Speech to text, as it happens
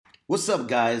What's up,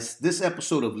 guys? This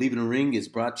episode of Leaving the Ring is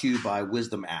brought to you by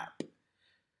Wisdom App,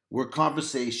 where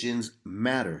conversations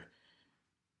matter.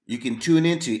 You can tune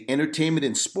into entertainment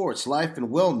and sports, life and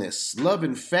wellness, love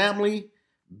and family,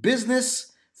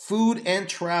 business, food and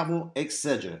travel,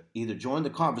 etc. Either join the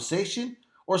conversation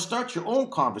or start your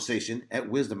own conversation at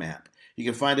Wisdom App. You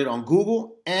can find it on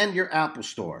Google and your Apple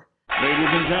Store. Ladies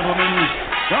and gentlemen,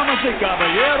 damas y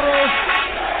caballeros,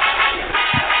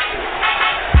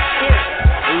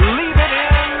 leave it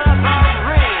in the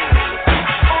ring.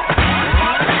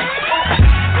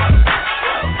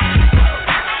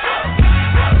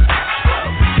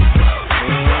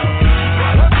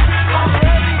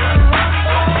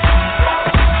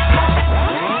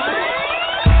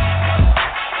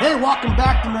 Hey, welcome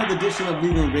back to another edition of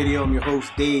Leaving Radio. I'm your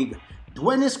host, Dave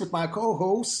Duenas, with my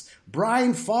co-host,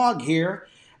 Brian Fogg here.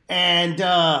 And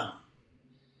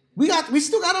we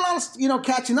still got a lot of,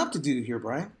 catching up to do here,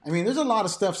 Brian. I mean, there's a lot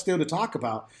of stuff still to talk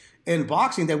about in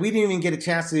boxing that we didn't even get a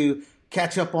chance to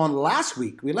catch up on last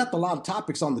week. We left a lot of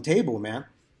topics on the table, man.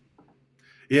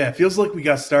 Yeah, it feels like we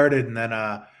got started and then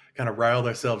kind of riled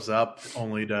ourselves up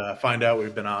only to find out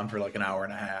we've been on for like an hour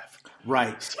and a half.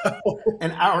 Right. So,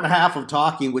 an hour and a half of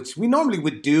talking, which we normally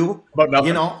would do. But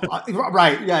nothing.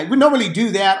 Right. Yeah. We normally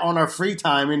do that on our free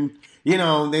time. And,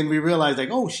 then we realize like,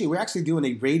 oh, shit, we're actually doing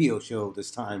a radio show this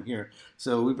time here.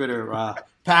 So we better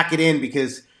pack it in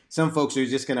because some folks are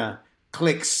just going to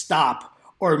click stop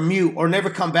or mute or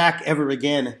never come back ever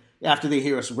again after they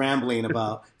hear us rambling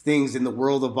about things in the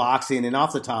world of boxing and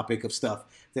off the topic of stuff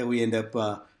that we end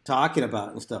up talking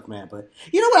about and stuff, man. But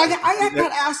you know what? I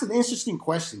got asked an interesting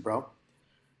question, bro.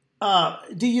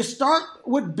 Do you start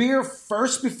with beer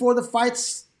first before the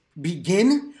fights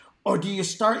begin, or do you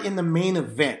start in the main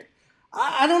event?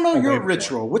 I don't know your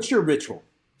ritual. What's your ritual?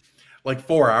 Like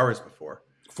 4 hours before.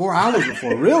 4 hours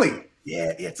before, really?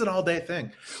 Yeah, it's an all-day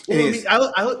thing. It is. I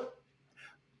look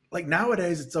like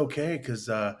nowadays it's okay because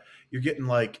you're getting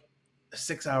like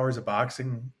 6 hours of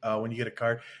boxing when you get a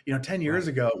card. 10 years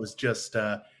ago it was just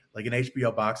like an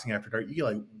HBO boxing after dark. You get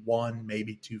like one,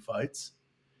 maybe two fights.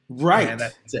 Right. And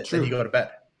that's it. True. Then you go to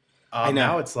bed. I know.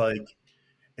 Now it's like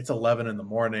it's 11 in the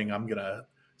morning. I'm going to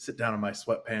sit down in my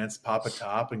sweatpants, pop a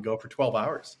top, and go for 12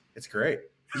 hours. It's great.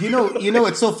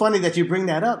 It's so funny that you bring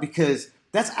that up because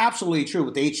that's absolutely true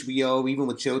with HBO, even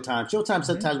with Showtime. Showtime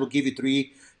sometimes will give you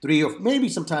three or maybe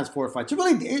sometimes 4 or 5. So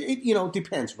really, it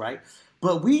depends, right?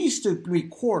 But we used to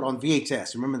record on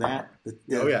VHS. Remember that?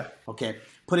 Oh, yeah. Okay.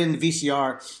 Put it in the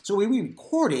VCR. So we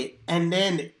record it and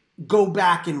then go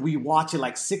back and rewatch it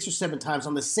like 6 or 7 times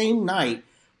on the same night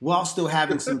while still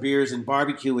having some beers and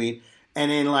barbecuing. And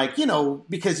then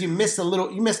because you missed a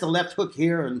left hook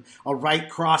here and a right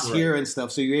cross here and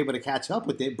stuff. So you're able to catch up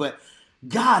with it. But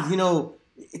God,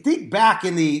 think back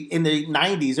in the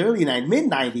 90s, early 90s,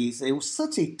 mid 90s, it was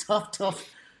such a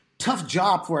tough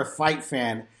job for a fight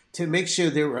fan to make sure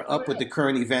they were up with the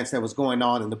current events that was going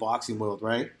on in the boxing world,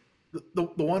 right? The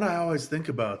one I always think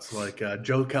about is like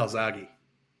Joe Calzaghe.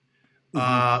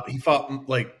 He fought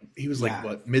he was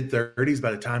mid 30s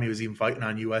by the time he was even fighting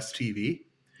on US TV.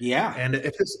 Yeah. And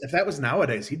if that was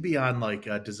nowadays, he'd be on like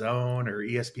DAZN or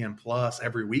ESPN Plus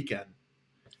every weekend.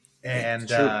 And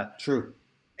true.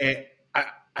 And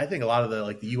I think a lot of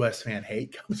the US fan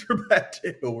hate comes from that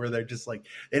too, where they're just like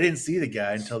they didn't see the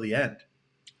guy until the end.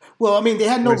 Well, I mean, they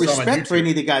had no respect for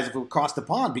any of the guys across the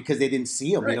pond because they didn't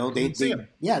see him. Right. They see him.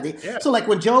 So like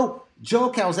when Joe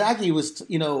Calzaghe was,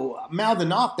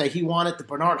 mouthing off that he wanted the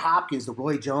Bernard Hopkins, the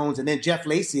Roy Jones, and then Jeff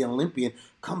Lacey, an Olympian,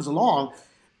 comes along.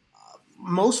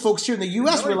 Most folks here in the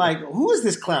U.S. were like, who is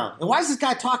this clown? And why is this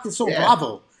guy talking so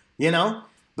bravo?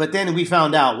 But then we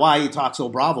found out why he talked so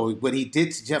bravo. What he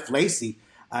did to Jeff Lacey,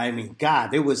 I mean, God,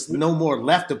 there was no more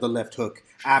left of the left hook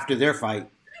after their fight.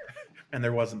 And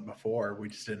there wasn't before. We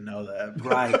just didn't know that.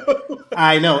 Right.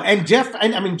 I know. And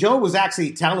Joe was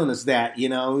actually telling us that, he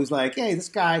was like, hey, this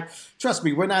guy, trust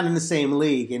me, we're not in the same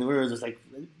league. And we were just like,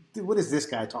 dude, what is this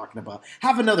guy talking about?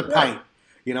 Have another pint.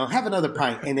 Have another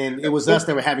pint. And then it was us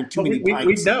that were having too many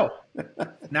pints. We know.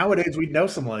 Nowadays, we'd know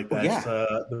something like that. It's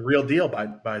the real deal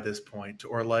by this point.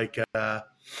 Or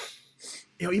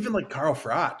even like Carl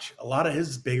Froch, a lot of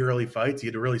his big early fights, you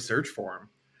had to really search for him.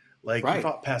 He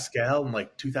fought Pascal in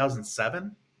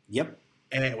 2007. Yep.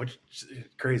 And which is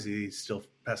crazy.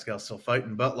 Pascal's still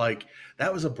fighting. But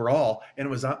that was a brawl. And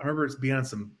I remember it being on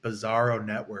some bizarro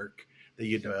network that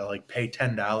you had to pay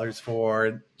 $10 for.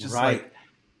 And just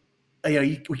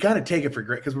we kind of take it for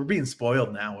granted because we're being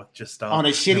spoiled now with just stuff on a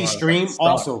shitty stream.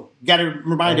 Also, got to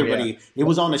remind everybody it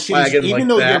was on a shitty stream, even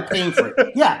though you're paying for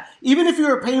it. Yeah, even if you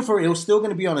were paying for it, it was still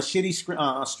going to be on a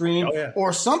shitty stream.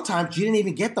 Or sometimes you didn't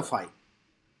even get the fight.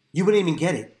 You wouldn't even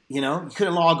get it. You know, you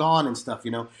couldn't log on and stuff.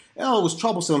 You know, oh, it was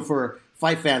troublesome for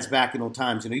fight fans back in old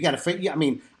times. You know, you got to. I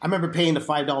mean, I remember paying the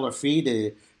 $5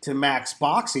 fee to Max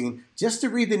Boxing just to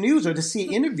read the news or to see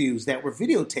interviews that were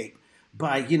videotaped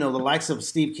by, you know, the likes of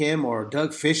Steve Kim or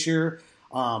Doug Fisher,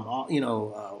 Rado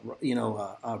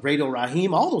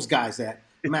Rahim, all those guys at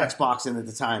Max Boxing at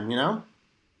the time, you know?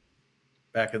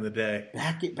 Back in the day.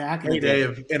 Back in the day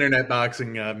of internet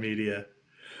boxing media.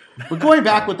 But going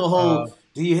back with the whole,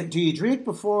 do you drink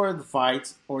before the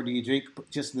fights or do you drink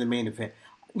just in the main event?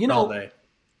 You know, all day.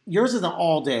 Yours is an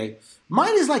all day.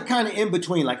 Mine is like kind of in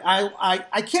between. Like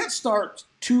I can't start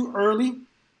too early,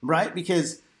 right?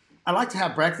 Because I like to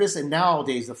have breakfast, and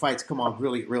nowadays the fights come on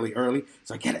really, really early.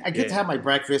 So I get to have my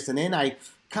breakfast, and then I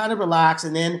kind of relax.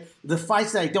 And then the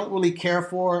fights that I don't really care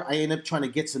for, I end up trying to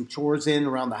get some chores in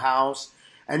around the house.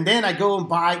 And then I go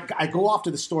off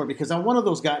to the store because I'm one of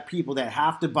those people that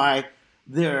have to buy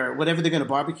whatever they're going to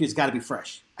barbecue. It's got to be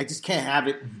fresh. I just can't have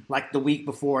it like the week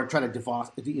before and try to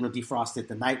defrost it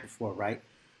the night before, right?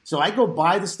 So I go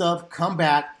buy the stuff, come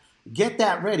back, get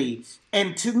that ready.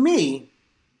 And to me,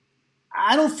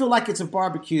 I don't feel like it's a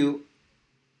barbecue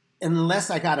unless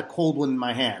I got a cold one in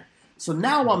my hand. So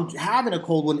now I'm having a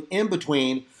cold one in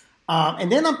between. And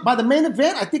then by the main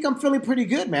event, I think I'm feeling pretty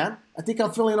good, man. I think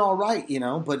I'm feeling all right, you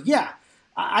know. But yeah,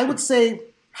 I would say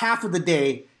half of the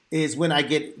day is when I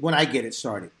get it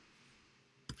started.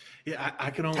 Yeah, I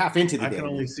can only half into the I day. can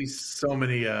only see so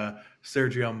many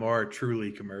Sergio Mora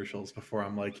Truly commercials before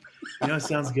I'm like, you know, it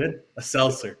sounds good. A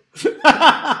seltzer.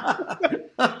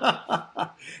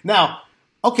 Now,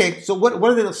 okay, so what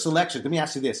are the selections? Let me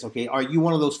ask you this, okay? Are you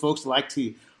one of those folks that like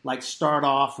to start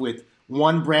off with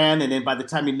one brand and then by the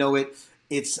time you know it,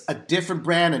 it's a different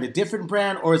brand and a different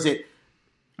brand, or is it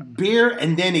beer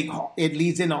and then it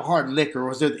leads into hard liquor,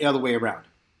 or is it the other way around?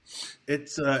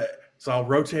 It's so I'll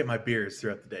rotate my beers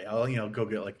throughout the day. I'll go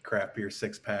get like a craft beer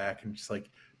 6-pack and just like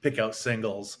pick out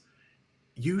singles.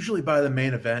 Usually by the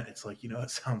main event, it's like, you know,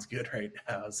 it sounds good right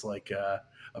now. It's like a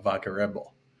vodka Red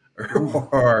Bull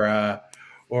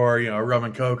or you know, a rum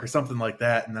and Coke or something like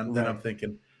that. And then I'm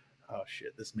thinking, oh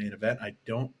shit, this main event, I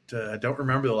don't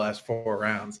remember the last 4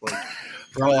 rounds. Like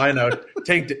for all I know,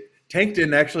 Tank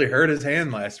didn't actually hurt his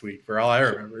hand last week. For all I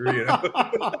remember, you know.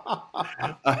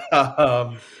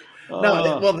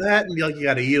 That and you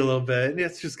got to eat a little bit.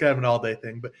 It's just kind of an all-day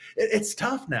thing. But it's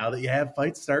tough now that you have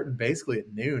fights starting basically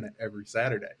at noon every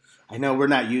Saturday. I know we're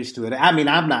not used to it. I mean,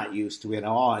 I'm not used to it at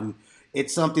all. And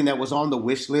it's something that was on the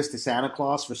wish list of Santa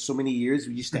Claus for so many years.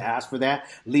 We used to ask for that.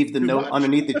 Leave the note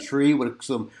underneath the tree with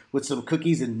some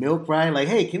cookies and milk, right? Like,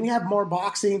 hey, can we have more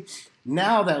boxing?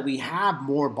 Now that we have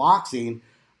more boxing,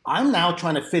 I'm now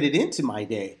trying to fit it into my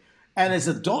day. And as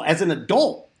an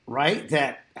adult, right,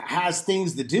 that has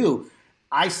things to do,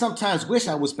 I sometimes wish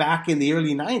I was back in the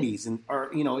early 90s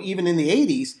or you know, even in the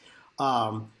 80s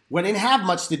when I didn't have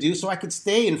much to do, so I could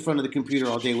stay in front of the computer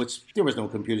all day, which there was no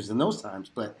computers in those times.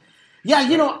 But yeah,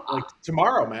 you know, like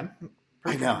tomorrow, man.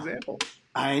 Perfect example.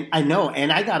 I know,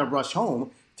 and I got to rush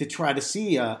home to try to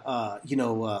see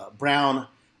Brown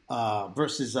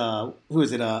versus who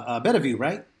is it? Betteview,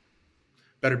 right?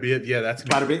 Better be it. Yeah, that's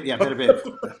Better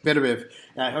Biv.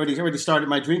 I already started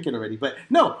my drinking already, but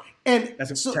no. And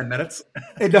that's 10 minutes.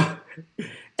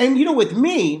 and you know, with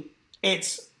me,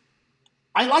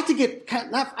 I like to get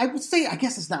I would say, I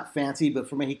guess it's not fancy, but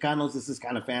for Mexicanos, this is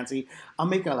kind of fancy. I'll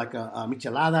make a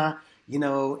michelada, you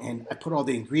know, and I put all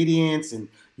the ingredients and,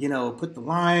 you know, put the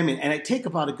lime and I take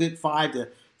about a good 5 to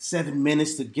 7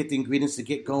 minutes to get the ingredients to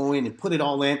get going and put it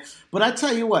all in. But I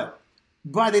tell you what,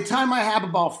 by the time I have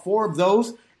about 4 of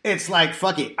those, it's like,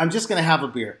 fuck it, I'm just going to have a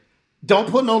beer. Don't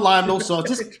put no lime, no salt.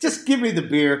 Just give me the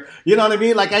beer. You know what I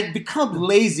mean? Like, I become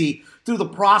lazy through the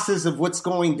process of what's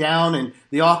going down and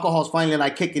the alcohol's finally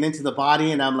like kicking into the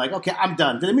body. And I'm like, okay, I'm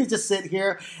done. Let me just sit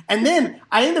here. And then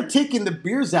I end up taking the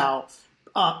beers out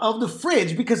of the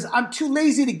fridge because I'm too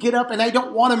lazy to get up and I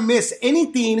don't want to miss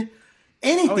anything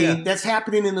that's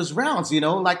happening in those rounds, you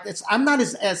know, like I'm not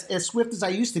as swift as I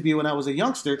used to be when I was a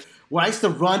youngster, where I used to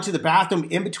run to the bathroom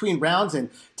in between rounds and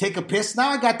take a piss. Now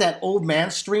I got that old man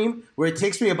stream where it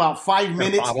takes me about 5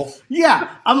 minutes.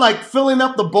 Yeah, I'm like filling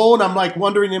up the bowl and I'm like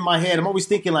wondering in my head, I'm always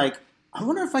thinking like, I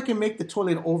wonder if I can make the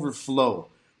toilet overflow.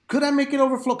 Could I make it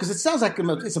overflow? Because it sounds like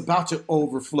it's about to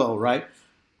overflow, right?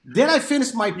 Then I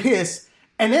finish my piss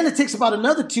and then it takes about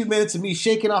another 2 minutes of me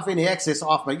shaking off any excess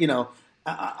off my, you know,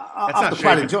 off the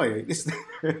pride and joy.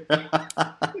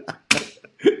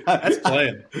 That's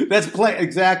playing. That's play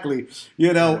exactly.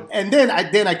 You know, and then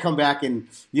I come back and,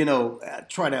 you know,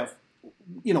 try to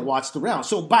watch the round.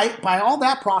 So by all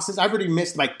that process, I've already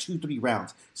missed like 2-3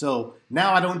 rounds. So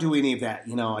now I don't do any of that.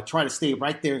 I try to stay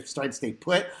right there, try to stay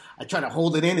put. I try to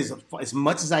hold it in as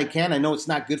much as I can. I know it's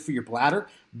not good for your bladder,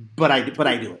 but I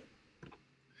do it.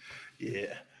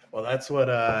 Yeah. Well, that's what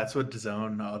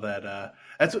DAZN,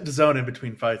 that's what DAZN in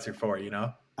between fights are for,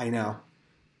 I know.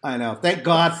 Thank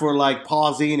God for like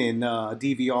pausing and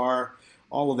DVR,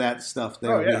 all of that stuff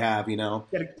that we have. You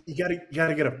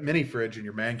gotta get a mini fridge in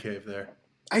your man cave there.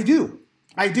 I do.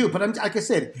 But like I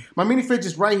said, my mini fridge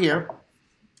is right here.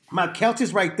 My couch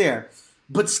is right there.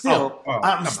 But still,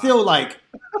 I'm still like,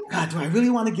 God, do I really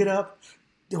want to get up?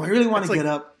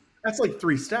 Up? That's like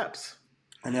 3 steps.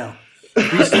 I know.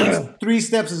 3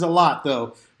 steps is a lot,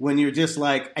 though, when you're just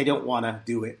like, I don't want to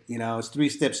do it. It's 3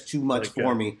 steps too much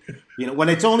for me. When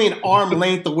it's only an arm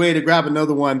length away to grab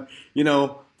another one,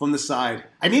 from the side.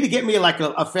 I need to get me like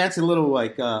a fancy little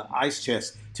like ice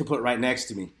chest to put right next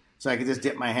to me so I can just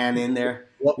dip my hand in there.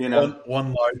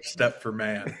 One large step for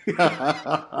man.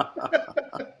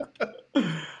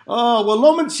 Oh, well,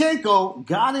 Lomachenko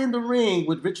got in the ring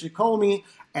with Richard Comey,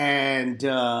 and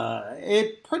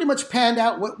it pretty much panned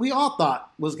out what we all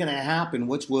thought was going to happen,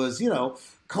 which was,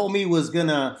 Comey was going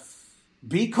to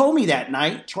beat Comey that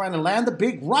night, trying to land the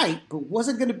big right, but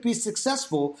wasn't going to be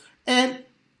successful. And,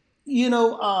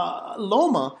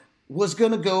 Loma was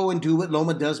going to go and do what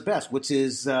Loma does best, which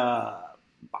is, I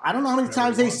don't know how many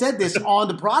times they said this on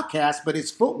the broadcast, but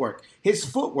his footwork. I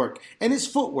don't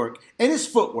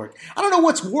know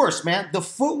what's worse, man, the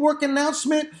footwork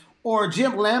announcement or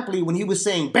Jim Lampley when he was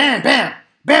saying bam, bam,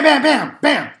 bam, bam, bam,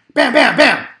 bam, bam, bam,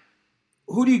 bam.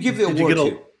 Who do you give the award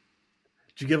to?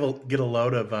 Did you get a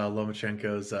load of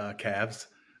Lomachenko's calves?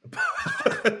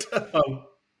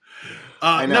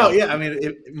 No, yeah, I mean,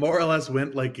 it more or less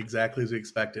went like exactly as we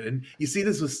expected. And you see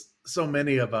this with so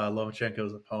many of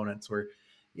Lomachenko's opponents where,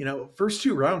 first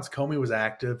 2 rounds, Comey was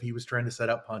active. He was trying to set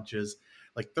up punches.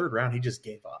 Like 3rd round, he just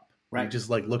gave up. Right. He just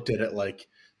like looked at it like,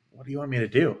 what do you want me to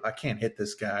do? I can't hit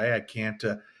this guy. I can't.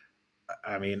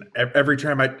 Every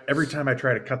time I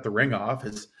try to cut the ring off,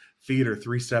 his feet are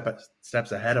 3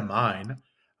 steps ahead of mine.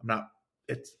 I'm not.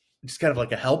 It's just kind of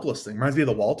like a helpless thing. Reminds me of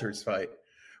the Walters fight,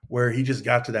 where he just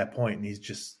got to that point and he's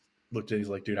just looked at. He's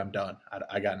like, dude, I'm done.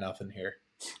 I got nothing here.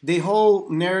 The whole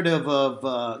narrative of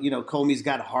Comey's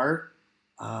got heart.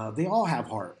 They all have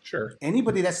heart. Sure.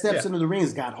 Anybody that steps into the ring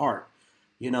has got heart.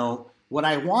 What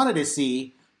I wanted to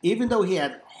see, even though he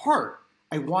had heart,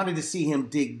 I wanted to see him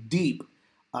dig deep,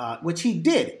 which he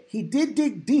did. He did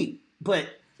dig deep, but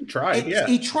he tried.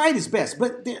 He tried his best.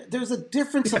 But there's a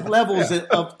difference of levels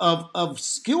of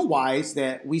skill wise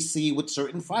that we see with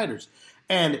certain fighters,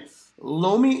 and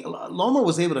Loma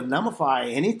was able to nullify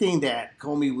anything that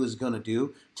Comey was going to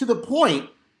do to the point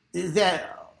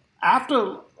that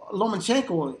after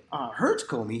Lomachenko hurts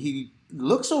Comey, he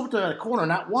looks over to the corner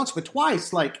not once but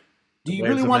twice, like, do you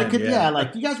really want to? Do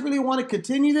you guys really want to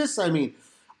continue this? I mean,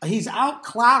 he's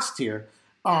outclassed here,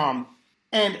 and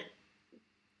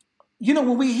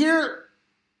when we hear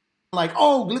like,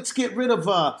 oh, let's get rid of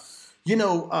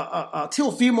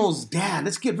Teofimo's dad,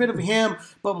 let's get rid of him,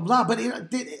 blah blah blah. But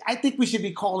I think we should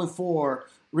be calling for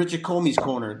Richard Comey's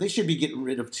corner. They should be getting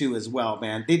rid of too as well,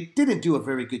 man. They didn't do a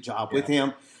very good job with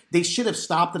him. They should have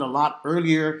stopped it a lot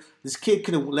earlier. This kid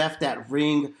could have left that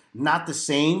ring not the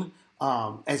same.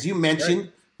 As you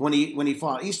mentioned, when he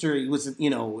fought Easter, he was,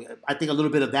 I think a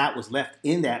little bit of that was left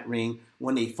in that ring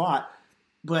when they fought.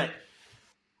 But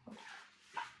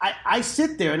I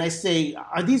sit there and I say,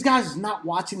 are these guys not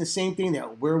watching the same thing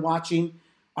that we're watching?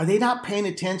 Are they not paying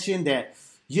attention that,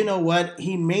 he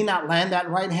may not land that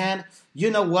right hand? You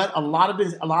know what? A lot of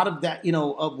that,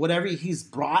 of whatever he's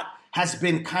brought has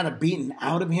been kind of beaten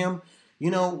out of him.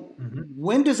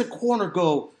 When does a corner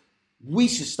go, we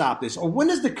should stop this? Or when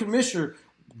does the commissioner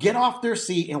get off their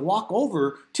seat and walk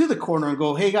over to the corner and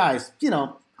go, hey guys,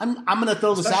 I'm going to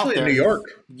throw this out there. Especially in New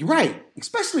York. Right.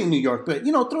 Especially in New York. But,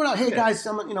 throw it out. Hey guys,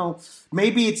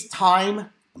 maybe it's time.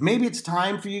 Maybe it's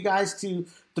time for you guys to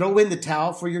throw in the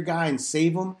towel for your guy and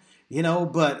save him.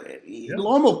 But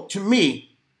Lomo, to me,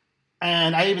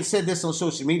 and I even said this on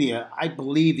social media, I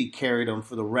believe he carried him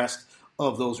for the rest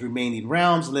of those remaining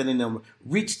rounds, letting them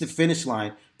reach the finish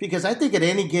line. Because I think at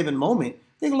any given moment,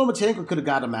 I think Lomachenko could have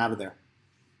got him out of there.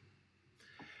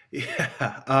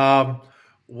 Yeah.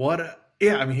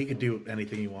 He could do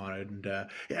anything he wanted.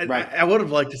 And right. I would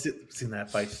have liked to seen that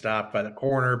fight stopped by the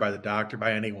corner, by the doctor,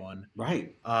 by anyone.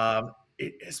 Right.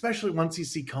 Especially once you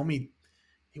see Comey,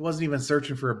 he wasn't even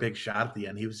searching for a big shot at the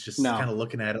end. He was just kind of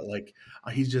looking at it like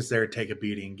he's just there to take a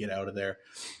beating and get out of there.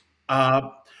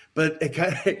 But it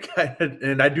kind of,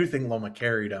 and I do think Loma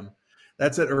carried him.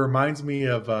 It reminds me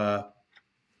of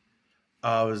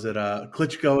Was it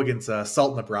Klitschko against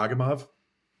Sultan Ibragimov?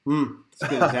 That's a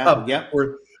good example. Yep.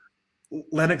 Where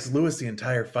Lennox Lewis the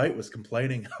entire fight was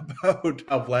complaining about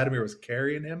how Vladimir was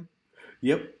carrying him.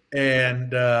 Yep.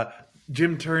 And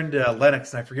Jim turned to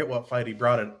Lennox, and I forget what fight he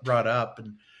brought up,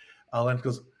 and Lennox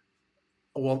goes,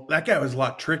 "Well, that guy was a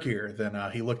lot trickier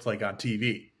than he looked like on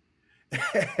TV."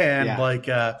 And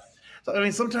so, I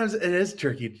mean, sometimes it is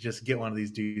tricky to just get one of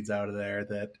these dudes out of there.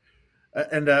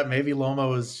 And maybe Loma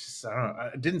was just, I don't know.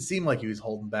 It didn't seem like he was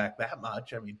holding back that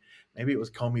much. I mean, maybe it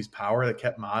was Comey's power that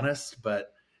kept him honest,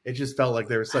 but it just felt like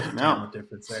there was such a talent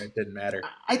difference there. It didn't matter.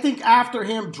 I think after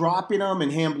him dropping him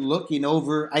and him looking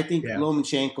over, I think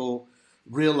Lomachenko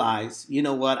realized, you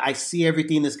know what, I see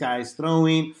everything this guy's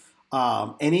throwing.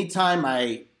 Anytime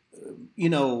I,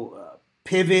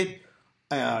 pivot,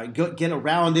 get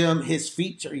around him, his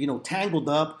feet are, tangled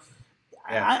up.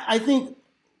 Yeah. I think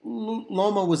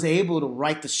Loma was able to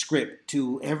write the script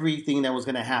to everything that was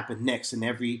going to happen next in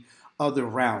every other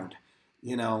round,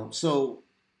 So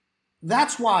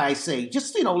that's why I say,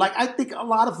 just, I think a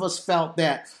lot of us felt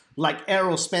that, like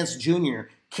Errol Spence Jr.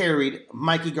 carried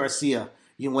Mikey Garcia,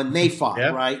 when they fought,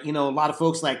 right? A lot of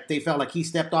folks, they felt like he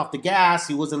stepped off the gas.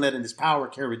 He wasn't letting his power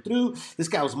carry through. This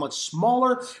guy was much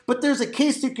smaller. But there's a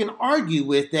case you can argue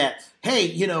with that,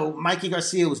 hey, Mikey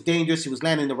Garcia was dangerous. He was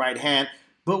landing the right hand.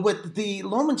 But with the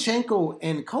Lomachenko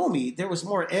and Comey, there was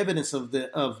more evidence of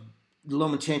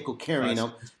Lomachenko carrying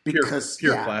him because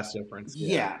pure class difference.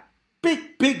 Yeah.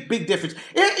 Big difference.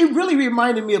 It really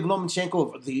reminded me of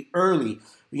Lomachenko of the early,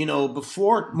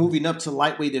 before moving up to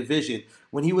lightweight division,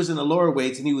 when he was in the lower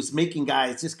weights and he was making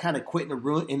guys just kind of quit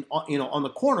on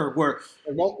the corner where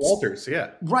Walters,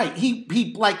 right. He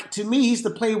to me, he's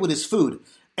the play with his food.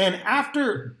 And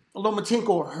after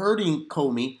Lomachenko hurting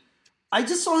Comey, I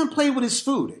just saw him play with his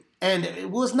food, and it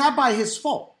was not by his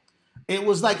fault. It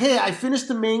was like, hey, I finished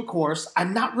the main course.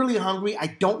 I'm not really hungry. I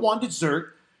don't want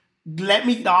dessert. Let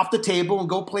me get off the table and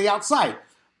go play outside.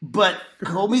 But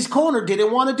Comey's corner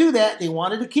didn't want to do that. They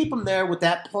wanted to keep him there with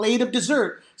that plate of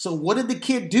dessert. So what did the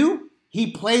kid do?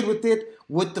 He played with it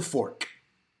with the fork.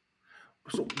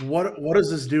 So what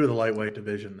does this do to the lightweight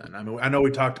division then? I mean, I know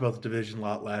we talked about the division a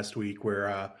lot last week,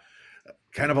 where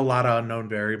kind of a lot of unknown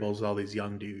variables with all these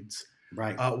young dudes.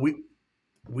 Right.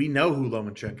 We know who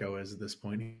Lomachenko is at this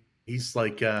point. He's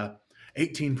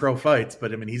 18 pro fights,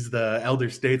 but I mean, he's the elder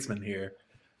statesman here.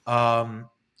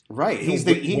 Right.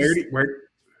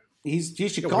 You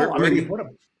should call. Where do you put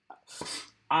him?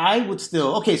 I would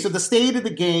still. Okay, so the state of the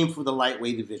game for the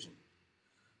lightweight division.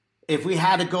 If we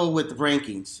had to go with the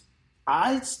rankings,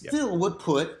 I still would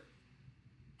put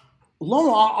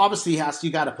Loma. Obviously,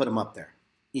 you got to put him up there.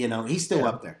 He's still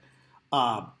up there.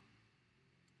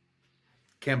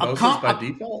 Kambosos by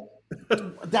default?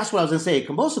 That's what I was going to say.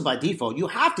 Kambosos by default. You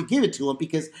have to give it to him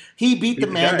because he beat the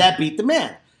man that beat the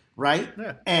man, right?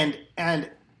 Yeah.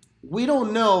 And we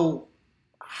don't know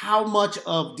how much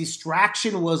of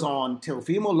distraction was on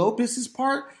Teofimo Lopez's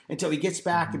part until he gets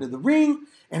back into the ring,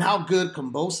 and how good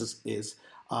Kambosos is.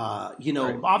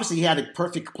 Obviously he had a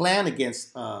perfect plan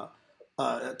against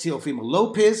Teofimo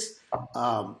Lopez.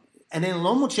 And then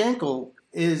Lomachenko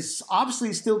is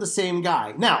obviously still the same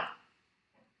guy. Now,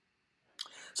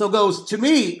 so goes to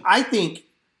me, I think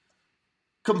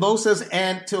Kambosos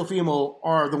and Teofimo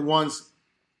are the ones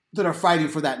that are fighting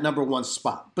for that number one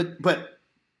spot. But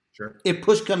sure, if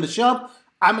push comes to shove,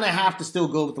 I'm going to have to still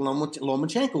go with the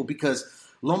Lomachenko, because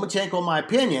Lomachenko, in my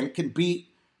opinion, can beat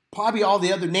probably all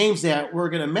the other names that we're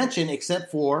going to mention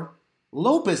except for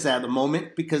Lopez at the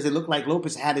moment, because it looked like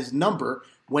Lopez had his number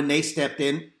when they stepped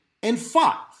in and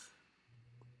fought.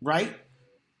 Right?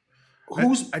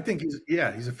 I think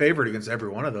he's a favorite against every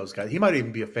one of those guys. He might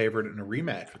even be a favorite in a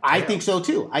rematch. I think so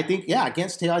too. I think,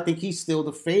 against Tail, I think he's still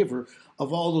the favorite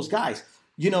of all those guys.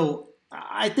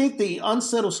 I think the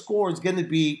unsettled score is going to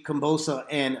be Kambosos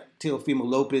and Teofimo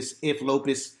Lopez, if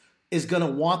Lopez is going to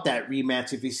want that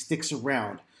rematch if he sticks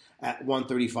around at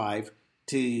 135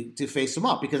 to face him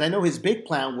up. Because I know his big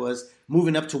plan was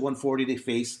moving up to 140 to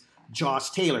face Josh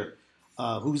Taylor.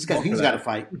 Who's got a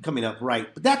fight coming up,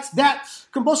 right? But that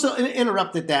Kambosos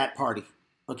interrupted that party,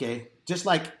 okay? Just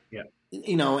like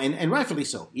and rightfully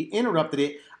so. He interrupted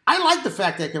it. I like the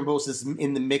fact that Kambosos is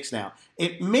in the mix now.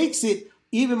 It makes it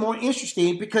even more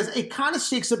interesting because it kind of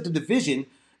shakes up the division,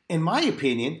 in my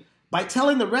opinion, by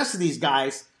telling the rest of these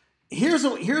guys, here's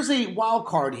a wild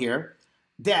card here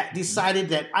that decided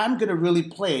that I'm going to really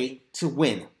play to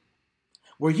win,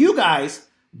 where you guys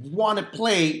want to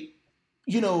play.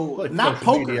 Not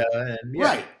poker.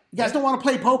 Right. You guys don't want to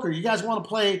play poker. You guys want to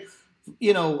play,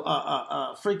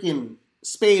 freaking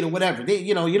spade or whatever.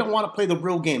 You don't want to play the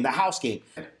real game, the house game.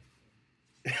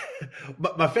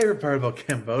 But my favorite part about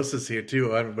Cambosis here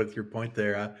too, with your point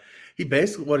there, he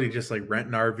basically just like rent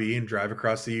an RV and drive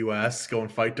across the U.S., going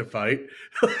fight to fight.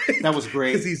 That was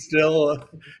great because he's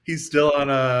still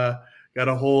on got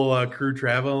a whole crew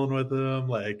traveling with him,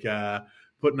 like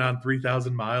putting on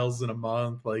 3,000 miles in a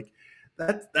month. Like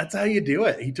that's how you do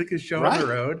it. He took his show on the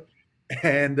road,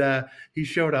 and he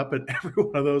showed up at every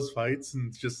one of those fights, and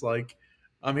it's just like,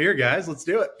 I'm here, guys. Let's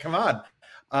do it. Come on.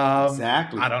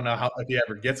 Exactly. I don't know if he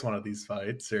ever gets one of these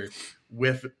fights or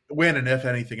when and if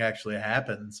anything actually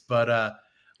happens, but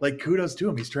like kudos to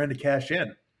him. He's trying to cash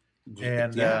in,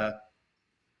 and I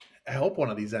hope one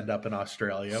of these end up in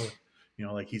Australia.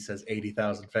 Like he says,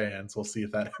 80,000 fans. We'll see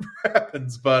if that ever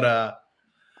happens, but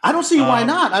I don't see why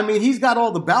not. I mean, he's got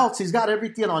all the belts. He's got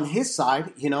everything on his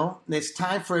side. It's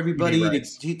time for everybody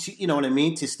to you know what I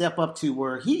mean, to step up to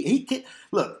where he can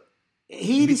look.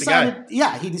 He decided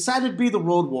to be the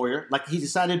road warrior. Like he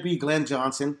decided to be Glenn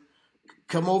Johnson.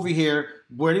 Come over here.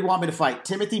 Where do you want me to fight?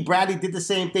 Timothy Bradley did the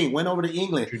same thing. Went over to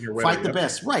England. Fight the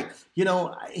best. Right.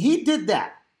 He did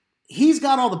that. He's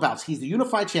got all the belts. He's the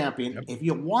unified champion. Yep. If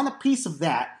you want a piece of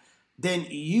that, then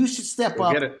you should step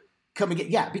up. Get it. Come and get.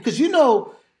 Yeah, because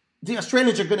the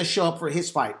Australians are going to show up for his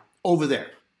fight over there.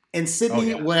 In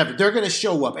Sydney, whatever. They're going to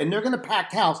show up. And they're going to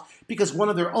pack house because one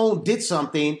of their own did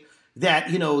something that,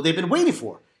 they've been waiting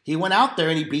for. He went out there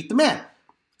and he beat the man.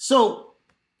 So,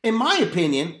 in my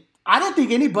opinion, I don't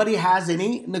think anybody has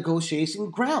any negotiation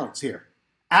grounds here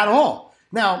at all.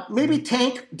 Now, maybe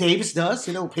Tank Davis does,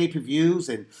 pay-per-views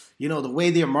and, the way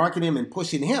they're marketing him and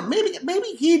pushing him.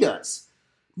 Maybe he does.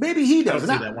 Maybe he does. I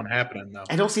don't see that one happening, though.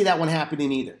 I don't see that one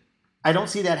happening either. I don't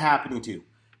see that happening, too.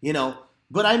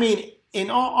 But, I mean, in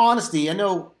all honesty, I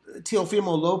know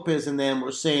Teofimo Lopez and them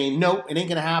were saying, no, it ain't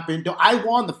going to happen. I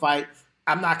won the fight.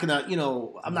 I'm not going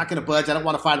to budge. I don't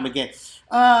want to fight him again.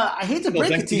 I hate to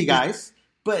break it to you guys,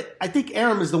 but I think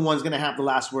Arum is the one's going to have the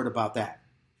last word about that.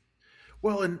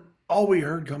 Well, and all we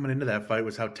heard coming into that fight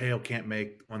was how Teo can't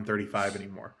make 135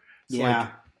 anymore. It's like,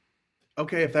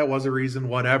 okay, if that was a reason,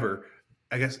 whatever.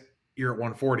 I guess you're at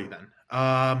 140 then.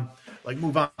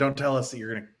 Move on. Don't tell us that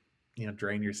you're going to,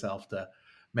 drain yourself to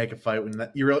make a fight when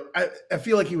that you really. I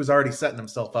feel like he was already setting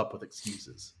himself up with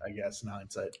excuses, I guess, in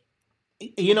hindsight.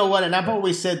 You know what? And I've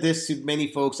always said this to many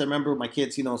folks. I remember my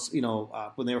kids,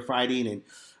 when they were fighting,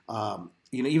 and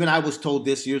even I was told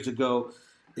this years ago.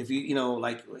 If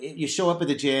you show up at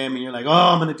the gym and you're like, oh,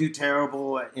 I'm going to do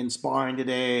terrible in sparring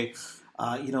today.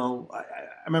 I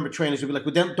remember trainers would be like,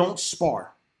 well, don't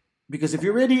spar, because if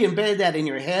you're already embedded that in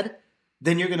your head,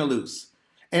 then you're going to lose.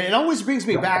 And it always brings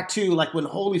me back to like when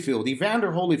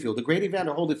Evander Holyfield, the great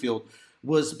Evander Holyfield,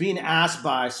 was being asked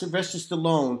by Sylvester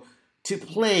Stallone to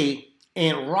play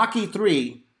in Rocky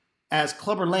III as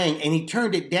Clubber Lang, and he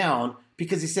turned it down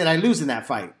because he said, I lose in that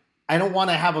fight. I don't want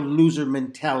to have a loser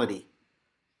mentality.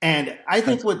 And I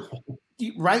think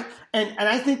right? And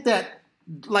I think that,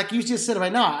 like you just said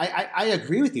right now, I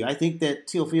agree with you. I think that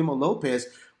Teofimo Lopez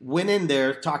went in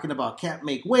there talking about can't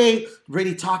make weight,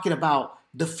 really talking about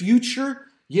the future,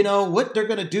 what they're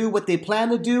going to do, what they plan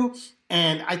to do.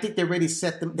 And I think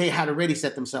they had already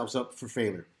set themselves up for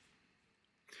failure.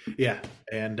 Yeah.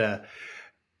 And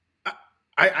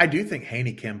I do think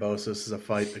Haney Kambosos is a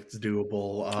fight that's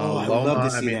doable. I would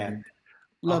love to see that.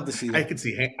 Love to see that. I could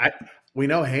see we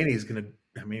know Haney's going to,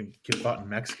 kid fought in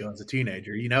Mexico as a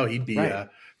teenager. He'd be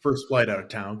first flight out of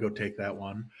town, go take that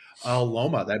one.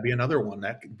 Loma, that'd be another one.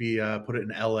 That could be put it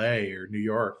in L.A. or New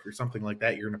York or something like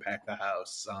that. You're going to pack the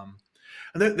house.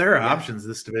 And there are options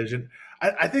this division.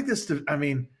 I think this,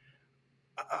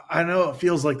 I know it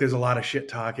feels like there's a lot of shit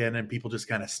talking and people just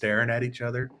kind of staring at each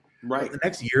other. Right. But the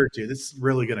next year or two, this is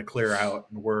really going to clear out.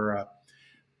 And we're,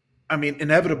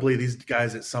 inevitably these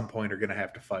guys at some point are going to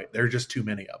have to fight. There are just too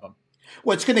many of them.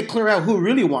 Well, it's going to clear out who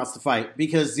really wants to fight,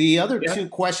 because the other two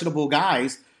questionable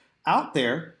guys out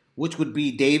there, which would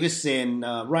be Davis and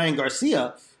Ryan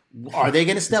Garcia, are they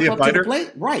going to step up to the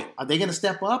plate? Right. Are they going to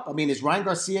step up? Is Ryan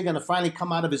Garcia going to finally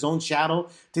come out of his own shadow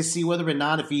to see whether or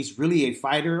not if he's really a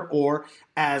fighter, or,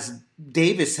 as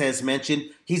Davis has mentioned,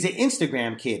 he's an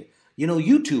Instagram kid,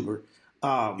 YouTuber.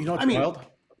 What's wild?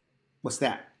 What's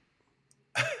that?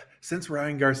 Since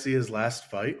Ryan Garcia's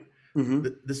last fight,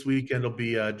 this weekend will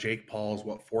be Jake Paul's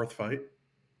fourth fight.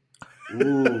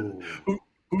 Ooh.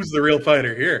 Who's the real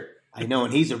fighter here? I know,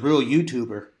 and he's a real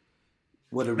YouTuber.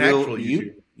 What a real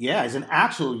YouTuber. Yeah, he's an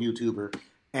actual YouTuber,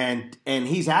 and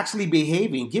he's actually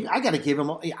behaving. I got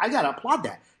to applaud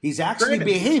that. He's actually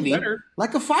behaving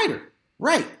like a fighter,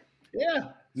 right? Yeah,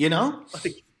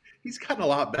 he's gotten a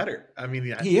lot better.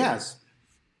 He has.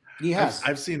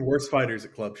 I've seen worse fighters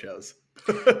at club shows.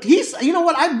 He's, you know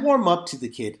what? I'd warm up to the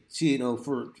kid,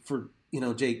 for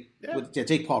Jake,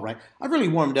 Jake Paul, right? I really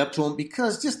warmed up to him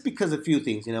because of a few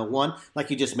things. One, like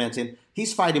you just mentioned,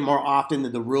 he's fighting more often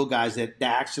than the real guys that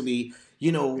actually,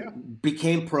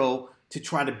 became pro to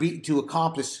try to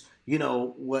accomplish,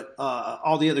 what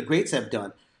all the other greats have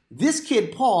done. This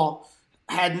kid, Paul,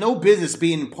 had no business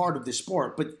being part of the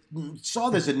sport, but saw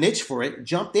there's a niche for it,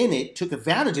 jumped in it, took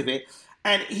advantage of it,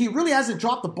 and he really hasn't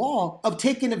dropped the ball of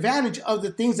taking advantage of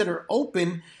the things that are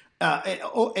open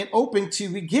and open to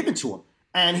be given to him.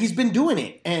 And he's been doing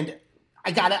it, and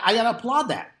I gotta applaud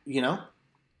that. Yeah,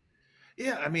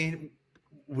 I mean,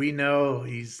 we know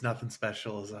he's nothing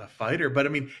special as a fighter, but I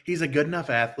mean, he's a good enough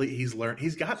athlete. He's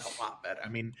gotten a lot better. I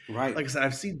mean, right. Like I said,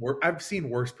 I've seen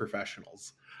worse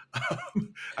professionals.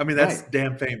 I mean, that's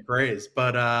damn faint praise,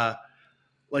 but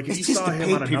like if it's you just saw the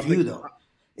him on pay-per-view, though.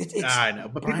 I know,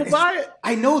 but Brian, people buy it.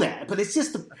 I know that, but it's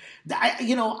just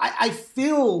I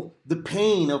feel the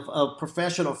pain of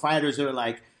professional fighters that are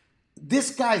like,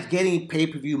 this guy's getting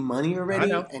pay-per-view money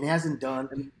already and hasn't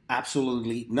done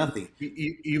absolutely nothing.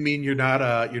 You mean you're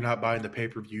not buying the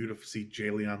pay-per-view to see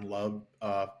Jalen Love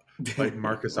fight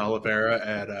Marcus Oliveira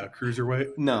at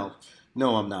cruiserweight? No,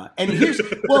 I'm not. And here's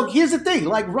the thing.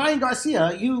 Like Ryan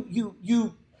Garcia,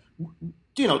 you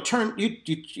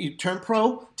turn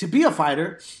pro to be a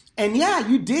fighter, and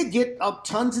you did get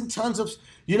tons and tons of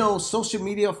social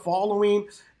media following.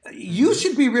 You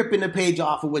should be ripping the page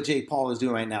off of what Jake Paul is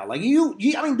doing right now. Like I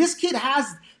mean, this kid has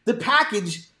the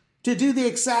package to do the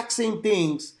exact same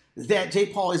things that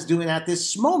Jake Paul is doing at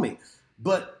this moment,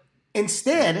 but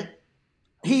instead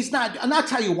he's not. I'm not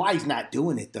telling you why he's not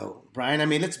doing it though, Brian. I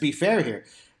mean, let's be fair here.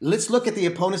 Let's look at the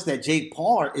opponents that Jake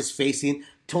Paul is facing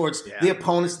towards the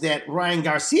opponents that Ryan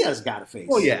Garcia has got to face.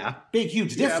 Well, yeah. Big,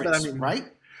 huge difference, right?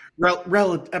 But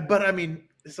I mean,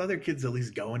 this other kid's at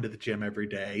least going to the gym every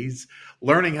day. He's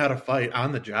learning how to fight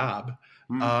on the job.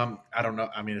 I don't know.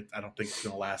 I mean, I don't think it's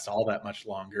going to last all that much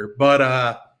longer.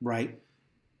 But right.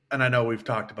 And I know we've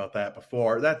talked about that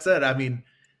before. That said, I mean,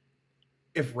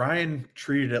 if Ryan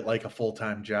treated it like a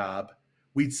full-time job,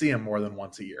 we'd see him more than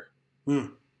once a year.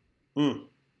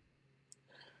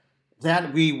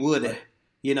 That we would.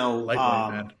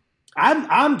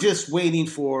 I'm just waiting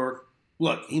for.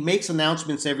 Look, he makes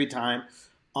announcements every time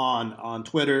on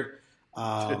Twitter.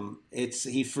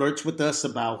 He flirts with us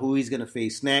about who he's going to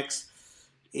face next.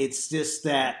 It's just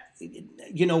that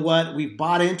we've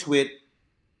bought into it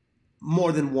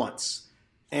more than once,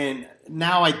 and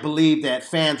now I believe that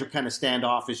fans are kind of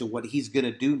standoffish of what he's going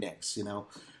to do next.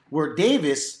 Where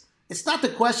Davis, it's not the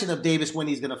question of Davis when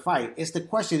he's going to fight; it's the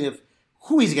question of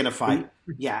who he's going to fight.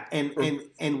 Yeah,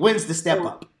 and when's the step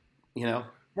up?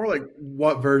 More like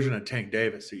what version of Tank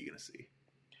Davis are you going to see?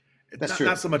 That's true.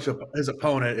 Not so much his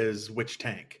opponent is which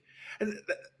Tank. And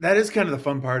that is kind of the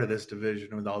fun part of this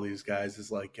division with all these guys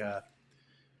is like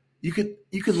you can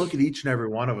look at each and every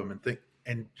one of them and think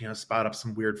and spot up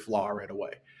some weird flaw right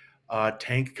away.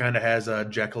 Tank kind of has a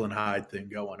Jekyll and Hyde thing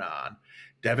going on.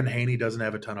 Devin Haney doesn't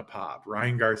have a ton of pop.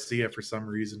 Ryan Garcia for some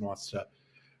reason wants to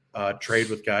trade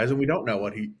with guys, and we don't know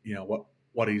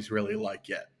what he's really like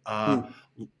yet.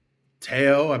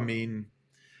 Teo, I mean,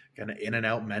 kind of in and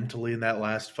out mentally in that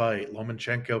last fight.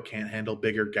 Lomachenko can't handle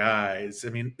bigger guys. I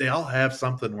mean, they all have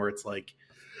something where it's like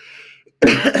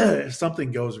if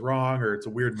something goes wrong or it's a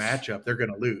weird matchup, they're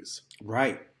going to lose.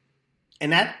 Right.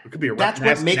 And it could be what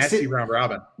makes nasty it round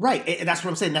robin. Right. And that's what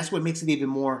I'm saying. That's what makes it even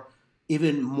more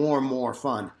and more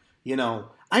fun.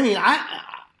 I mean,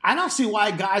 I don't see why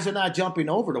guys are not jumping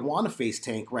over to want to face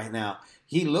Tank right now.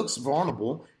 He looks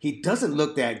vulnerable. He doesn't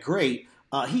look that great.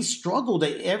 He struggled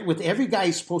with every guy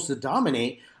he's supposed to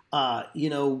dominate,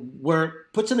 where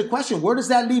puts into question, where does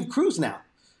that leave Cruz now?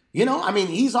 I mean,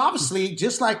 he's obviously,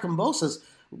 just like Kambosos,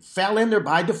 fell in there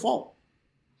by default.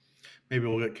 Maybe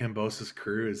we'll get Kambosos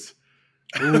Cruz.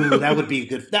 Ooh, that would be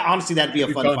good. Honestly, that'd be a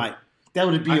fun fight. That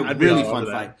would be a really fun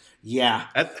fight. Yeah.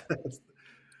 That'd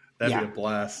be a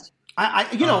blast.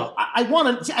 I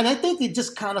want to, and I think it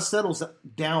just kind of settles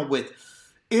down with,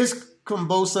 is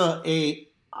Kambosos a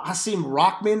Hasim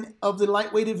Rockman of the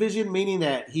lightweight division, meaning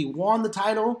that he won the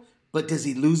title, but does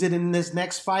he lose it in this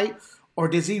next fight? Or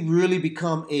does he really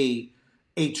become a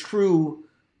true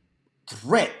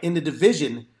threat in the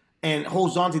division and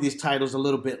holds on to these titles a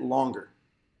little bit longer?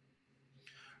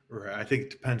 Right. I think it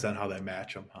depends on how they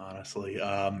match them, honestly.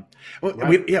 Right.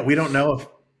 We don't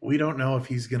know if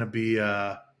he's going to be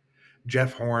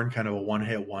Jeff Horn, kind of a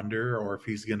one-hit wonder, or if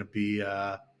he's going to be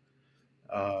I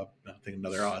think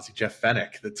another Aussie, Jeff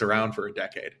Fennick, that's around for a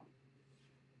decade.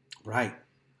 Right.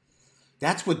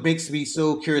 That's what makes me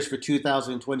so curious for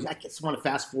 2020. I just want to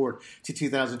fast forward to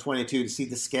 2022 to see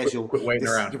the schedule. Quit waiting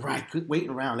around. You're right. Quit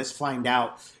waiting around. Let's find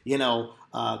out.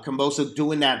 Kambosos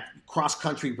doing that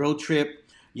cross-country road trip.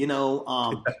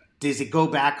 Does it go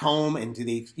back home and do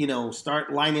they,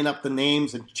 start lining up the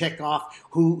names and check off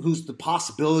who's the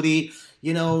possibility?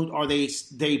 Are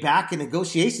they back in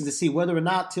negotiations to see whether or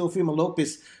not Teofimo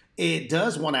Lopez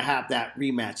does want to have that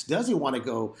rematch? Does he want to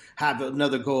go have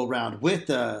another go around with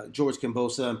George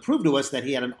Kambosos and prove to us that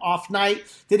he had an off night,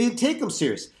 that he didn't take him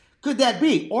serious? Could that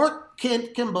be? Or can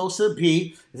Kambosos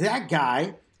be that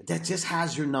guy that just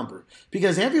has your number?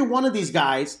 Because every one of these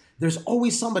guys, there's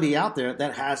always somebody out there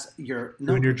that has your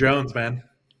number. Junior Jones, man.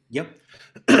 Yep.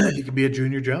 He could be a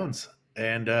Junior Jones.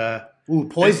 And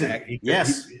Poison. He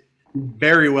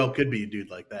very well could be a dude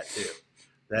like that too.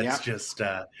 That's just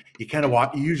you kind of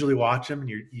watch. You usually watch him, and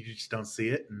you just don't see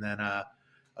it. And then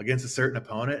against a certain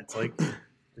opponent, it's like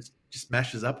it just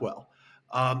meshes up well.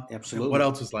 Absolutely. What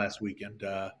else was last weekend?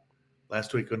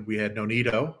 Last weekend we had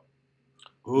Nonito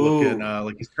looking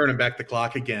like he's turning back the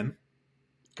clock again.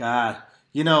 God,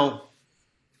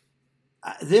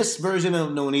 this version of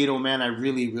Nonito, man, I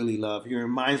really, really love. He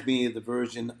reminds me of the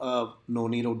version of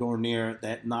Nonito Donaire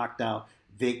that knocked out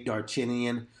Vic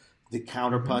Darchinyan, the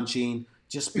counterpunching,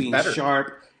 just being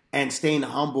sharp and staying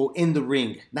humble in the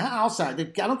ring. Not outside.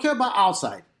 I don't care about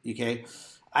outside, okay?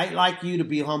 I like you to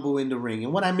be humble in the ring.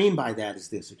 And what I mean by that is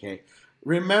this, okay?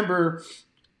 Remember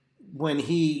when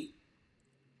he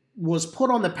was put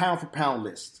on the pound-for-pound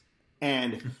list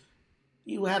and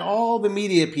you had all the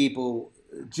media people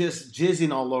just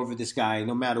jizzing all over this guy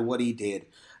no matter what he did.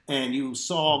 And you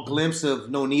saw a glimpse of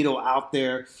Nonito out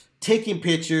there taking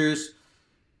pictures,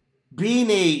 being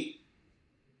a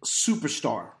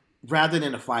superstar rather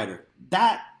than a fighter.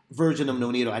 That version of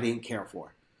Nonito I didn't care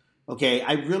for. Okay,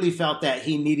 I really felt that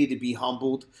he needed to be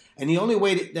humbled. And the only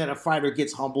way that a fighter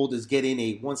gets humbled is getting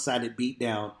a one-sided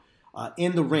beatdown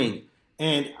in the ring.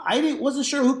 And I wasn't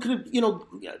sure who could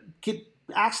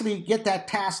actually get that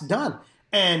task done.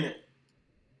 And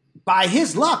by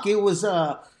his luck, it was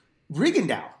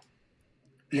Rigondeaux.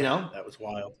 That was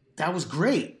wild. That was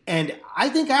great. And I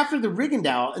think after the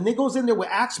Rigondeaux, and then goes in there with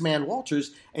Axeman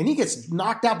Walters, and he gets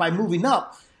knocked out by moving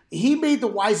up, he made the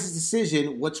wisest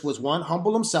decision, which was, one,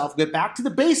 humble himself, get back to the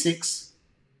basics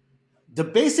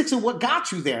of what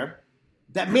got you there,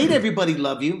 that made everybody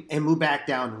love you, and move back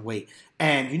down and wait.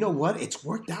 And you know what? It's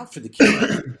worked out for the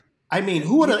kid. I mean,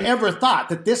 who would have ever thought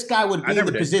that this guy would be in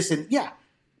the position,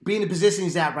 be in the position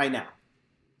he's at right now?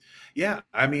 Yeah,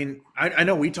 I mean, I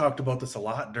know we talked about this a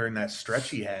lot during that stretch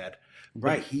he had.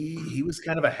 Right. He was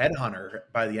kind of a headhunter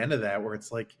by the end of that, where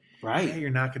it's like, right, yeah, you're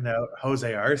knocking out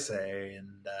Jose Arce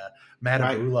and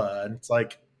Matabula, and it's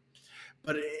like,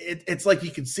 but it's like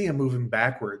you can see him moving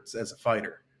backwards as a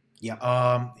fighter.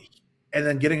 Yeah. And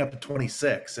then getting up to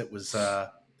 26, it was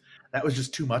that was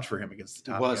just too much for him against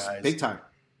the top guys. Big time.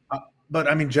 But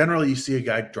I mean, generally, you see a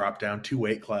guy drop down 2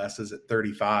 weight classes at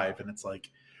 35, and it's like,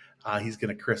 he's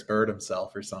going to Chris Bird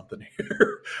himself or something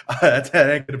here. That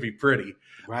ain't going to be pretty.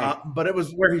 Right. But it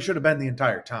was where he should have been the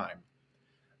entire time.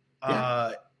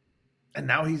 Yeah. And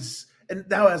now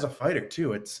as a fighter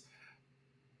too,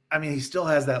 he still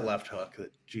has that left hook,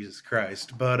 that Jesus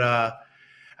Christ. But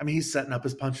he's setting up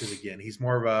his punches again. He's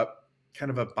more of a kind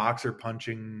of a boxer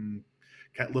punching,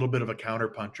 little bit of a counter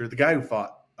puncher. The guy who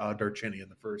fought Darchinyan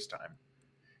the first time.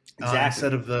 Exactly.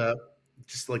 Instead of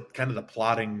the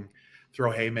plotting, throw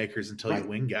haymakers until you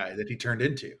win guy that he turned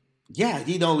into. Yeah,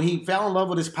 he fell in love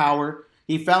with his power.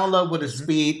 He fell in love with his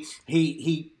speed.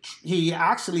 He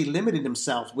actually limited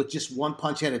himself with just one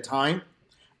punch at a time,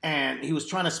 and he was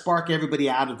trying to spark everybody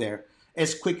out of there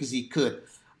as quick as he could.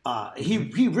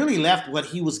 He really left what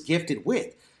he was gifted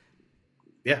with.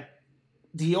 Yeah.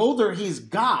 The older he's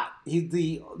got,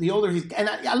 the older he's, and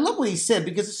I love what he said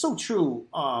because it's so true.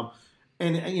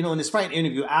 In his fight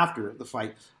interview after the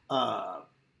fight,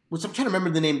 which I'm trying to remember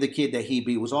the name of the kid that he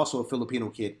beat, was also a Filipino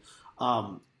kid.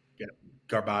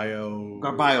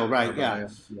 Garbayo, right? Yeah.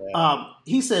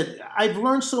 He said, "I've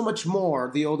learned so much more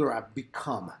the older I've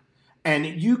become," and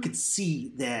you could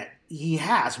see that he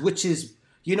has. Which is,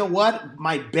 you know what?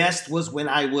 My best was when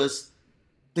I was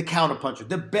the counterpuncher.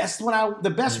 The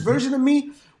best version of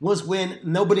me was when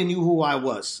nobody knew who I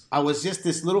was. I was just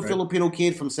this little Filipino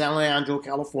kid from San Leandro,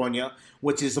 California,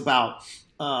 which is about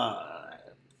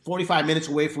 45 minutes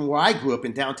away from where I grew up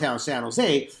in downtown San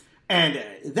Jose. And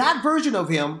that version of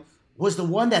him was the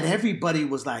one that everybody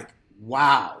was like,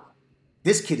 wow,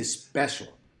 this kid is special.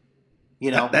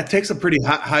 That takes a pretty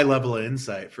high level of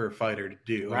insight for a fighter to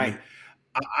do. Right.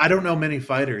 I don't know many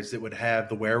fighters that would have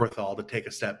the wherewithal to take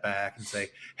a step back and say,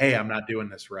 hey, I'm not doing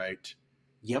this right.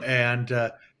 Yep.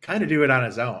 and kind of do it on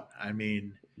his own. I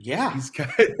mean, Yeah. he's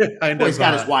kind Well, of. he's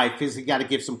got his wife. He's got to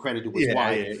give some credit to his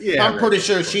wife. Yeah, I'm pretty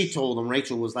Rachel, sure she told him.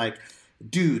 Rachel was like,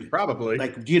 dude, probably.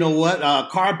 like, you know what?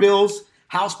 Car bills,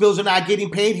 house bills are not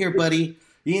getting paid here, buddy.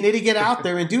 You need to get out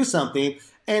there and do something.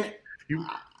 And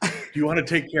Do you want to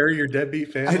take care of your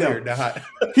deadbeat family or not?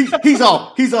 he's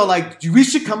all like, we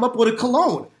should come up with a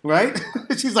cologne, right?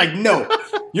 She's like, no,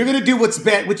 you're gonna do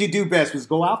what you do best, is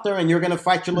go out there and you're gonna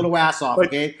fight your little ass off,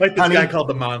 okay? Like this honey? guy called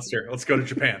the Monster. Let's go to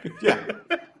Japan. Yeah.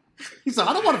 He's like,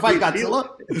 I don't want to fight Godzilla,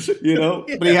 you know,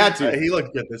 but he had to. He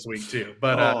looked good this week too,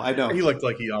 but I know he looked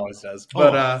like he always does.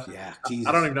 But yeah, Jesus.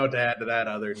 I don't even know what to add to that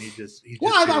other than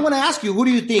Well, I want to ask you, who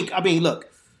do you think? I mean,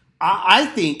 look, I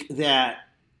think that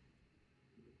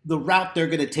the route they're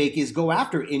going to take is go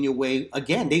after Inoue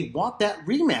again. They want that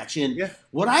rematch, and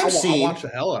what I've seen, I'll watch the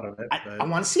hell out of it. I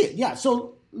want to see it. Yeah.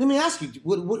 So let me ask you,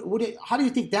 how do you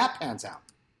think that pans out?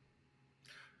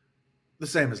 The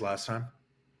same as last time.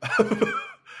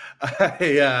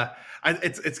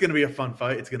 It's going to be a fun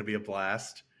fight. It's going to be a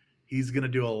blast. He's going to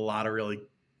do a lot of really.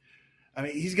 I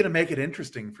mean, he's going to make it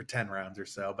interesting for 10 rounds or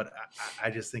so. But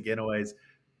I just think Inoue's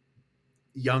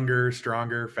younger,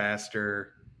 stronger,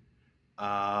 faster.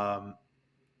 The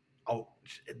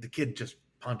kid just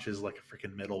punches like a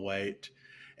freaking middleweight,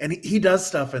 and he does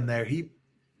stuff in there.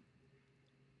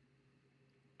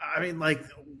 Like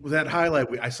that highlight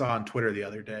I saw on Twitter the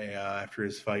other day after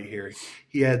his fight here,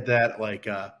 he had that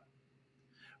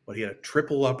he had a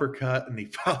triple uppercut and he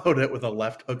followed it with a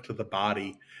left hook to the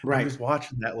body. Right. I was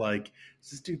watching that like, is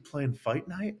this dude playing Fight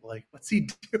Night? Like, what's he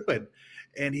doing?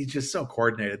 And he's just so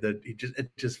coordinated that it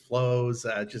just flows.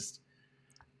 The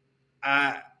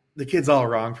kid's all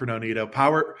wrong for Nonito.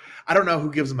 Power. I don't know who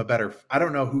gives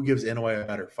Inoue a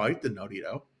better fight than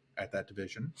Nonito at that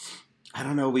division. I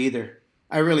don't know either.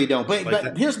 I really don't.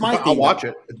 But here's my thing. I'll watch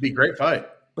it. It'd be a great fight.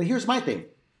 But here's my thing.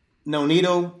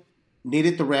 Nonito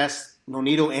needed the rest.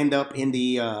 Nonito end up in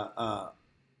the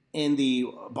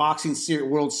boxing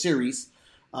World Series,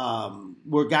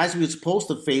 where guys we were supposed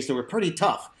to face that were pretty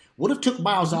tough. Would have took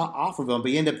Miles off of him,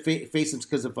 but he ended up facing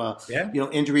because of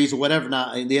injuries or whatever.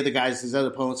 Not and the other guys, his other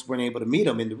opponents weren't able to meet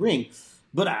him in the ring.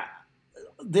 But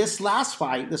this last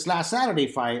Saturday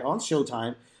fight on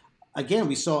Showtime, again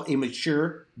we saw a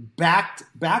mature back to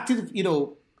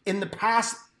the, in the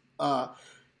past Nonito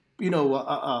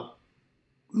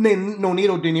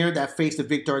Donaire that faced the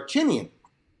Victor Archinian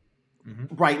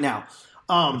right now.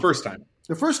 The first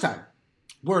time.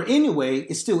 Where Inoue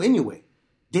is still Inoue.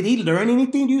 Did he learn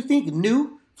anything, do you think,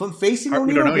 new from facing Nonito?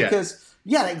 We don't know because,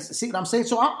 see what I'm saying?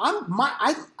 So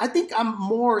I think I'm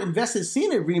more invested in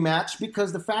seeing a rematch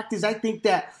because the fact is I think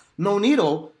that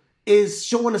Nonito is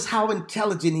showing us how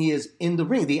intelligent he is in the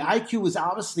ring. The IQ is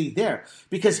obviously there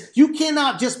because you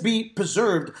cannot just be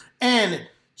preserved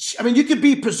you could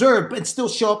be preserved and still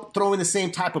show up throwing the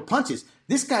same type of punches.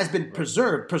 This guy's been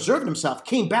preserved himself,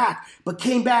 came back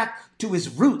to his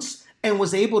roots and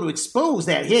was able to expose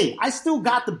that, hey, I still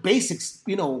got the basics,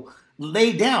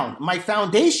 laid down. My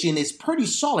foundation is pretty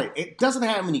solid. It doesn't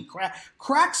have any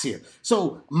cracks here.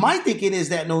 So my thinking is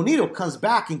that Nonito comes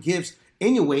back and gives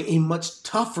Inoue a much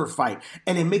tougher fight,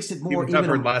 and it makes it more even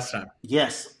tougher than last time.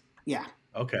 Yes. Yeah.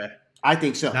 Okay. I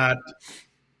think so. I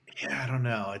don't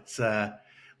know. It's a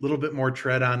little bit more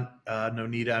tread on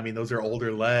Nonito. I mean, those are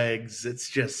older legs. It's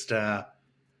just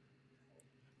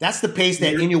that's the pace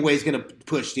that Inoue is going to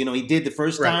push. He did the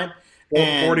first time.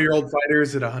 40-year-old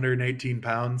fighters at 118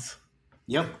 pounds.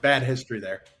 Yep. Bad history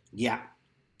there. Yeah.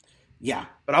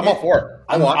 But I'm all for it.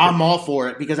 I'm all for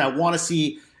it because I want to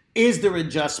see, is there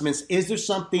adjustments? Is there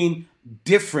something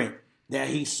different that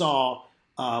he saw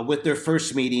with their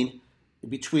first meeting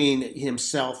between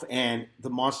himself and the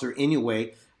monster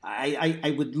Inoue?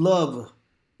 I would love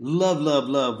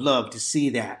to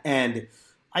see that. And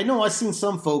I know I've seen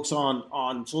some folks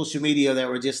on social media that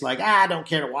were just like, I don't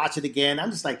care to watch it again.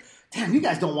 I'm just like, damn, you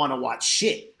guys don't want to watch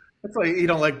shit. It's like you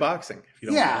don't like boxing.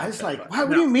 It's like, what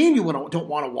do you mean you don't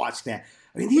want to watch that?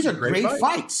 I mean, these are great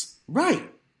fights. Right.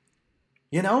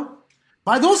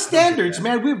 By those standards,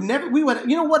 man, we would,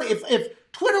 you know what, if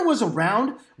Twitter was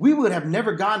around, we would have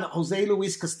never gotten Jose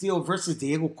Luis Castillo versus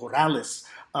Diego Corrales.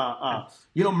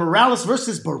 Morales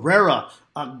versus Barrera,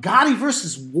 Gotti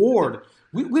versus Ward.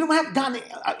 We don't have gotten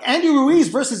Andy Ruiz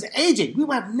versus AJ. We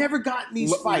would have never gotten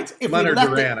these fights. If Leonard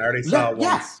Duran, I already saw it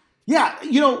once. Yeah.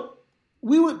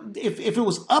 We would if it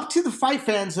was up to the fight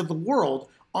fans of the world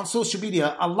on social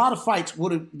media, a lot of fights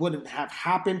wouldn't have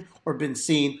happened or been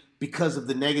seen because of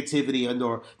the negativity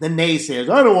or the naysayers.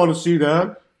 I don't want to see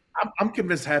that. I'm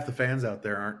convinced half the fans out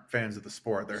there aren't fans of the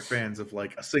sport. They're fans of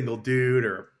like a single dude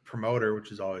or a promoter,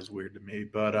 which is always weird to me.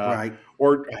 But Right.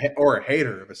 or a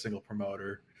hater of a single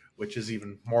promoter, which is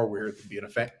even more weird than being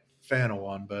a fan of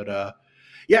one. But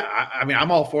yeah, I mean,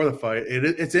 I'm all for the fight.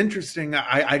 It's interesting.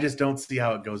 I just don't see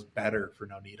how it goes better for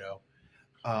Nonito,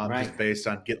 Right. just based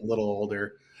on getting a little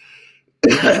older,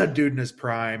 dude in his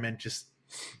prime, and just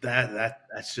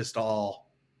that's just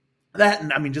all that.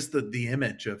 And I mean, just the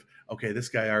image of, okay, this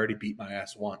guy already beat my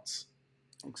ass once.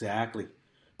 Exactly.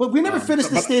 But we never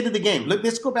finished the state of the game. Look,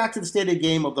 let's go back to the state of the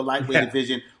game of the lightweight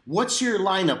division. What's your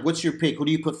lineup? What's your pick? Who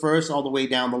do you put first all the way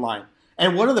down the line?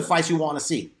 And what are the fights you want to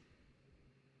see?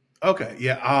 Okay,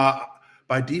 yeah.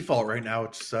 By default right now,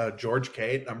 it's George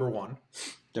K, number 1.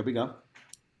 There we go.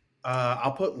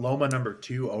 I'll put Loma number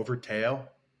 2 over Teo.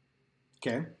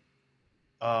 Okay.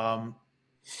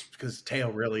 Because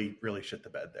Teo really, really shit the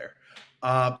bed there.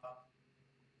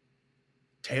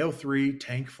 Teo 3,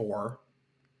 Tank 4,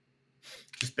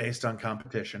 just based on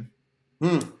competition.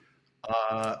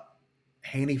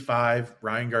 Haney 5,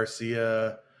 Ryan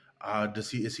Garcia.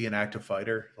 Is he an active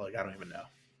fighter? Like, I don't even know.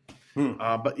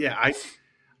 But yeah,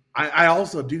 I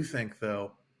also do think,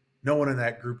 though, no one in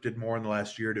that group did more in the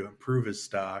last year to improve his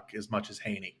stock as much as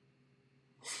Haney.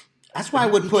 That's why I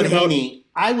would put Haney.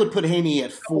 I would put Haney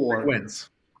at 4 wins.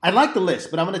 I like the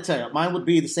list, but I'm going to tell you, mine would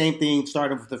be the same thing,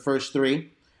 starting with the first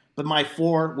 3. But my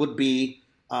 4 would be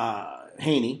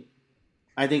Haney.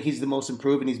 I think he's the most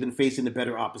improved, and he's been facing the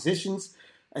better oppositions.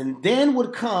 And then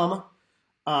would come.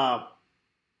 I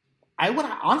would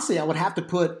have to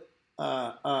put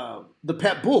the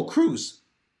Pet Bull Cruz.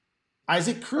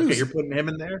 Isaac Cruz. Okay, you're putting him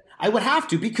in there? I would have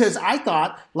to, because I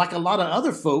thought, like a lot of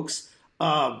other folks,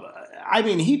 I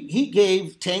mean, he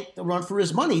gave Tank the run for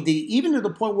his money, even to the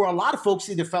point where a lot of folks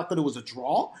either felt that it was a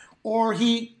draw or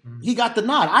he got the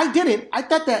nod. I didn't. I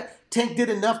thought that Tank did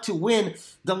enough to win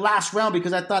the last round,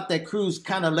 because I thought that Cruz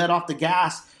kind of let off the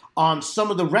gas on some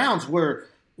of the rounds where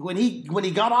when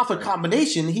he got off a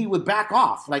combination, he would back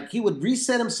off. Like, he would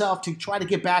reset himself to try to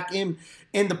get back in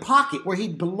the pocket where he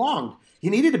belonged. He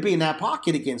needed to be in that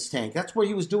pocket against Tank. That's where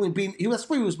he was that's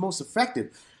where he was most effective.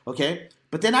 Okay?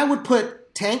 But then I would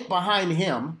put Tank behind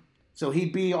him, so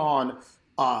he'd be on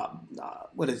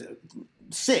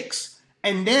 6.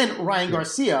 And then Ryan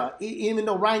Garcia, even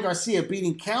though Ryan Garcia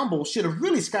beating Campbell should have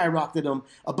really skyrocketed him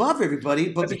above everybody,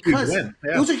 but because it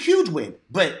was a huge win.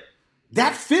 But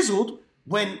that fizzled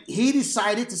when he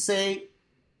decided to say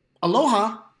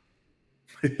aloha,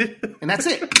 and that's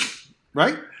it,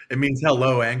 right? It means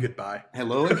hello and goodbye.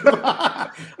 Hello and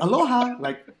goodbye. Aloha.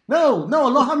 Like, no,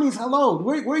 aloha means hello.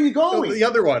 Where are you going? No, the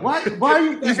other one. Why are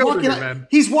you?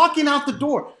 He's walking out the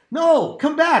door. No,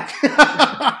 come back.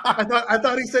 I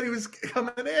thought he said he was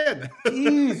coming in.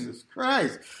 Jesus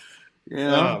Christ. You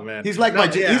know? Oh, man. He's like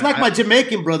my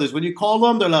Jamaican brothers. When you call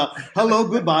them, they're like, hello,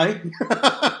 goodbye.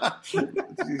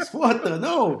 What the?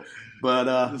 No. But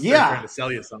trying to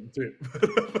sell you something too.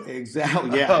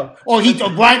 Exactly. Yeah.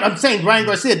 I'm saying Ryan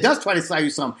Garcia does try to sell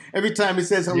you something every time he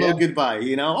says hello, goodbye.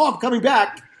 You know, I'm coming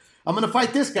back. I'm going to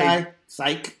fight this guy. Hey,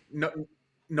 psych. No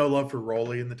love for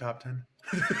Rolly in the top 10.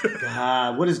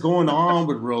 God, what is going on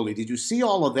with Rolly? Did you see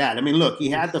all of that? I mean, look,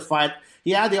 he had the fight. He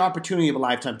had the opportunity of a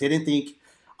lifetime. Didn't think.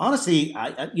 Honestly,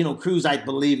 Cruz, I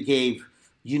believe, gave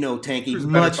Tanky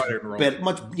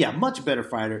much better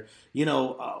fighter.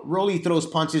 Rolly throws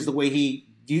punches the way he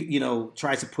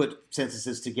tries to put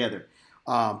sentences together.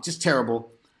 Just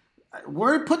terrible.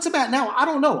 Where it puts him at now, I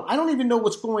don't know. I don't even know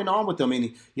what's going on with him. I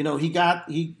mean, a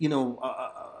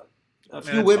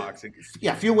few women.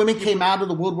 Yeah, a few women came out of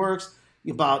the woodworks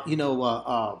about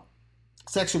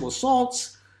sexual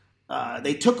assaults.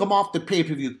 They took him off the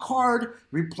pay-per-view card,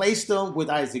 replaced him with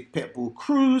Isaac Pitbull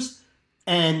Cruz,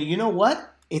 and you know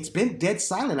what? It's been dead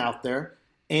silent out there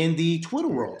in the Twitter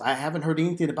world. I haven't heard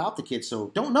anything about the kid,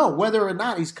 so don't know whether or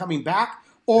not he's coming back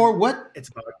or what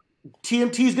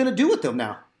TMT is going to do with him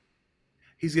now.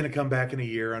 He's going to come back in a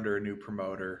year under a new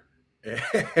promoter,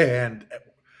 and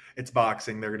it's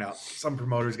boxing. Some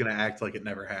promoter's going to act like it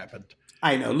never happened.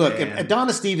 I know. Look,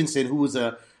 Adonis Stevenson, who was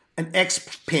an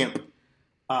ex-pimp,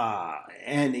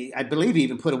 and I believe he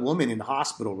even put a woman in the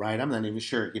hospital, right? I'm not even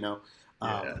sure, if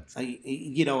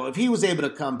he was able to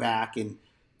come back and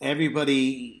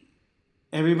everybody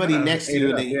next to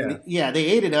you, they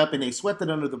ate it up and they swept it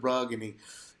under the rug, and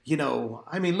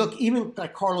look, even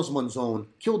like Carlos Monzon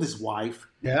killed his wife.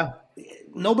 Yeah.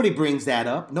 Nobody brings that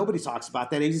up. Nobody talks about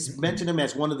that. They just mention him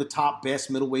as one of the top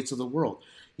best middleweights of the world.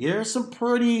 There's some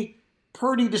pretty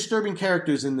disturbing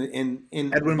characters in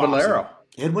Edwin boxing. Valero.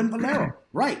 Edwin Valero,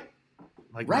 right?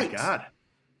 Like, right. My God.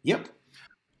 Yep.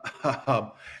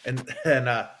 And then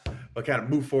but kind of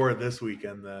move forward this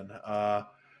weekend then.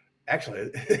 Actually,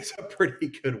 it's a pretty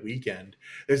good weekend.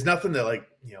 There's nothing that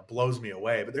blows me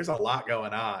away, but there's a lot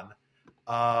going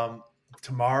on.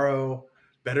 Tomorrow,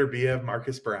 better be of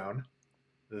Marcus Brown.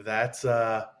 That's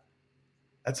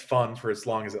fun for as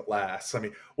long as it lasts. I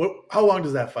mean, how long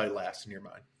does that fight last in your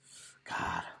mind?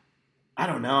 God, I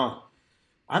don't know.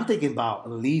 I'm thinking about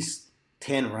at least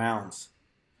 10 rounds.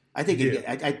 I think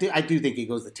I do think it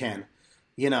goes to 10.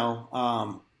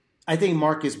 I think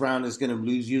Marcus Brown is going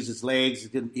to use his legs.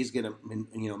 He's going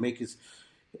to make his.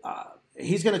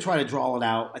 He's going to try to draw it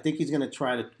out. I think he's going to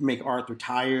try to make Arthur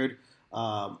tired.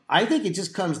 I think it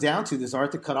just comes down to, does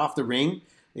Arthur cut off the ring?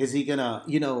 Is he going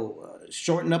to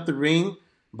shorten up the ring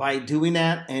by doing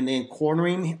that and then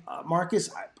cornering Marcus?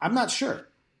 I'm not sure.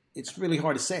 It's really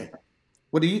hard to say.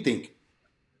 What do you think?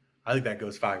 I think that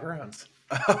goes 5 rounds.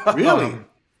 Really?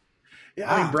 Yeah,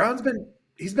 wow. I mean, Brown's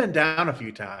been down a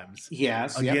few times.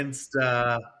 Yes. Against,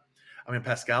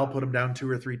 Pascal put him down 2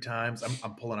 or 3 times.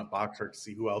 I'm pulling up Boxer to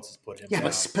see who else has put him down. Yeah,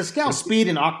 but Pascal's speed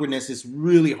and awkwardness is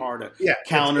really hard to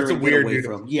counter and get away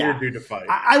from. Weird dude to fight.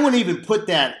 I wouldn't even put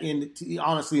that in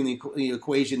the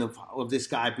equation of this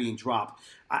guy being dropped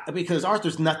because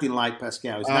Arthur's nothing like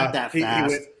Pascal. He's not that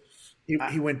fast.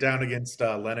 He went down against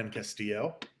Lennon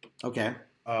Castillo. Okay.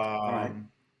 All right.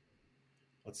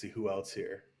 Let's see who else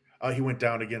here. He went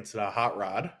down against Hot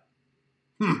Rod.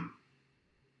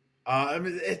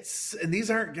 And these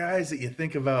aren't guys that you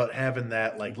think about having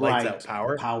that lights out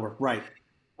power. Power, right?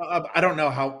 I don't know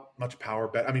how much power,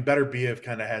 but I mean, Better Biev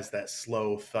kind of has that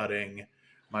slow thudding.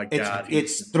 My God,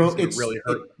 it's really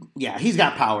hurt. He's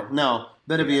got power. No,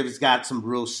 Better Biev's got some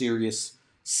real serious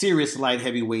light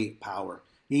heavyweight power.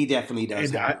 He definitely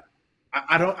does.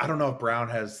 I don't know if Brown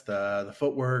has the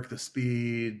footwork, the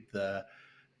speed, the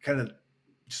kind of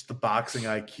just the boxing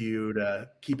IQ to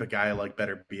keep a guy like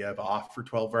Better Biev off for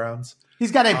 12 rounds.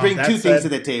 He's got to bring two things to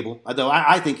the table. Although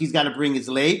I think he's got to bring his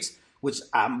legs, which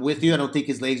I'm with you. I don't think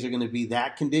his legs are going to be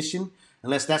that conditioned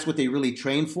unless that's what they really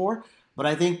train for. But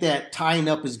I think that tying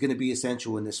up is going to be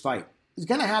essential in this fight. He's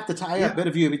going to have to tie up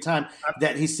Better Biev every time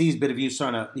that he sees Better Biev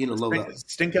starting to load up.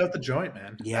 Stink out the joint,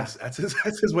 man. Yeah. That's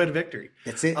his way to victory.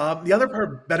 That's it. The other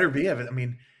part of Better Biev, I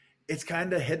mean, it's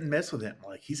kind of hit and miss with him.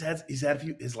 Like he's had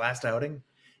his last outing.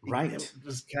 Right. It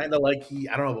was kind of like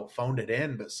I don't know about phoned it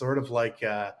in, but sort of like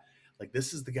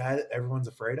this is the guy that everyone's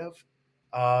afraid of.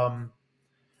 I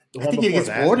think he gets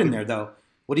bored in there, though.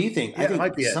 What do you think? Yeah, I think it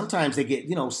might be sometimes they get,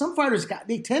 some fighters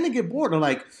they tend to get bored. They're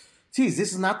like, geez,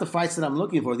 this is not the fights that I'm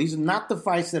looking for. These are not the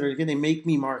fights that are going to make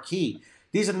me marquee.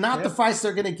 These are not the fights that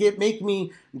are going to make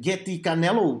me get the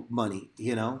Canelo money,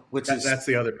 that's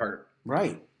the other part.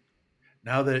 Right.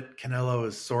 Now that Canelo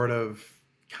is sort of,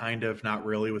 kind of, not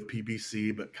really with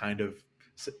PBC, but kind of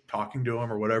talking to him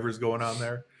or whatever's going on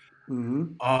there.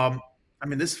 Mm-hmm. I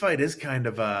mean, this fight is kind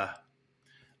of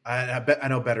I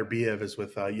know Better Biev is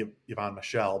with Yvonne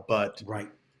Michelle, but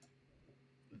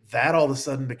that all of a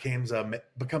sudden becomes a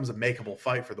makeable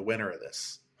fight for the winner of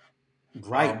this.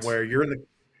 Right. Where you're in the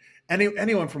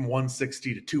anyone from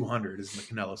 160 to 200 is in the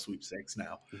Canelo sweepstakes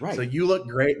now. Right. So you look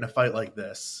great in a fight like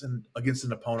this and against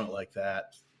an opponent like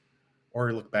that, or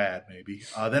you look bad maybe.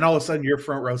 Then all of a sudden you're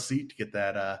front row seat to get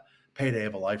that payday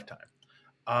of a lifetime.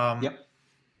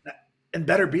 And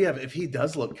Better Biev, if he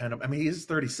does look he's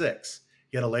 36.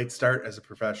 He had a late start as a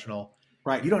professional.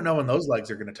 Right. You don't know when those legs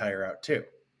are going to tire out too.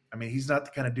 I mean, he's not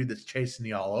the kind of dude that's chasing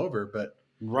you all over, but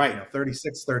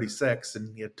 36,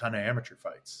 and he had a ton of amateur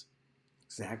fights.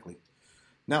 Exactly.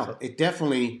 No, it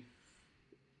definitely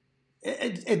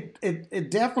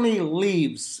it definitely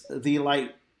leaves the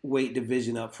lightweight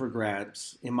division up for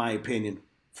grabs, in my opinion,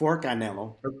 for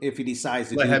Canelo if he decides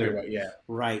to do heavyweight,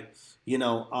 right.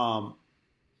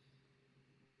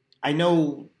 I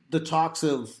know the talks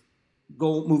of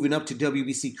moving up to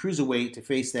WBC cruiserweight to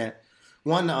face that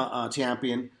one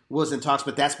champion was in talks,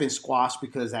 but that's been squashed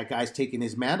because that guy's taking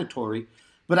his mandatory.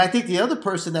 But I think the other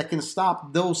person that can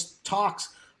stop those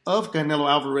talks of Canelo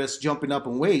Alvarez jumping up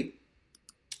in weight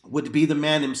would be the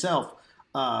man himself,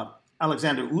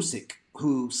 Alexander Usyk,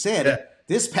 who said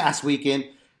this past weekend,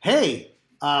 hey,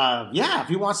 if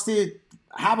he wants to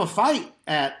have a fight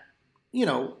at,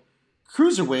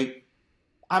 cruiserweight,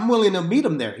 I'm willing to meet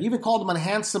him there. He even called him a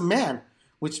handsome man,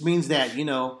 which means that,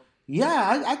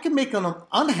 I can make him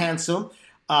unhandsome.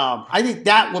 I think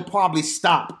that would probably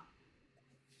stop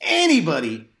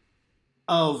anybody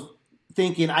of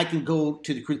thinking I can go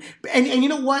to the cruise. And you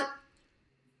know what?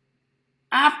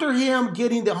 After him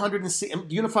getting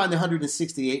unifying the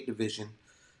 168 division,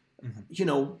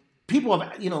 people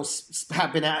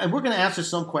have been, and we're going to answer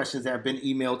some questions that have been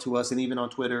emailed to us, and even on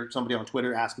Twitter, somebody on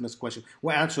Twitter asking us a question.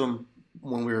 We'll answer them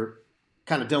when we're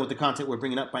kind of done with the content we're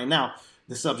bringing up right now,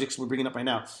 the subjects we're bringing up right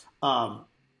now.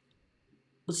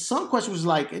 But some question was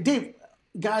like, Dave,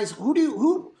 guys,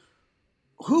 who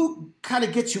kind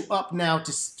of gets you up now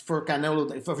for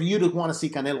Canelo, for you to want to see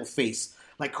Canelo face?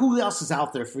 Like, who else is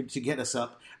out there to get us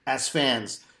up as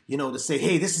fans? To say,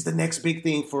 hey, this is the next big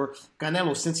thing for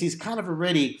Canelo, since he's kind of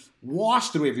already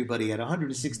washed through everybody at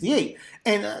 168.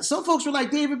 And some folks were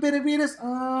like, David Benavidez,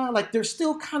 like there's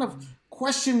still kind of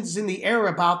questions in the air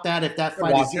about that. If that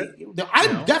fight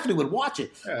I definitely would watch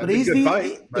it. Yeah, but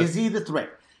is he the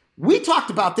threat? We talked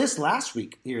about this last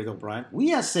week here, though, Brian. We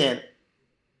have said,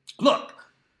 look,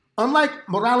 unlike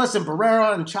Morales and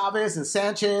Barrera and Chavez and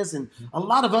Sanchez and a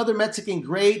lot of other Mexican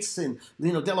greats and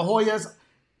De La Hoya's,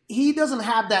 he doesn't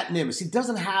have that nimbus. He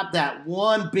doesn't have that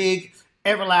one big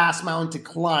everlast mountain to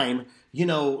climb,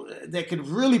 that could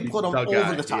really put him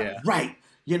over the top. Yeah. Right.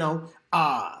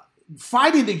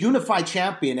 Fighting the unified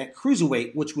champion at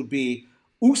cruiserweight, which would be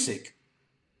Usyk,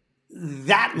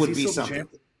 that would be something.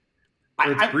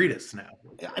 It's Breedis now.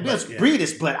 It's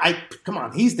Breedis, but come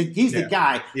on, he's the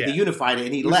guy that unified it,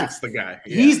 and he left. The guy.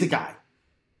 Yeah. He's the guy.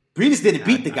 Breedis didn't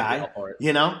beat the guy.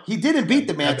 He didn't beat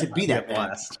the man to be that man.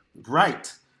 Blast.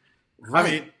 Right. I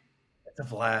mean, it's a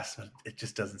blast, but it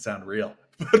just doesn't sound real.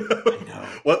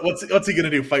 What's he gonna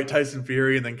do? Fight Tyson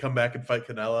Fury and then come back and fight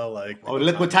Canelo?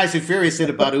 Look what Tyson Fury said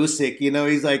about Usyk.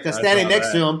 He's like standing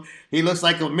next to him. He looks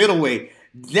like a middleweight.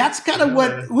 That's kind of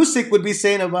what Usyk would be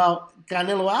saying about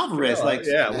Canelo Alvarez.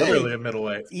 Literally a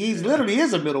middleweight. He literally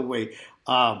is a middleweight.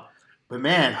 But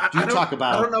man, I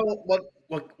don't know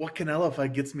what Canelo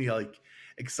fight gets me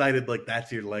excited like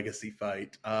that's your legacy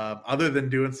fight. Other than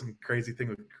doing some crazy thing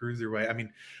with cruiserweight, I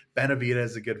mean, Benavidez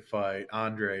is a good fight.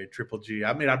 Andre, Triple G.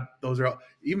 I mean, those are all,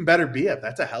 even better. Biev,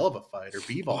 that's a hell of a fight. Or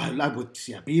Bivol. I would,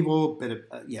 Bivol,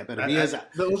 Benavidez.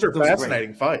 Those are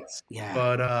fascinating fights. Yeah,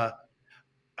 but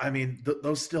I mean,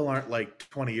 those still aren't like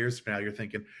 20 years from now. You're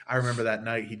thinking, I remember that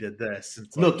night he did this.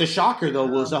 Look, the shocker though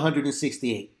was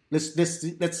 168.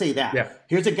 Let's say that. Yeah.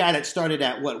 Here's a guy that started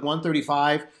at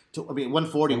 135 to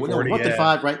 140,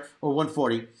 135, right, or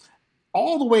 140,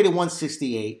 all the way to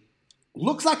 168.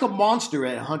 Looks like a monster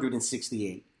at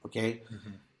 168. Okay,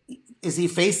 Is he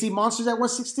facing monsters at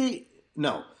 168?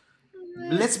 No.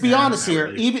 Let's be honest here.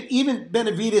 Really. Even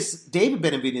Benavidez, David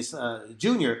Benavidez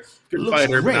Jr. Good looks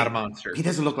fighter, great. Not a monster. He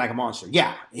doesn't look like a monster.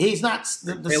 Yeah, he's not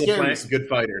the scariest. Good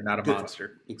fighter, not a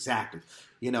monster. Exactly.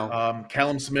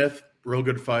 Callum Smith, real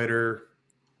good fighter,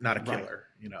 not a killer.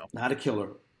 Right. Not a killer,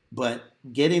 but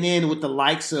getting in with the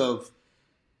likes of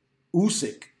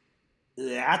Usyk,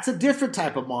 that's a different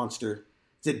type of monster.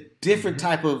 It's a different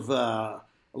type of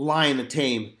lion to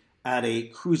tame at a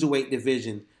cruiserweight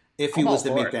division. If he was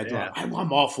to make that drop,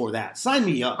 I'm all for that. Sign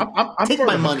me up. I'm Take for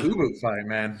my the money. Kubu fight,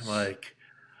 man.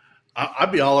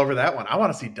 I'd be all over that one. I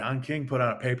want to see Don King put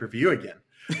on a pay-per-view again.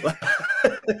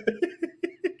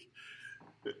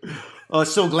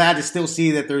 So glad to still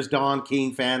see that there's Don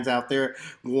King fans out there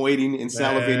waiting and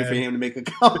salivating for him to make a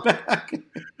comeback.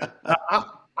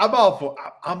 I'm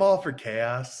all for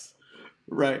chaos.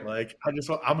 Right.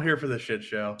 I'm here for the shit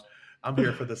show. I'm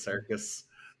here for the circus.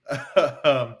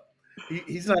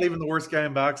 He's not even the worst guy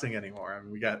in boxing anymore. I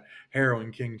mean, we got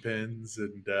heroin kingpins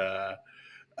and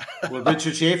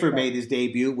Richard Schaefer made his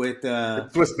debut with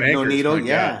Swiss Bankers.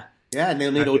 Nonito,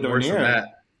 Nonito Donaire,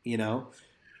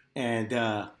 And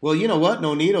you know what?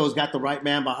 Nonito's got the right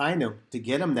man behind him to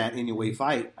get him that anyway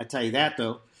fight. I tell you that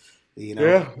though.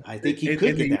 I think he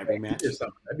could get that rematch.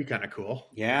 That'd be kind of cool.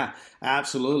 Yeah,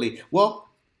 absolutely. Well,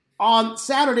 on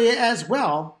Saturday as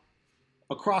well,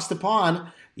 across the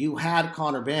pond, you had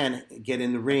Conor Benn get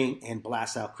in the ring and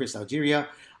blast out Chris Algeria.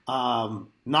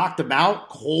 Knocked him out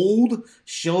cold,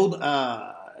 showed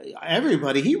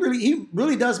everybody he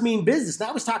really does mean business.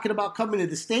 Now he's talking about coming to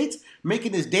the States,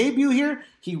 making his debut here.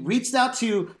 He reached out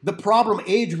to the problem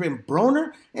Adrian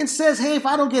Broner and says, hey, if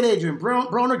I don't get Adrian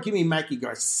Broner, give me Mikey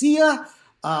Garcia.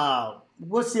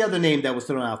 What's the other name that was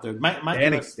thrown out there?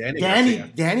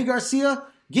 Danny Garcia.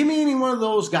 Give me any one of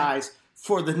those guys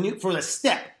for the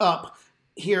step up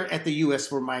here at the U.S.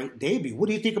 for my debut. What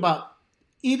do you think about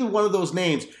either one of those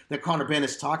names that Conor Benn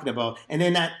is talking about? And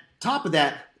then at top of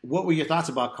that, what were your thoughts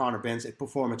about Conor Benn's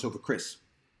performance over Chris?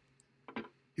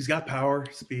 He's got power,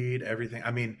 speed, everything.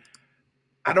 I mean,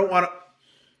 I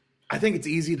think it's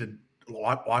easy to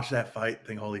watch that fight and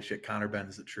think, holy shit, Conor Benn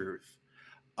is the truth.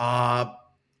 I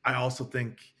also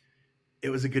think it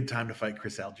was a good time to fight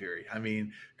Chris Algieri. I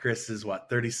mean, Chris is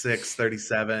 36,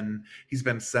 37. He's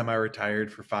been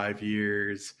semi-retired for 5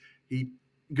 years.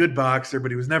 Good boxer,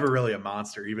 but he was never really a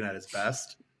monster, even at his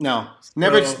best. No,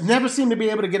 never seemed to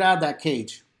be able to get out of that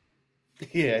cage.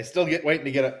 Yeah, I still waiting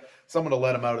to get someone to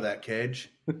let him out of that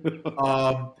cage.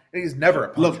 He's never a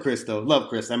puncher. Love Chris, though. Love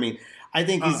Chris. I mean, I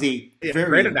think he's a very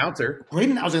great announcer. I was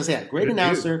going to say that. Great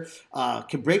announcer.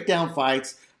 Can break down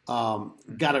fights.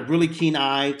 Got a really keen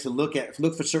eye to look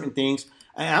for certain things.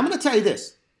 And I'm going to tell you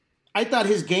this. I thought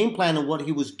his game plan and what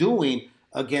he was doing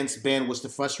against Ben was to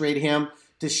frustrate him,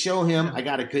 to show him I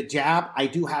got a good jab. I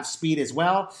do have speed as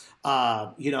well.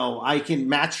 I can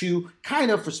match you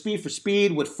kind of for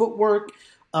speed with footwork.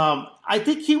 I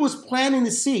think he was planting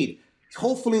the seed.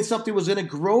 Hopefully something was going to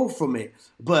grow from it.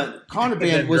 But Conor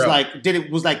Ben was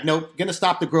like, nope, going to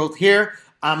stop the growth here.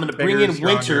 I'm going to bring in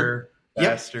Winter.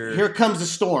 Faster. Yep. Here comes the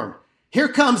storm. Here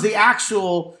comes the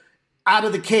actual out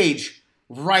of the cage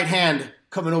right hand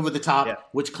coming over the top,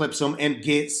 which clips him and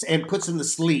puts him to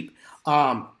sleep.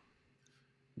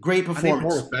 Great performance. I need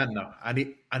more with Ben, though. I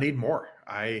need more.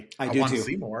 I want to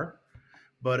see more.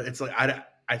 But it's like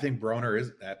I think Broner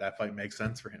is that fight makes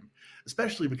sense for him,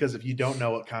 especially because if you don't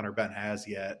know what Conor Ben has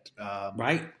yet,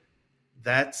 right?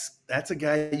 That's a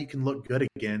guy you can look good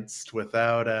against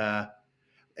without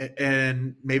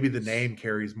and maybe the name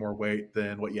carries more weight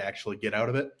than what you actually get out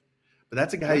of it. But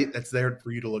that's a guy that's there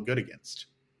for you to look good against.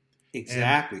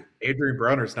 Exactly. And Adrian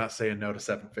Broner's not saying no to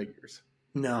 7 figures.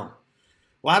 No.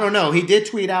 Well, I don't know. He did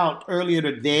tweet out earlier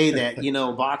today that,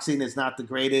 boxing is not the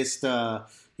greatest, the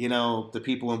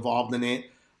people involved in it.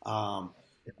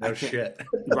 No shit.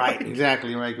 Right,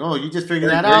 exactly. Right. Oh, you just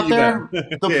figured that out there?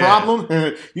 The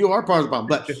problem? You are part of the problem.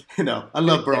 But, I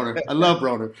love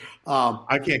Broner.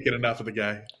 I can't get enough of the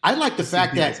guy. I like the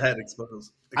fact that his head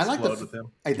explodes with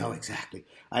him. I know, exactly.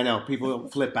 I know. People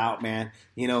flip out, man.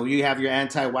 You have your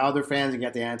anti-Wilder fans, you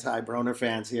got the anti-Broner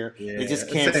fans here. Yeah, they just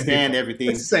can't stand everything.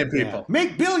 It's the same people. Yeah.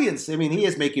 Make billions. I mean, he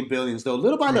is making billions, though.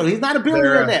 Little by little. He's not a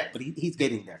billionaire yet, but he's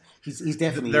getting there. He's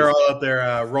definitely. They're all up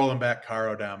there rolling back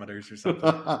car odometers or something.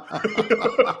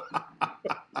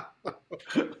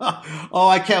 Oh,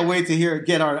 I can't wait to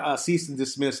get our cease and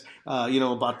dismiss.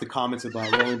 About the comments about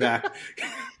rolling back.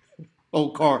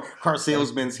 Car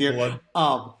salesmen's here.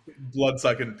 Blood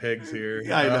sucking pigs here.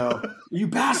 I know. You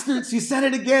bastards! You said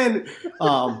it again.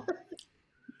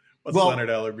 What's Leonard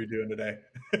Ellerby doing today?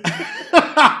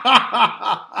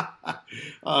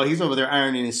 He's over there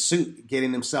ironing his suit,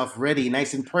 getting himself ready,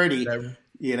 nice and pretty.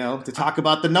 To talk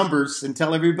about the numbers and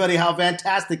tell everybody how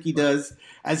fantastic he does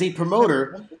as a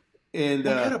promoter. And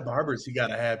what kind of barbers you got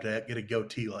to have get a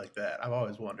goatee like that? I've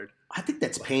always wondered. I think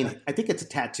that's painted. I think it's a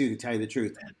tattoo, to tell you the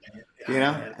truth.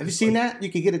 Have you seen that?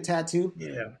 You could get a tattoo.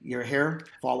 Yeah. Your hair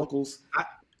follicles.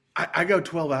 I go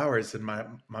 12 hours and my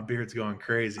beard's going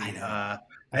crazy. I know.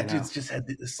 That dude's just had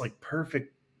this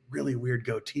perfect, really weird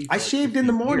goatee. I shaved in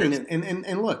the morning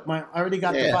and look, I already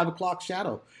got the 5 o'clock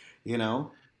shadow.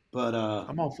 But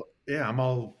I'm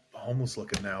all homeless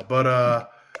looking now. But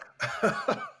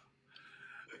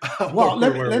well,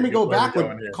 let me go back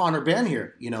with Conor Ben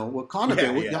here. With Conor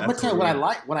Ben, I'm gonna tell you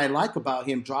what I like about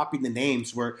him dropping the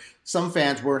names where some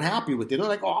fans weren't happy with it. They're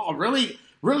like, "Oh, really?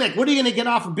 Really? Like, what are you gonna get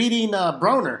off of beating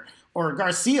Broner or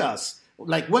Garcia's?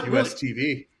 Like, what?" US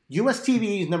TV. US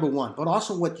TV is number one, but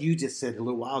also what you just said a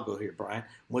little while ago here, Brian,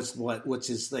 which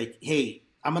is like, hey,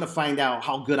 I'm gonna find out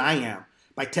how good I am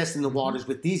by testing the waters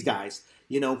with these guys.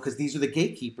 Because these are the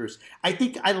gatekeepers. I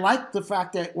think I like the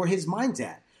fact that where his mind's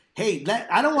at. Hey,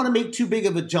 I don't want to make too big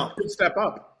of a jump. Step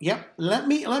up. Yep. Let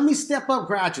me step up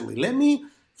gradually. Let me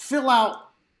fill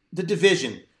out the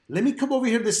division. Let me come over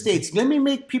here to the States. Let me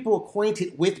make people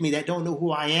acquainted with me that don't know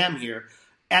who I am here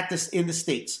in the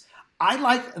States. I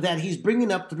like that he's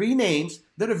bringing up 3 names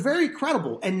that are very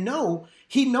credible and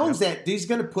he knows that he's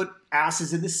going to put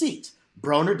asses in the seats.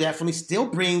 Broner definitely still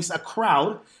brings a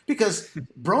crowd because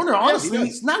Broner, honestly,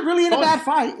 he's not really in a bad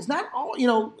fight. It's not all,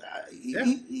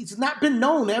 he's not been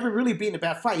known to ever really be in a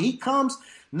bad fight. He comes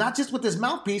not just with his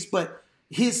mouthpiece, but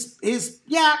has his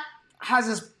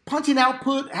punching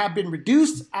output have been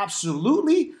reduced?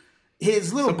 Absolutely.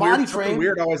 His little body frame. Something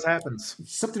weird always happens.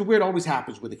 Something weird always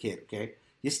happens with a kid, okay?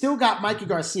 You still got Mikey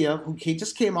Garcia, who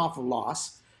just came off a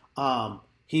loss.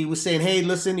 He was saying, hey,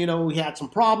 listen, he had some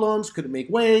problems, couldn't make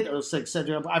weight, or et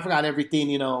cetera. I forgot everything,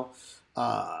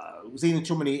 was eating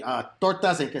too many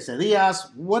tortas and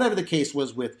quesadillas, whatever the case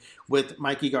was with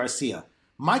Mikey Garcia.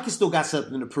 Mikey still got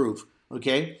something to prove,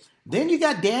 okay? Then you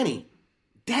got Danny.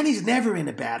 Danny's never in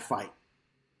a bad fight,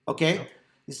 okay?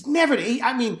 He's never,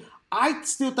 I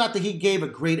still thought that he gave a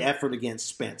great effort against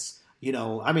Spence. He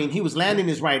was landing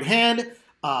his right hand.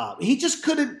 He just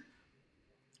couldn't.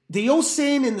 The old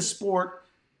saying in the sport,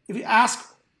 if you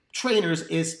ask trainers,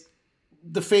 is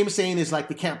the famous saying is like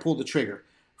they can't pull the trigger.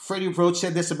 Freddie Roach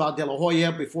said this about De La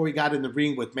Hoya before he got in the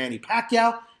ring with Manny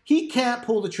Pacquiao. He can't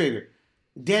pull the trigger.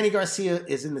 Danny Garcia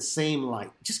is in the same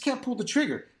light. Just can't pull the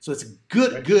trigger. So it's a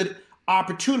good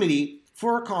opportunity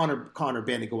for Conor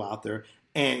Benn to go out there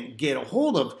and get a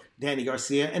hold of Danny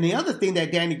Garcia. And the other thing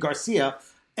that Danny Garcia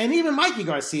and even Mikey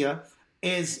Garcia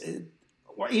is,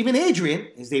 or even Adrian,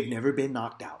 is they've never been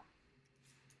knocked out.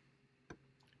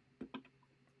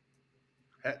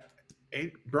 Has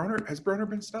Broner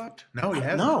been stopped? No, he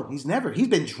hasn't. No, he's never. He's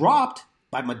been dropped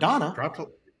by Madonna.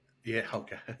 Yeah,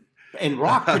 okay. And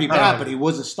rocked pretty bad, but he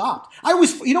wasn't stopped. I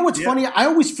always, you know what's funny? I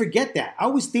always forget that. I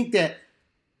always think that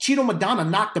Cheeto Madonna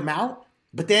knocked him out,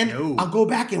 but then I'll go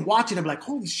back and watch it and I'm like,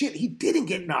 holy shit, he didn't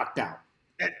get knocked out.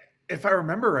 If I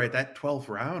remember right, that 12th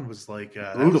round was like,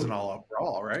 that was an all-out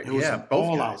brawl, right? It was an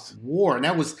all-out war, and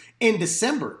that was in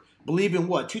December, believe in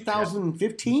what,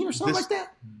 2015 or something like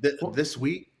that? This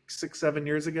week, 6-7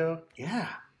 years ago? Yeah.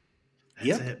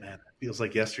 That's it, man. It feels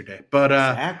like yesterday. But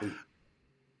exactly.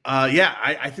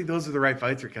 I think those are the right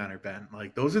fights for Conor Benn.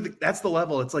 Like that's the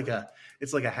level. It's like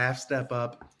a half step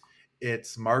up.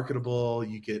 It's marketable.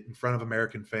 You get in front of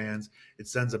American fans. It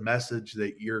sends a message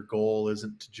that your goal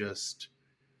isn't to just,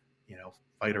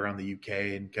 fight around the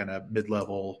UK and kind of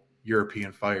mid-level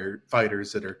European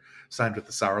fighters that are signed with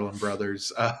the Sauerland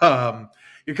brothers.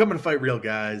 You're coming to fight real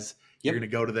guys. Yep. You're going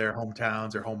to go to their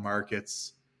hometowns or home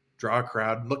markets, draw a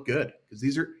crowd, and look good, because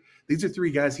these are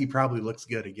three guys he probably looks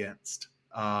good against.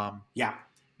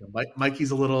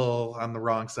 Mikey's a little on the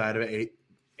wrong side of it.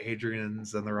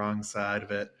 Adrian's on the wrong side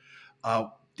of it.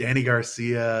 Danny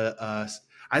Garcia,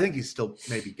 I think he's still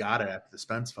maybe got it after the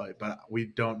Spence fight, but we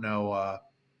don't know.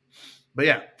 But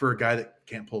yeah, for a guy that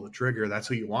can't pull the trigger, that's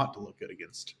who you want to look good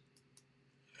against.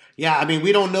 Yeah, I mean,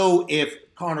 we don't know if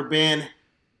Conor Benn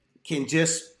can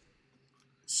just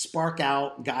spark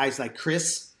out guys like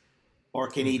Chris, or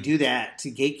can he do that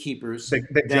to gatekeepers?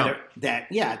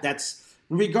 That's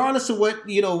regardless of what,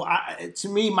 to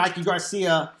me, Mikey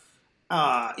Garcia,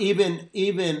 even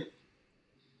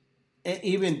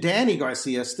Danny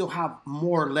Garcia still have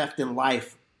more left in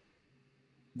life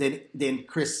than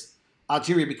Chris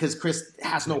Algieri, because Chris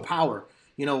has no power.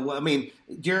 I mean,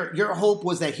 your hope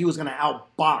was that he was going to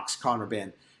outbox Conor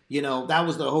Benn. That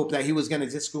was the hope, that he was going to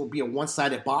just go be a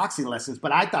one-sided boxing lessons.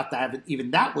 But I thought that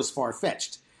even that was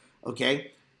far-fetched.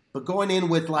 Okay, but going in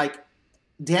with like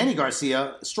Danny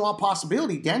Garcia, strong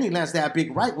possibility. Danny lands that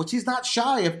big right, which he's not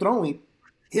shy of throwing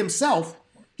himself.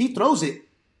 He throws it.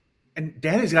 And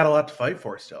Danny's got a lot to fight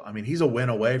for still. I mean, he's a win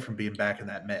away from being back in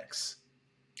that mix.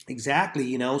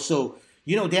 Exactly, So,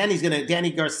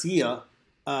 Danny Garcia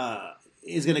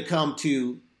is gonna come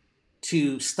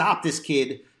to stop this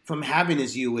kid from having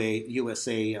his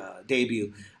USA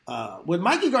debut. With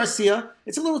Mikey Garcia,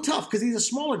 it's a little tough because he's a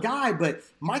smaller guy, but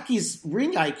Mikey's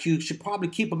ring IQ should probably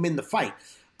keep him in the fight.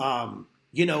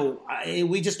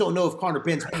 We just don't know if Conor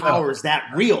Benn's power is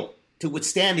that real to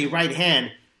withstand the right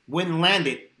hand when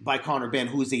landed by Conor Benn,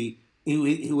 who was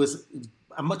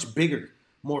a much bigger,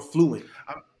 more fluent.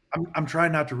 I'm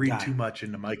trying not to read too much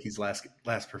into Mikey's last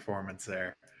performance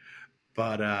there,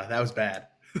 but that was bad.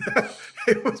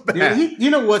 It was bad.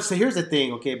 So here's the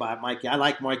thing, okay, about Mikey. I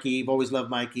like Mikey. I've always loved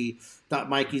Mikey. Thought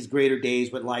Mikey's greater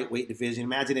days with lightweight division.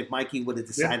 Imagine if Mikey would have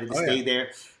decided to stay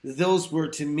there. Those were,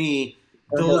 to me,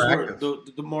 he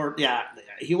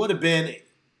would have been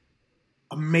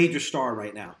a major star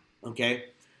right now, okay?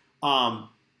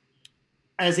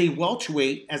 As a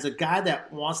welterweight, as a guy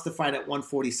that wants to fight at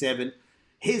 147,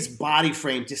 his body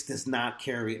frame just does not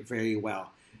carry it very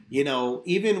well.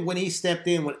 Even when he stepped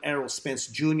in with Errol Spence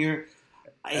Jr.,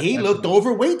 he looked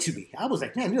overweight to me. I was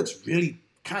like, man, he looks really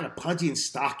kind of pudgy and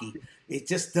stocky. It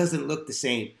just doesn't look the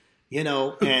same, and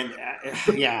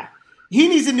He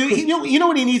needs to do, you know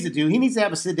what he needs to do? He needs to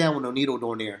have a sit down with Nonito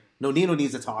Donaire. Nonito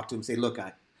needs to talk to him and say, look,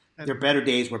 there are better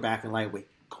days. We're back in lightweight.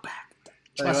 Go back.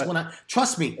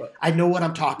 Trust me. I know what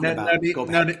I'm talking about. Go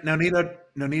back.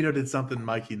 Nonito did something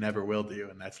Mikey never will do,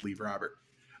 and that's leave Robert.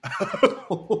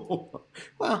 Well,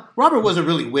 Robert wasn't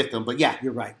really with him, but yeah,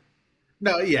 you're right.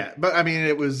 No, yeah, but I mean,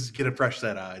 it was get a fresh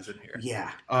set of eyes in here.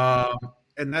 Yeah,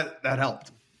 and that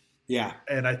helped. Yeah,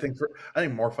 and I think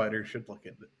more fighters should look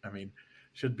at it. I mean,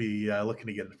 should be looking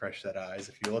to get a fresh set of eyes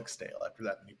if you look stale after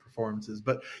that many performances.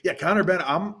 But yeah, Conor Benn,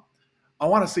 I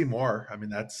want to see more. I mean,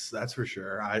 that's for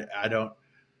sure.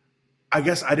 I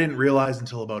guess I didn't realize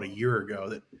until about a year ago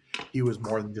that he was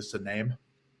more than just a name.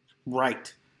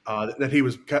 Right. That he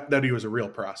was a real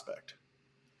prospect.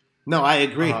 No, I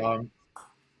agree.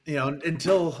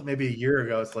 Until maybe a year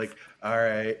ago, it's like, all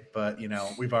right, but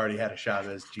we've already had a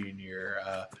Chavez Jr.,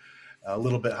 a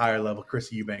little bit higher level,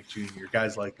 Chris Eubank Jr.,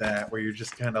 guys like that, where you're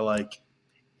just kind of like,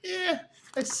 yeah,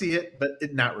 I see it, but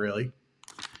not really.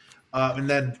 And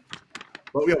then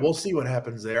But yeah, we'll see what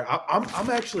happens there. I'm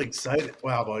actually excited.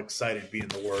 Well, excited being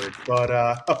the word, but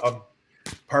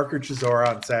Parker Chisora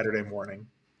on Saturday morning,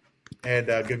 and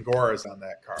Gongora's on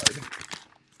that card.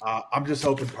 I'm just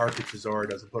hoping Parker Chisora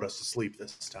doesn't put us to sleep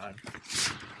this time.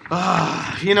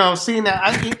 Seeing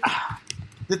that,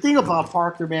 the thing about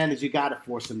Parker, man, is you got to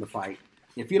force him to fight.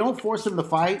 If you don't force him to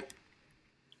fight,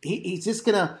 he's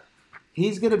gonna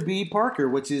be Parker,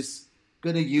 which is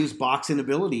gonna use boxing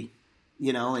ability,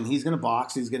 and he's gonna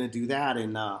box. He's gonna do that,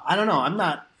 and I don't know. I'm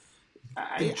not.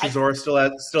 Chisora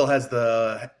still has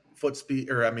the foot speed,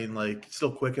 or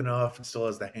still quick enough, and still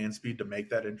has the hand speed to make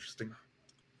that interesting.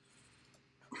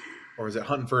 Or is it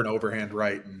hunting for an overhand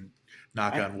right and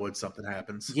knock on wood something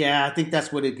happens? Yeah, I think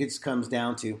that's what it comes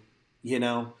down to.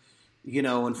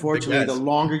 Unfortunately, the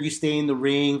longer you stay in the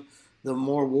ring, the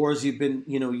more wars you've been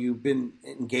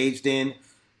engaged in.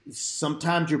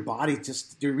 Sometimes your body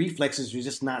your reflexes are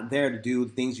just not there to do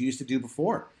the things you used to do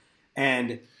before.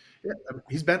 And yeah,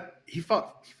 he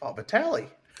fought Vitali.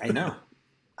 I know.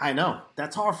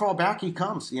 That's how far back he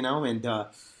comes, and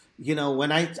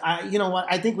when I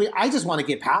just want to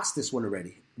get past this one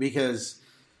already because,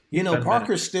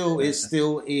 Parker is still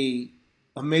a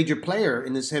major player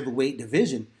in this heavyweight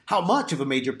division. How much of a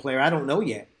major player, I don't know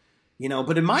yet,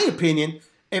 but in my opinion,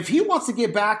 if he wants to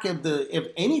get back if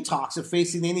any talks of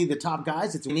facing any of the top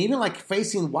guys, and even like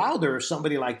facing Wilder or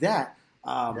somebody like that,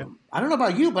 I don't know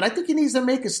about you, but I think he needs to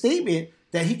make a statement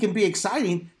that he can be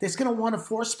exciting, that's going to want to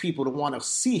force people to want to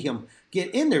see him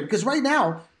get in there. Because right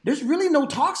now, there's really no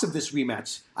talks of this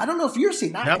rematch. I don't know if you're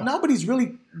seeing that. Nobody's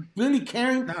really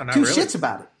caring two shits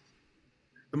about it.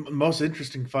 The most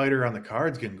interesting fighter on the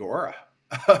card's Gongora.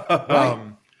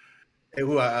 Right.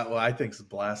 Who I think is a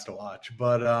blast to watch.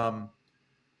 But,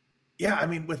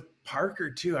 with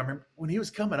Parker, too, I remember when he was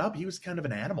coming up, he was kind of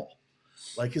an animal.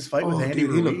 Like his fight with Andy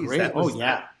Ruiz. He looked great.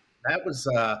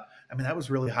 That was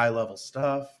really high-level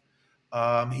stuff.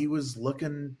 He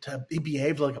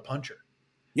behaved like a puncher.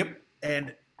 Yep.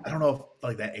 And I don't know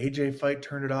if that AJ fight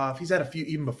turned it off. He's had a few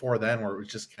even before then where it was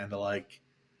just kind of like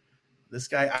this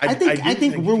guy. I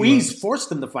think Ruiz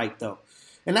forced him to fight though,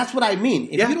 and that's what I mean.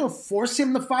 If you don't force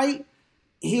him to fight,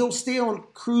 he'll stay on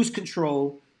cruise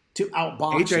control to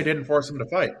outbox. AJ didn't force him to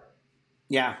fight.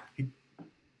 Yeah,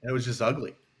 it was just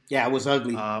ugly. Yeah, it was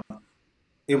ugly.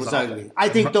 It was ugly. I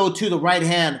think though too, the right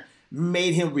hand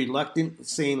made him reluctant,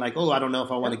 saying like, "Oh, I don't know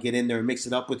if I want to get in there and mix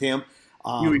it up with him."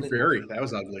 Huey Fury, that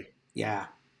was ugly. Yeah.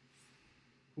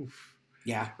 Oof.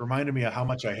 Yeah. Reminded me of how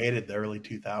much I hated the early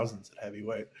 2000s at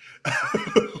heavyweight.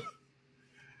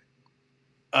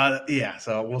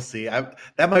 So we'll see.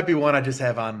 That might be one I just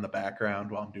have on in the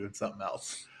background while I'm doing something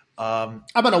else. I'm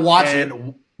going to watch it.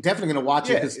 Definitely going to watch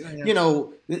it because,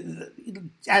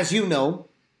 as you know,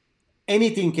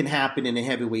 anything can happen in a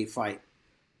heavyweight fight,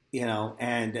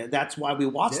 and that's why we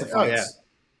watch the fights. Yeah.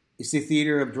 It's the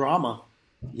theater of drama,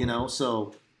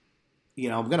 so,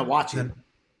 I'm going to watch it.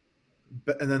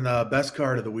 And then the best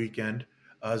card of the weekend,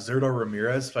 Zurdo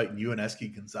Ramirez fighting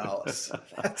Uneski Gonzalez.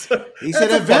 He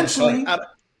said eventually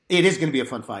it is going to be a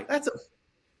fun fight. That's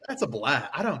a blast.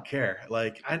 I don't care.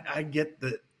 Like, I get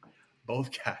that both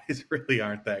guys really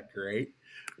aren't that great.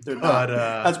 They're not.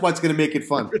 That's what's going to make it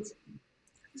fun.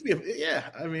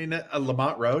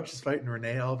 Lamont Roach is fighting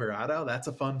Rene Alvarado. That's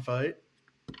a fun fight.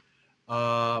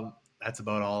 That's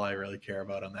about all I really care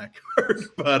about on that card.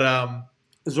 But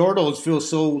Zordo feels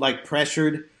so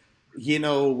pressured,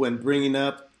 when bringing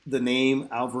up the name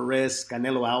Alvarez,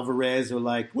 Canelo Alvarez, or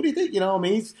what do you think?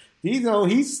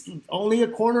 He's only a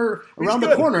corner around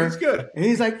the corner. He's good. And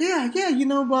he's like, I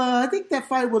think that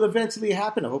fight will eventually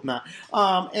happen. I hope not.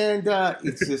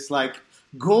 It's just like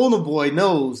Golden Boy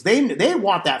knows they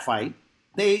want that fight.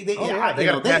 They got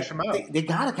to cash him out. They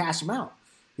got to cash him out.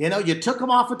 You took him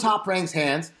off of Top Rank's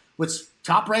hands, which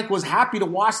Top Rank was happy to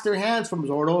wash their hands from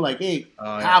Zordo.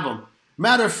 Have him.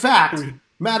 Matter of fact,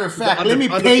 let me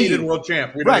pay you. World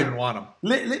champ. We don't even want him.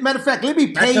 Matter of fact, let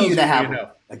me pay you to have him.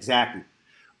 Exactly.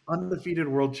 Undefeated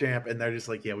world champ, and they're just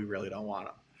like, we really don't want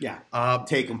him. Yeah.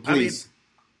 Take him, please.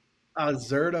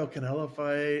 Zurdo Canelo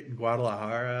fight in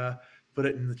Guadalajara, put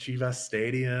it in the Chivas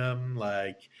Stadium.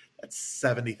 That's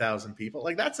 70,000 people.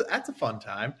 That's a fun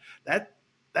time. That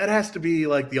has to be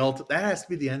the ultimate. That has to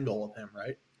be the end goal of him,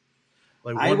 right?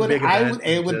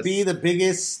 It would be the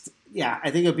biggest. Yeah,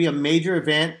 I think it would be a major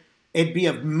event. It'd be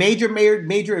a major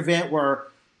event where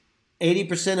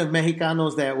 80% of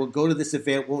Mexicanos that will go to this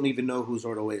event won't even know who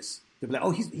Zordo is. They'll be like,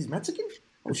 "Oh, he's Mexican?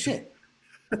 Oh shit!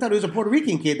 I thought he was a Puerto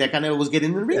Rican kid that Canelo was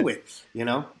getting in the ring with."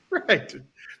 Right?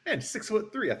 Man,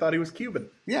 6'3". I thought he was Cuban.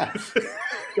 Yeah. How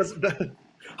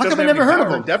come I never heard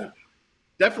of him?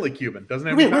 Definitely Cuban. Doesn't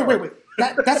have wait.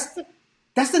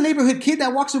 That's the neighborhood kid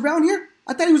that walks around here?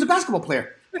 I thought he was a basketball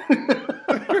player.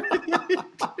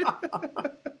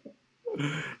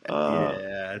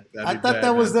 I thought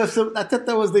that was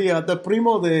the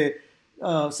primo de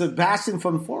Sebastian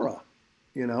from Fora,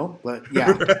 But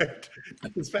yeah, right.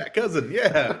 His fat cousin.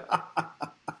 Yeah,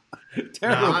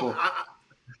 terrible.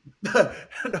 No,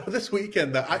 this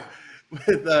weekend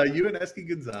with Usyk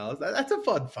Gonzalez, that's a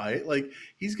fun fight. Like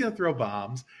he's gonna throw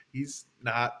bombs. He's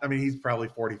not. I mean, he's probably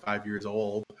 45 years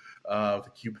old. The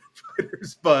Cuban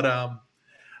fighters, but I'm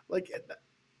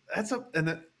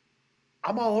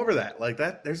all over that. Like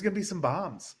that, there's gonna be some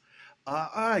bombs.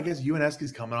 I guess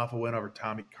Usyk coming off a win over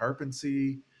Tommy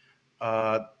Karpency.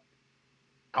 Oh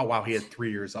wow, he had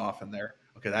 3 years off in there.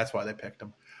 Okay, that's why they picked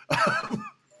him.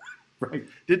 Right.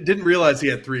 Didn't realize he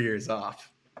had 3 years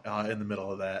off in the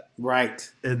middle of that. Right.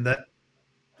 And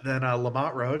then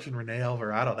Lamont Roach and Rene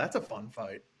Alvarado. That's a fun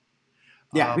fight.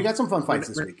 Yeah, we got some fun fights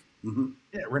this week. Mm-hmm.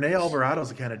 Yeah, Rene Alvarado's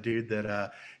the kind of dude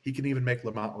that he can even make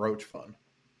Lamont Roach fun.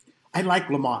 I like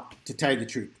Lamont, to tell you the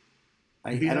truth.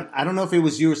 I don't know if it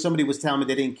was you or somebody was telling me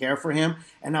they didn't care for him,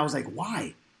 and I was like,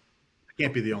 why? I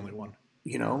can't be the only one.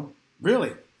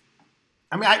 Really.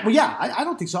 I mean, I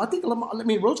don't think so. I think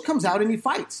Roach comes out and he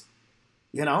fights.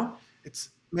 It's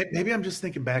maybe I'm just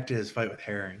thinking back to his fight with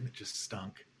Herring that just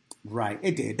stunk. Right,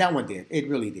 it did. That one did. It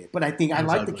really did. But I think I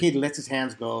like the kid who lets his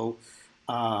hands go.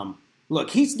 Look,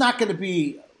 he's not going to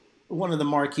be one of the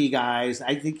marquee guys.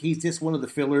 I think he's just one of the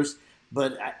fillers.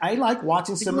 But I like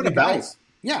watching some of the guys.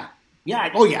 Yeah.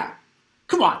 Oh, yeah.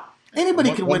 Come on.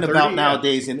 Anybody can win a bout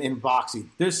nowadays in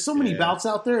boxing. There's so many bouts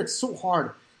out there. It's so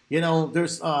hard.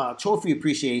 There's trophy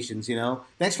appreciations,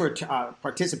 Thanks for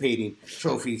participating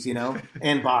trophies,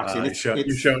 in boxing.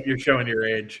 You're showing your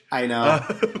age. I know.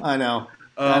 I know.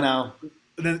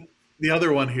 Then the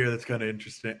other one here that's kind of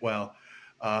interesting. Well,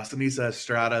 Sinisa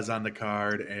Estrada is on the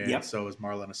card, and so is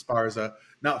Marlon Esparza.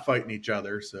 Not fighting each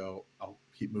other, so I'll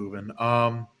keep moving.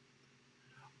 I'd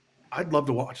love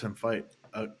to watch them fight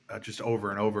just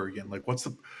over and over again. Like,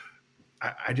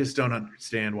 I just don't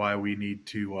understand why we need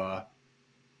to.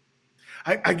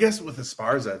 I guess with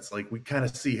Esparza, it's like we kind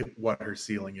of see what her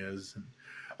ceiling is. And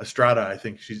Estrada, I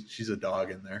think she's a dog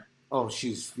in there. Oh,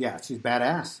 she's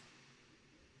badass.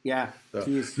 Yeah, so,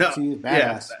 she's badass.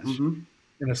 Yeah, mm-hmm.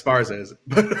 And Esparza is.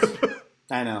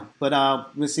 I know,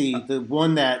 but let's see. The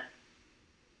one that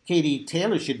Katie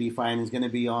Taylor should be fighting is going to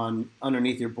be on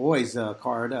underneath your boys'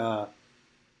 card.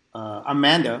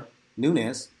 Amanda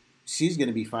Nunes, she's going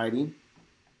to be fighting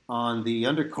on the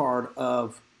undercard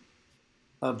of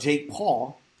Jake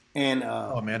Paul and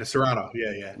Amanda Serrano.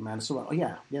 Yeah. Amanda Serrano. Oh,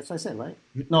 yeah, that's what I said, right?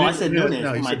 No, I said Nunes.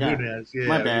 No, oh my God. Nunes. Yeah,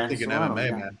 my bad. Thinking Serrano,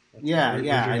 MMA, yeah. man.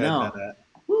 Yeah, I know.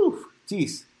 Woo,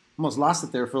 jeez, almost lost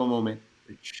it there for a moment.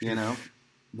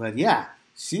 But yeah,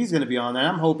 she's going to be on there.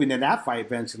 I'm hoping that fight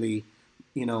eventually,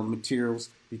 materials,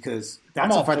 because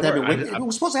that's a fight that it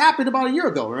was supposed to happen about a year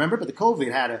ago, remember? But the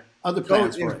COVID had other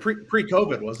plans for it.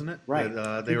 Pre-COVID, wasn't it? Right.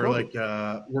 They were like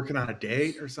working on a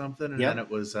date or something, and then it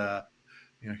was,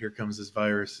 here comes this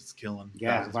virus. It's killing.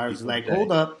 Yeah, the virus is like,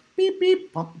 hold up, beep,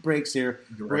 beep, pump the brakes here.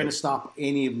 We're going to stop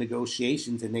any of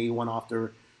negotiations, and they went off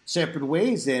their separate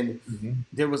ways, and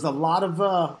there was a lot of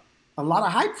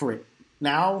hype for it.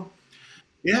 Now,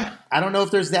 yeah, I don't know if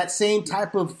there's that same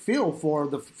type of feel for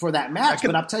that match,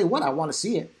 but I'll tell you what, I want to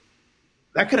see it.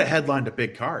 That could have headlined a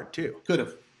big card too. Could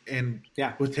have. And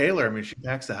with Taylor, I mean, she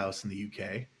packs the house in the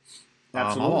UK. Absolutely.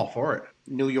 I'm all for it.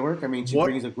 New York, I mean, she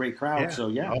brings a great crowd. Yeah. So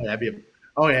yeah.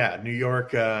 New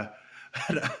York, an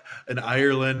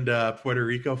Ireland, Puerto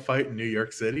Rico fight in New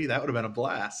York City. That would have been a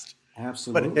blast.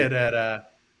 Absolutely. Put it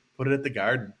at the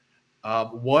Garden.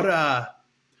 What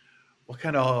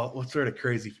sort of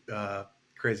crazy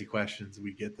questions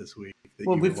we get this week?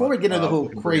 Well, before we get into the whole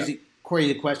crazy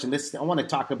question, I want to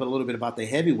talk a little bit about the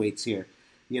heavyweights here.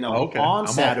 On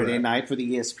Saturday night for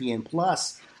the ESPN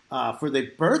Plus for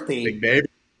the birthday,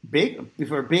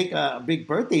 big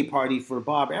birthday party for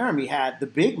Bob Arum. He had the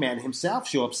big man himself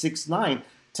show up, 6'9",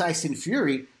 Tyson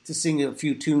Fury, to sing a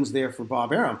few tunes there for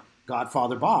Bob Arum,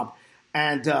 Godfather Bob,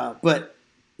 and but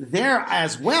there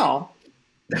as well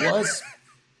was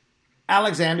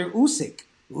Alexander Usyk,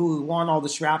 who won all the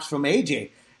straps from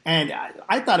AJ. And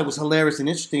I thought it was hilarious and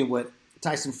interesting what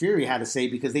Tyson Fury had to say,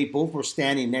 because they both were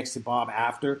standing next to Bob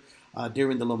after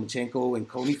during the Lomachenko and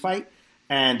Coney fight.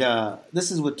 And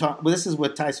this is what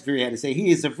Tyson Fury had to say.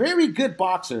 He is a very good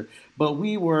boxer, but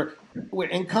we're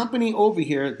in company over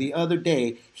here the other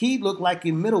day. He looked like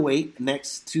a middleweight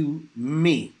next to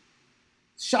me.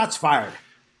 Shots fired.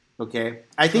 Okay,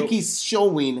 I think he's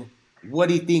showing what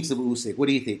he thinks of Usyk. What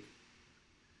do you think?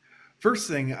 First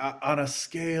thing, on a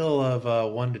scale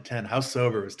of 1 to 10, how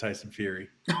sober was Tyson Fury?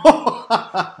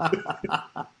 I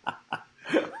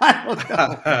don't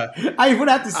know. I would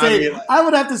have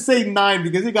to say 9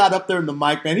 because he got up there in the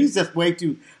mic, man. He's just way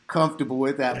too comfortable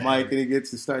with that mic, and he gets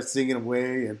to start singing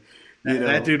away. And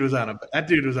that dude was on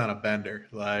a bender.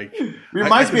 Like,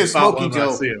 reminds me of Smokey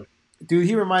Joe. Dude,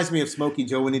 he reminds me of Smokey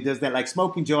Joe when he does that. Like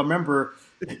Smokey Joe, I remember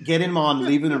getting him on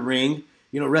Leaving the Ring.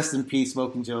 Rest in peace,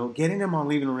 Smokey Joe. Getting him on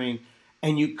Leaving the Ring,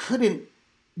 and you couldn't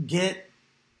get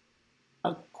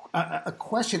a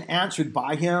question answered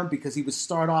by him because he would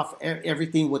start off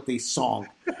everything with a song,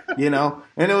 and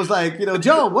it was like,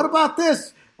 Joe, what about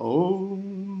this? Oh,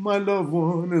 my loved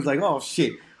one. It was like, oh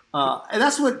shit. And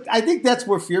I think that's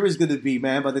where Fury's going to be,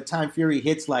 man. By the time Fury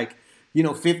hits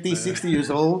 50, 60 years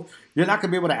old, you're not going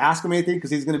to be able to ask him anything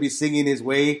because he's going to be singing his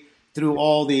way through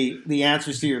all the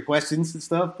answers to your questions and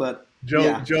stuff. But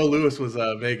Joe Louis was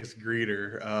a Vegas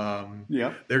greeter.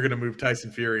 They're going to move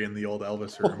Tyson Fury in the old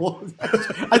Elvis room.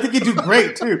 I think he'd do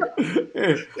great too.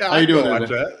 Yeah, how you doing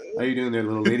there? How you doing there,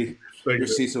 little lady? Your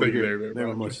seat's over here. Very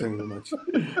Very much. Thank you very much.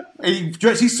 And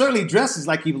he certainly dresses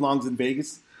like he belongs in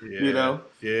Vegas. Yeah,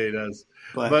 yeah, he does.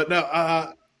 But no,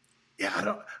 I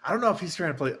don't know if he's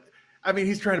trying to play. I mean,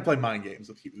 he's trying to play mind games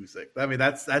with Usyk. I mean,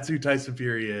 that's who Tyson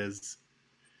Fury is.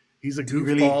 He's a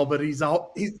goofball, but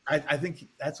I think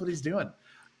that's what he's doing.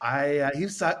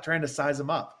 He's trying to size him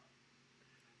up.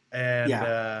 And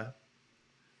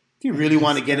do you really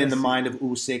want to get in the mind of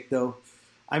Usyk, though?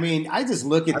 I mean, I just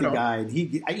look at the guy, and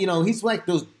he's like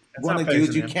those one of the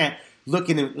dudes you can't look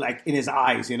in his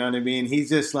eyes. You know what I mean? He's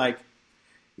just like,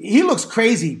 he looks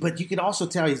crazy, but you can also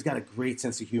tell he's got a great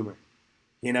sense of humor.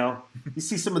 You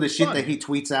see some of the shit that he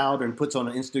tweets out and puts on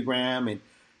Instagram, and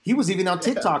he was even on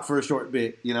TikTok for a short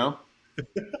bit. Yeah,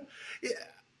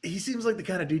 he seems like the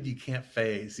kind of dude you can't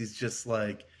phase. He's just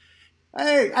like,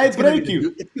 hey, I break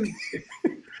you.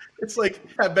 It's like,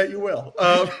 I bet you will.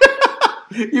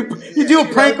 You do a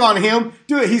prank on him,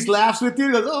 he laughs with you.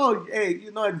 He goes, oh, hey,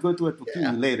 I'm going to have to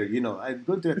kill you later. I'm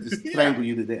going to have to strangle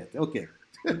you to death. Okay.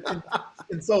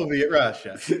 In Soviet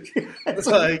Russia. It's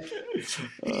like,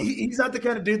 he's not the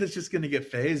kind of dude that's just going to get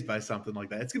phased by something like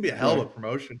that. It's going to be a hell of a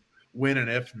promotion, when and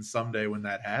if and someday when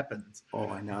that happens. Oh,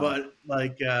 I know.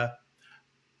 But,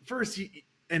 first,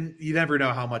 and you never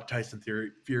know how much Tyson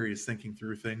Fury is thinking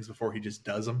through things before he just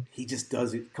does them. He just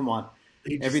does it. Come on.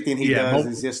 Everything he does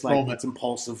is just like, it's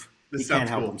impulsive. He can't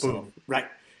help himself. Boom. Right.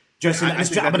 I'm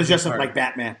going to dress up like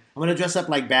Batman. I'm going to dress up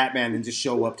like Batman and just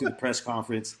show up to the press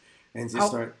conference and just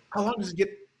start. How long do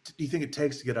you think it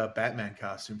takes to get a Batman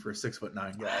costume for a 6'9"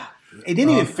 guy? It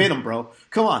didn't even fit him, bro.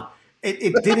 Come on.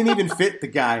 It didn't even fit the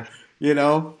guy.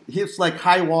 He's like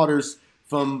high waters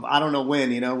from I don't know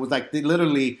when. It was like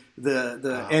literally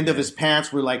the end of his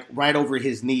pants were like right over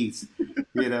his knees.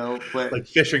 But like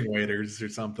fishing waders or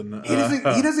something. He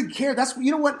doesn't care. That's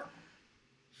what.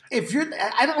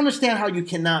 I don't understand how you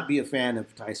cannot be a fan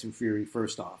of Tyson Fury.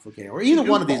 First off, okay, or either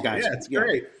one of these guys. Yeah, it's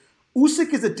great.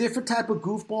 Usyk is a different type of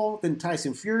goofball than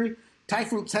Tyson Fury.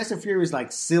 Tyson Fury is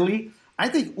like silly. I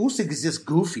think Usyk is just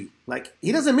goofy. Like,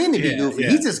 he doesn't mean to be goofy. Yeah.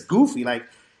 He's just goofy. Like,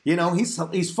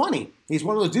 he's funny. He's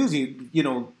one of those dudes.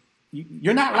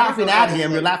 You're not laughing at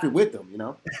him. You're laughing with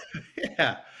him.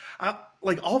 Yeah.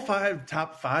 Like all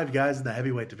top five guys in the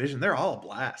heavyweight division, they're all a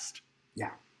blast.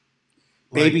 Yeah.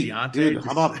 Like Baby, Deontay, dude.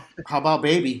 How about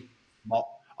Baby?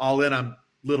 All in on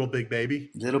Little Big Baby.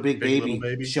 Little Big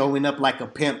Baby showing up like a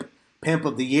pimp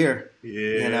of the year.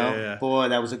 Yeah. Boy,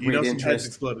 that was a great interest. Heads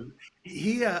exploded.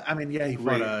 He fought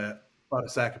a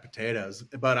sack of potatoes,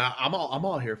 but I'm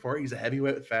all here for it. He's a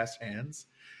heavyweight with fast hands.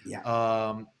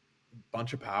 Yeah.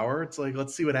 Bunch of power. It's like,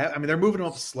 let's see what happens. I mean, they're moving him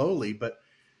up slowly, but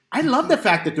I love the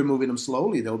fact that they're moving him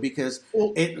slowly though, because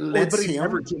it lets but he's him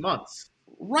every 2 months.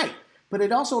 Right. But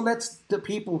it also lets the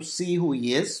people see who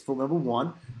he is, for number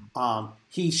one.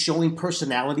 He's showing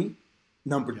personality,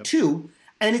 number two,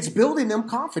 and it's building them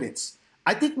confidence.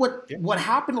 I think what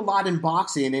happened a lot in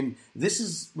boxing, and this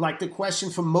is like the question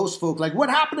from most folks, like what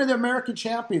happened to the American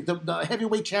champions, the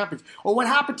heavyweight champions, or what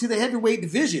happened to the heavyweight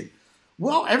division?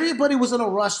 Well, everybody was in a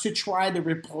rush to try to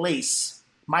replace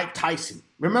Mike Tyson.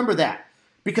 Remember that.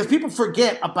 Because people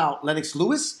forget about Lennox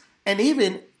Lewis and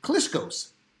even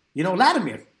Klitschko's.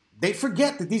 Vladimir. They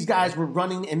forget that these guys were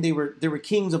running and they were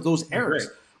kings of those eras.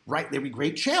 Right? They were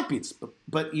great champions.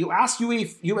 But you ask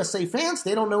USA fans,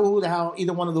 they don't know who the hell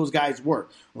either one of those guys were.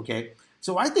 Okay?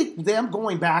 So I think them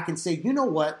going back and saying, you know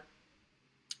what?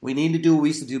 We need to do what we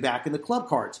used to do back in the club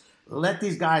cards. Let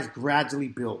these guys gradually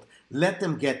build. Let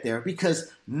them get there.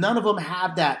 Because none of them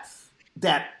have that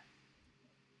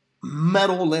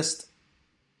medalist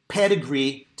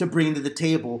pedigree to bring to the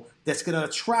table that's going to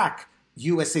attract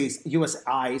U.S.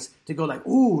 eyes to go like,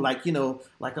 ooh, like,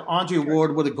 like an Andre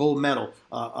Ward with a gold medal,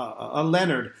 a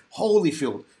Leonard,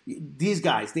 Holyfield. These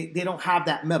guys, they don't have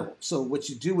that medal. So what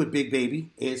you do with Big Baby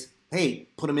is, hey,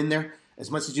 put him in there as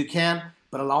much as you can,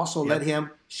 but I'll also let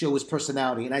him show his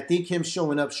personality. And I think him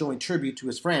showing up, showing tribute to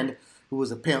his friend who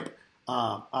was a pimp,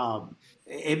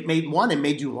 it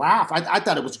made you laugh. I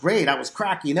thought it was great. I was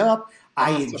cracking up.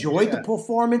 I enjoyed the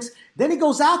performance. Then he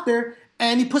goes out there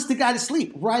and he puts the guy to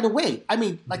sleep right away. I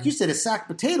mean, like you said, it's sacked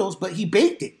potatoes, but he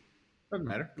baked it. Doesn't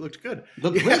matter. It looked good.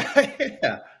 Looked great.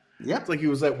 Yeah. Yep. It's like he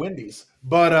was at Wendy's.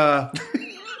 But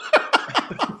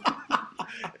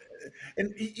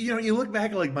and you look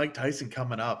back at like Mike Tyson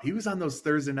coming up. He was on those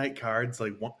Thursday night cards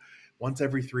like once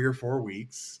every 3 or 4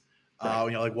 weeks.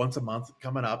 Right. Like once a month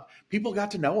coming up. People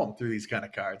got to know him through these kind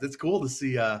of cards. It's cool to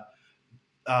see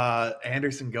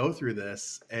Anderson go through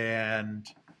this, and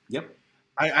yep.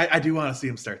 I do want to see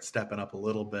him start stepping up a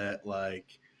little bit. Like,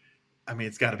 I mean,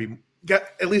 it's got to be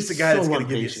at least a guy that's going to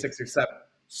give you 6 or 7.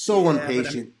 So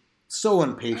impatient. So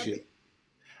impatient.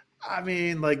 I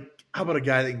mean, like, how about a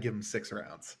guy that can give him 6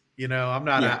 rounds? I'm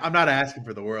not asking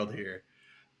for the world here.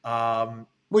 Well,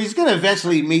 he's going to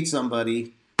eventually meet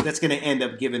somebody that's going to end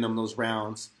up giving him those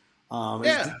rounds.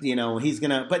 He's going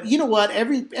to. But you know what?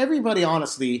 Everybody,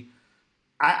 honestly,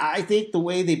 I think the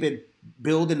way they've been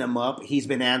building him up, he's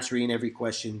been answering every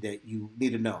question that you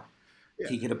need to know. Yeah.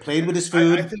 He could have played with his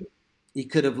food. I think he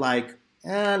could have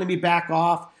let me back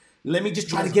off. Let me just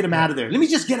try to get him out of there. Let me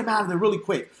just get him out of there really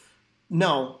quick.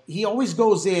 No, he always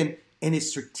goes in and is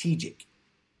strategic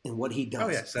in what he does. Oh,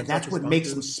 yeah. And that's what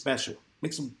makes him special.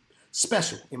 Makes him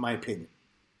special, in my opinion.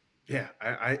 Yeah,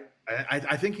 I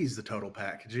think he's the total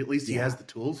package. At least he has the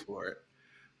tools for it.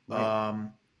 Right.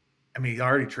 I mean, he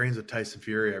already trains with Tyson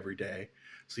Fury every day.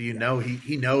 So he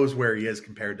knows where he is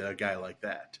compared to a guy like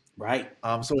that. Right.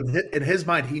 So in his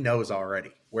mind, he knows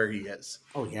already where he is.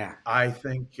 Oh, yeah. I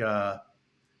think I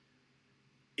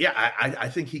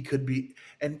think he could be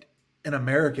an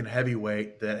American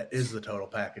heavyweight that is the total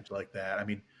package like that. I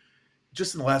mean,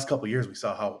 just in the last couple of years, we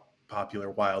saw how popular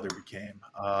Wilder became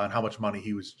and how much money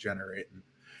he was generating.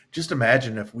 Just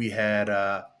imagine if we had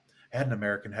an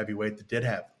American heavyweight that did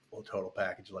have a total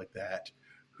package like that,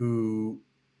 who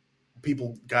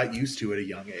people got used to at a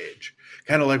young age.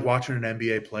 Kind of like watching an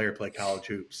NBA player play college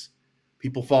hoops.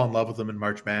 People fall in love with them in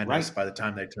March Madness. Right. By the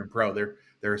time they turn pro, they're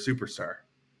a superstar.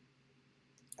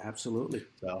 Absolutely.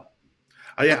 So,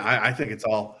 I think it's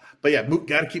all. But yeah,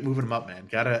 got to keep moving them up, man.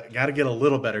 Got to get a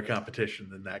little better competition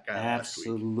than that guy last week.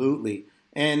 Absolutely.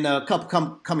 And a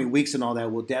couple coming weeks and all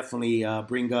that, we'll definitely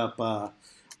bring up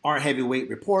our heavyweight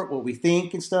report, what we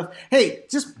think and stuff. Hey,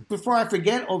 just before I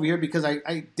forget over here, because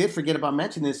I did forget about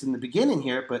mentioning this in the beginning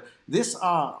here, but this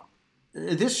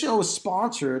show is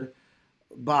sponsored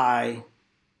by,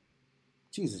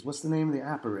 Jesus, what's the name of the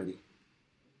app already?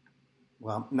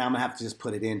 Well, now I'm going to have to just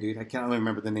put it in, dude. I can't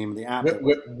remember the name of the app.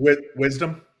 With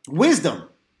Wisdom? Wisdom.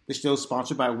 The show's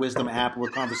sponsored by Wisdom app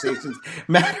where conversations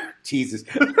matter. Jesus.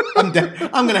 I'm going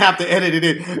to have to edit it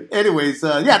in. Anyways,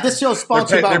 this show's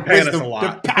sponsored by Wisdom.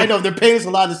 I know, they're paying us a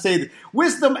lot to say that.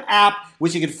 Wisdom app,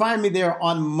 which you can find me there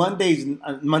on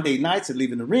Monday nights at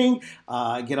Leaving the Ring.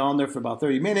 Get on there for about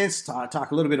 30 minutes,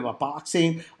 talk a little bit about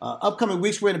boxing. Upcoming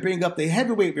weeks, we're going to bring up the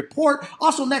heavyweight report.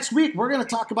 Also, next week, we're going to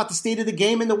talk about the state of the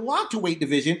game in the welterweight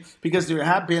division because there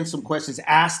have been some questions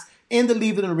asked in the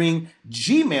Leave It in the Ring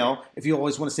Gmail. If you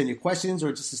always want to send your questions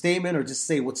or just a statement or just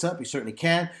say what's up, you certainly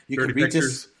can. You can reach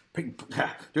us.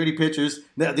 Dirty pictures.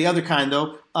 The other kind,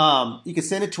 though. You can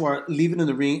send it to our Leave It in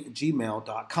the Ring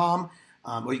gmail.com.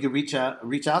 Or you can reach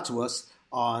out to us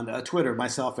on Twitter,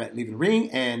 myself at Leave It in the Ring,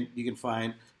 and you can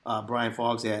find Brian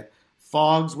Foggs at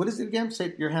Foggs. What is it again?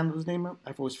 Say your handle's name.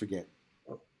 I always forget.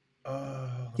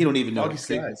 You don't even know. Foggy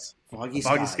Skies. Foggy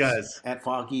Skies. At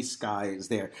Foggy Skies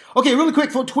there. Okay, really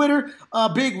quick for Twitter.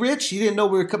 Big Rich, he didn't know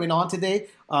we were coming on today,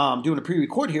 doing a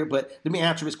pre-record here, but let me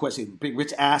answer his question. Big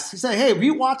Rich asked, he said, hey,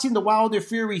 rewatching the Wilder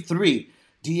Fury 3,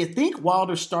 do you think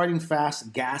Wilder starting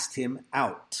fast gassed him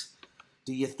out?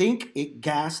 Do you think it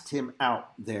gassed him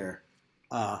out there?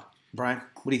 Brian,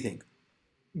 what do you think?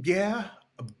 Yeah,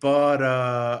 but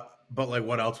like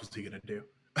what else was he going to do?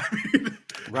 I mean,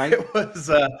 right? It was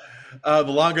the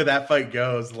longer that fight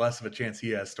goes, the less of a chance he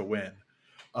has to win.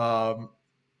 I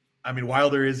mean,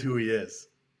 Wilder is who he is,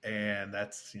 and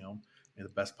that's the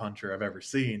best puncher I've ever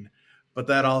seen. But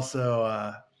that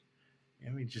also,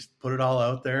 just put it all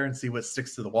out there and see what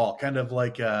sticks to the wall. Kind of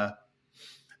like,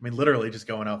 literally just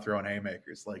going out throwing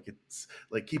haymakers. Like it's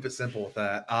like keep it simple with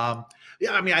that.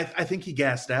 I think he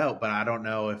gassed out, but I don't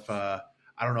know if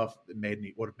I don't know if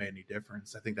it would have made any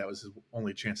difference. I think that was his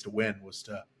only chance to win, was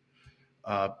to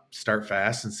start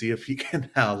fast and see if he can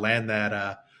land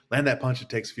that punch that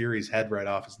takes Fury's head right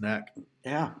off his neck.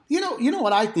 Yeah. You know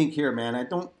what I think here, man?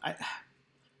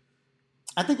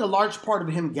 I think a large part of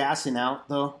him gassing out,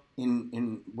 though,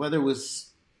 in whether it was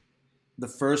the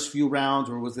first few rounds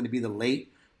or was going to be the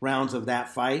late rounds of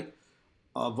that fight,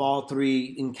 of all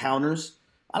three encounters.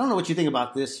 I don't know what you think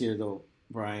about this here, though,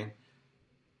 Brian.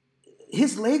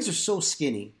 His legs are so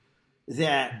skinny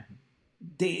that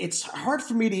it's hard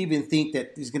for me to even think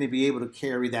that he's going to be able to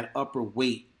carry that upper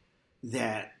weight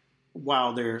that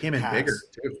Wilder came in bigger,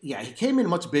 too. Yeah, he came in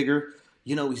much bigger.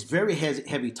 He's very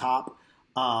heavy top.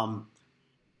 I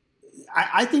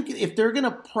think if they're going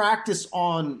to practice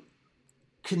on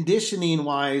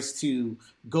conditioning-wise to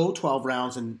go 12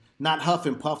 rounds and not huff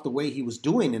and puff the way he was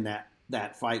doing in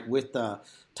that fight with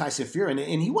Tyson Fury,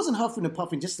 and he wasn't huffing and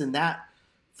puffing just in that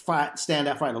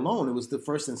standout fight alone. It was the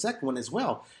first and second one as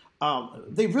well.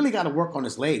 They really got to work on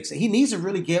his legs. He needs to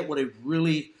really get what a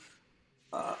really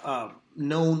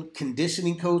known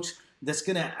conditioning coach that's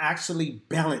going to actually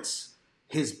balance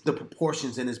the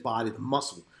proportions in his body, the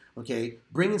muscle. Okay,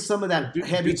 bringing some of that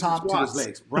heavy top to his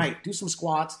legs. Right, do some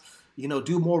squats.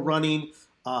 Do more running.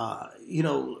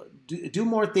 Do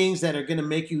more things that are going to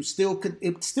make you still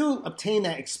obtain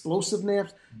that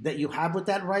explosiveness that you have with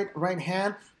that right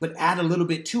hand, but add a little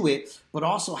bit to it. But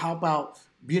also, how about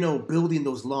building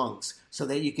those lungs so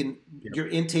that you can your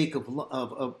intake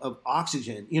of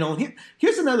oxygen.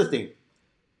 Here's another thing.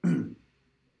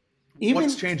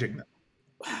 What's changing then?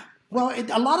 Well,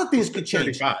 a lot of things could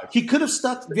change. 35. He could have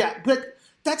stuck, but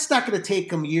that's not going to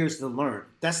take him years to learn.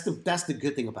 That's the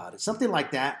good thing about it. Something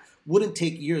like that wouldn't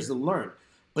take years to learn.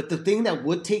 But the thing that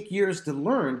would take years to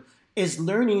learn is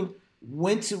learning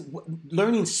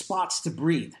spots to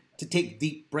breathe, to take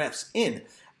deep breaths in.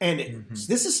 And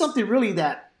this is something really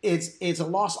that it's a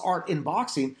lost art in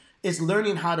boxing, is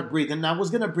learning how to breathe. And I was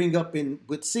going to bring up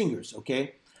with singers,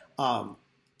 okay? I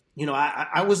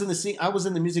was in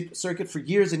the music circuit for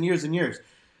years and years and years.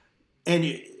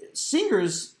 And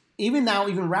singers, even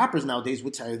rappers nowadays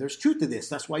would tell you there's truth to this.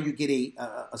 That's why you get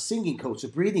a singing coach, a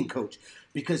breathing coach,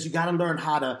 because you got to learn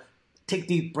how to take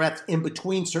deep breaths in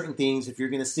between certain things if you're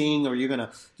going to sing or you're going to,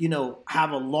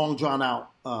 have a long drawn out,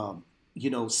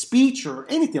 speech or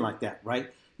anything like that,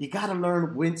 right? You got to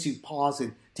learn when to pause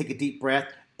and take a deep breath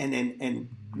and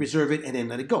reserve it and then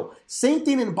let it go. Same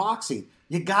thing in boxing.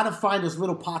 You got to find those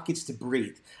little pockets to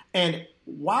breathe. And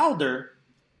Wilder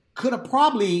could have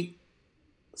probably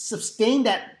sustained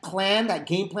that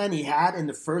game plan he had in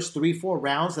the first 3-4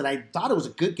 rounds that I thought it was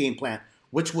a good game plan,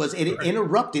 which was it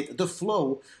interrupted the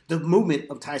flow, the movement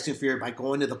of Tyson Fury by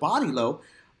going to the body low.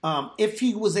 If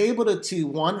he was able to,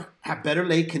 one, have better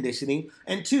leg conditioning,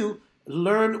 and two,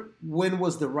 learn when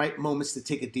was the right moments to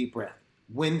take a deep breath,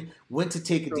 when to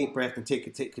take a deep breath and take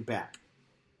it back.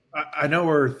 I know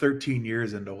we're 13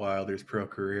 years into Wilder's pro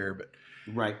career, but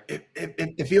right,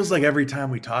 it feels like every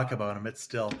time we talk about him, it's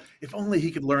still, if only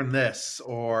he could learn this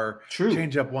or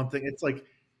change up one thing. It's like,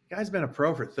 the guy's been a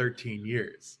pro for 13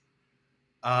 years.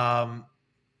 I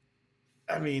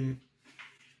mean,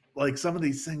 like some of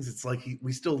these things, it's like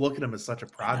we still look at him as such a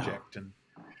project, and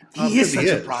he is such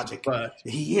a project. But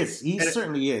he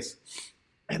certainly is.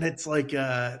 And it's like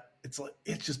it's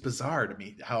just bizarre to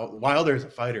me how Wilder as a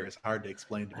fighter is hard to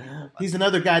explain to me. He's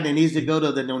another guy that needs to go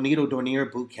to the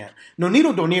Donaire boot camp.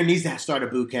 Donaire needs to start a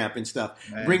boot camp and stuff.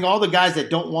 Man. Bring all the guys that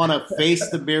don't want to face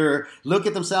the mirror, look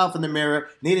at themselves in the mirror,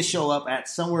 need to show up at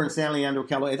somewhere in San Leandro,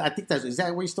 California. I think is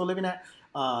that where you're still living at?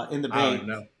 In the Bay.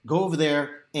 Go over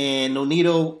there, and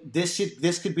Nonito,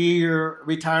 this could be your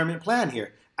retirement plan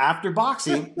here. After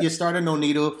boxing, you start a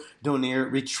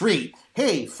Donaire retreat.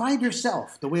 Hey, find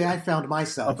yourself the way I found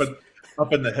myself.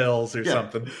 Up in the hills or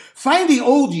something. Find the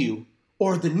old you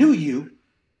or the new you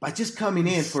by just coming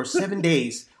in for 7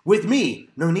 days with me,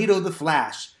 Nonito the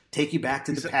Flash. Take you back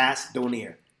to the past,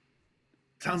 Donaire.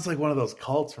 Sounds like one of those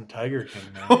cults from Tiger King,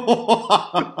 man.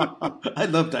 I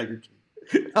love Tiger King.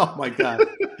 Oh, my God.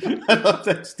 I love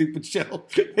that stupid show.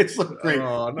 It's so great.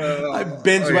 Oh, no. I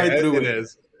binge right through it. It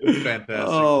is. It's fantastic.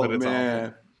 Oh, but it's man.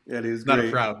 Awful. It is not great.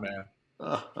 A proud man.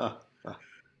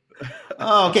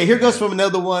 Okay, here goes from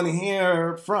another one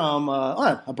here from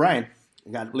Brian.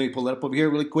 Let me pull it up over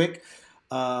here really quick.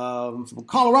 From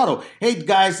Colorado. Hey,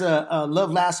 guys,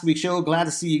 love last week's show. Glad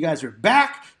to see you guys are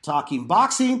back talking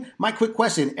boxing. My quick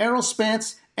question, Errol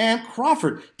Spence and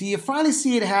Crawford. Do you finally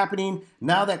see it happening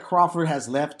now that Crawford has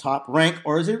left Top Rank,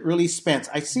 or is it really Spence?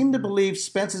 I seem to believe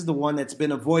Spence is the one that's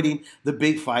been avoiding the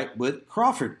big fight with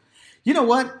Crawford. You know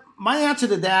what? My answer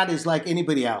to that is like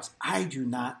anybody else. I do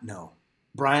not know.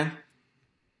 Brian?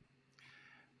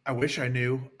 I wish I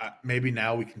knew. Maybe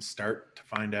now we can start to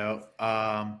find out.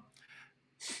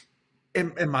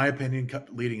 In my opinion,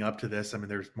 leading up to this, I mean,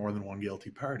 there's more than one guilty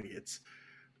party. It's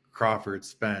Crawford,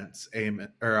 Spence,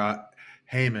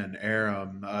 Heyman,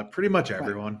 Aram, pretty much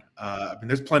everyone. I mean,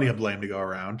 there's plenty of blame to go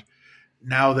around.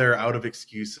 Now they're out of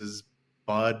excuses.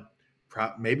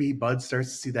 Maybe Bud starts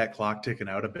to see that clock ticking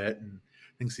out a bit and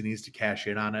thinks he needs to cash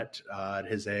in on it at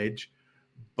his age.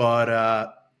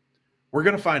 But we're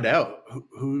gonna find out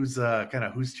who's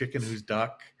chicken, who's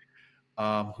duck,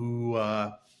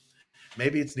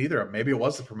 maybe it's neither of them. Maybe it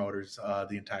was the promoters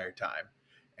the entire time,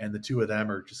 and the two of them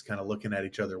are just kind of looking at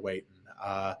each other waiting.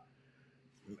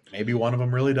 Maybe one of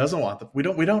them really doesn't want them. We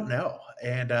don't know,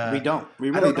 and we don't. We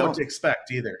really I don't know what to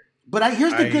expect either. But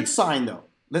here's the good sign, though.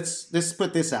 Let's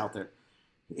put this out there.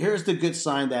 Here's the good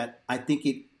sign that I think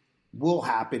it will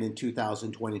happen in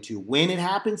 2022. When it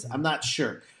happens, I'm not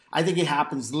sure. I think it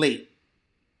happens late.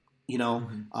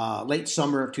 Late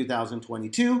summer of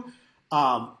 2022.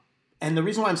 And the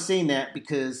reason why I'm saying that,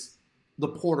 because the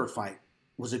Porter fight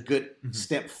was a good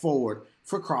step forward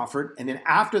for Crawford. And then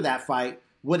after that fight,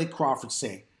 what did Crawford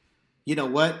say? You know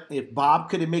what? If Bob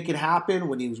couldn't make it happen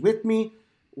when he was with me,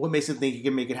 what makes him think he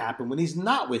can make it happen when he's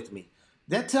not with me?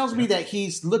 That tells me that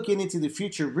he's looking into the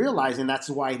future, realizing that's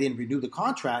why he didn't renew the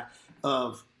contract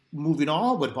of moving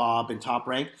on with Bob in Top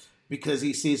Rank. Because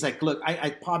he sees like, look,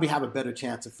 I probably have a better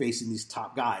chance of facing these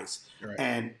top guys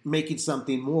and making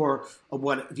something more of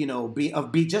what,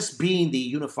 just being the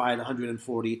unified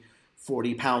 140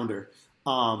 pounder.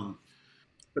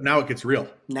 But now it gets real.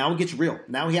 Now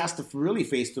he has to really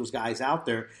face those guys out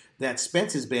there that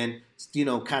Spence has been,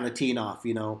 kind of teeing off,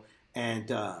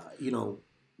 and, I'm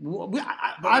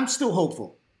still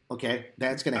hopeful. Okay,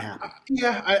 that's going to happen.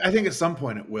 I think at some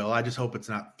point it will. I just hope it's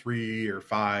not 3 or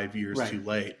 5 years too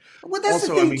late. Well, that's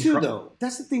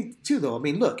the thing too, though. I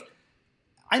mean, look,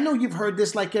 I know you've heard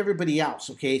this like everybody else.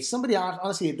 Okay, somebody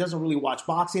honestly doesn't really watch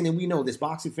boxing, and we know this.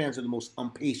 Boxing fans are the most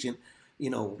impatient,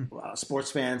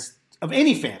 sports fans of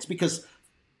any fans, because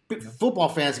football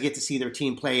fans get to see their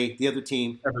team play the other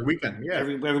team every weekend. Yeah,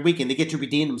 every weekend they get to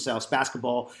redeem themselves.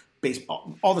 Basketball,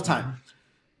 baseball, all the time.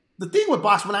 The thing with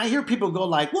boxing, when I hear people go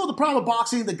like, well, the problem with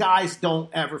boxing, the guys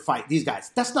don't ever fight. These guys.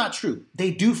 That's not true.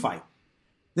 They do fight.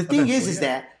 The thing is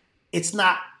that it's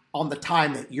not on the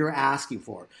time that you're asking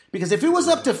for. Because if it was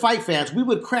up to fight fans, we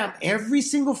would cram every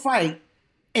single fight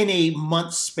in a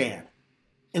month span.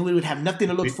 And we would have nothing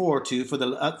to look forward to for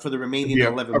the remaining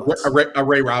 11 months. A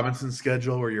Ray Robinson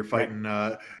schedule where you're fighting,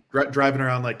 driving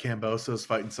around like Cambosos,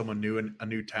 fighting someone new in a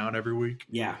new town every week.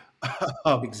 Yeah,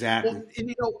 exactly.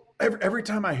 Well, and every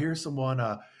time I hear someone,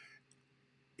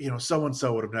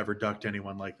 so-and-so would have never ducked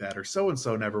anyone like that, or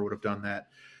so-and-so never would have done that.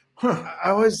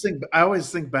 I always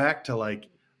think back to like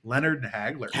Leonard and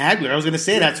Hagler. I was going to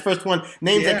say that's the first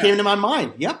names that came to my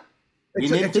mind. Yep.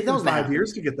 It took 5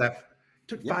 years to get that.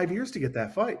 Took 5 years to get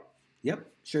that fight. Yep,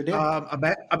 sure did.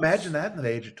 Imagine that in the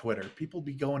age of Twitter. People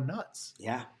be going nuts.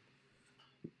 Yeah.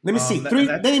 Let me see.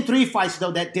 Name 3 fights,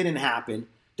 though, that didn't happen,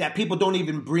 that people don't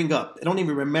even bring up. They don't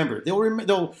even remember.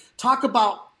 They'll talk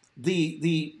about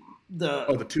the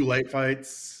 2 late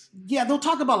fights. Yeah, they'll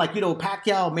talk about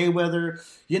Pacquiao, Mayweather,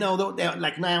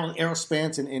 like now Errol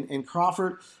Spence and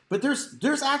Crawford. But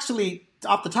there's actually,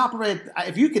 off the top of my head,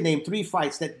 if you could name 3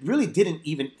 fights that really didn't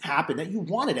even happen, that you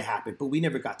wanted to happen, but we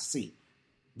never got to see.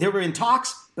 They were in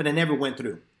talks, but they never went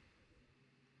through.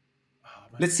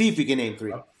 Let's see if you can name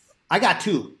 3. I got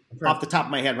 2 off the top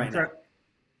of my head right now.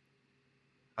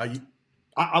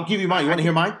 I'll give you mine. You want to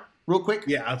hear mine real quick?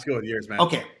 Yeah, let's go with yours, man.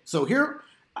 Okay, so here,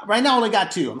 right now I only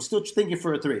got 2. I'm still thinking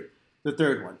for a 3. The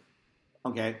third one.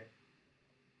 Okay.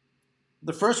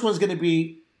 The first one's going to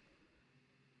be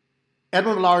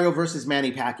Edwin Hilario versus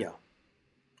Manny Pacquiao.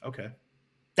 Okay.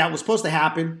 That was supposed to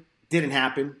happen, didn't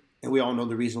happen, and we all know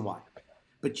the reason why.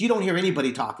 But you don't hear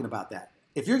anybody talking about that.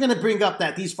 If you're going to bring up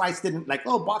that these fights didn't,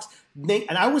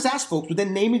 and I always ask folks, but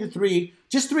then name me the 3,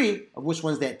 just 3 of which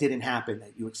ones that didn't happen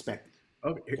that you expected.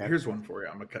 Okay, here's one for you.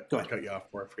 I'm going to cut you off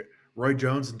before I forget. Roy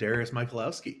Jones and Darius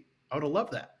Michalowski. I would have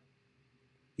loved that.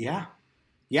 Yeah.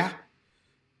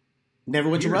 Never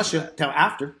went to Russia till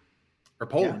after. Or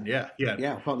Poland, yeah.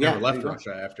 Never left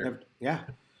Russia after. Yeah,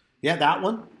 that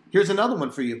one. Here's another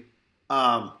one for you.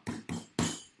 And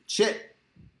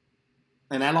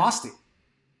I lost it.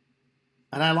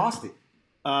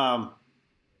 Come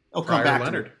back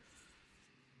Leonard. To me.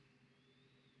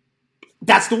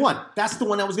 That's the one. That's the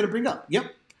one I was going to bring up.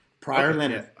 Yep. Pryor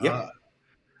Leonard. Yeah.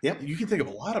 Yep. You can think of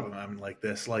a lot of them. I mean, like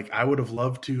this. Like I would have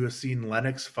loved to have seen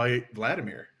Lennox fight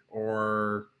Vladimir,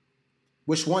 or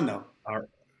which one though?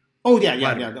 Oh yeah,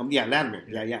 Latimer.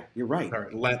 Yeah. You're right.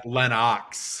 Sorry,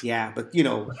 Lennox. Yeah, but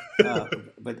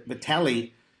but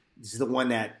Telly is the one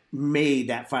that made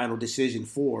that final decision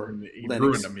for He Lennox.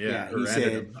 ruined him. Yeah, he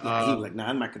said him. he was like, "Nah,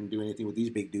 I'm not going to do anything with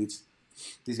these big dudes.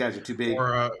 These guys are too big."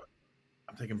 Or I'm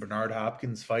thinking Bernard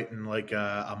Hopkins fighting like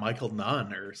a Michael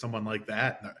Nunn or someone like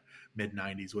that. In the mid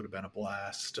 '90s would have been a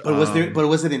blast. But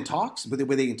was it in talks? Were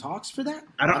they in talks for that?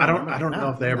 I don't know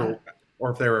if they ever. Or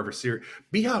if they were ever serious.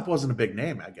 B-Hop wasn't a big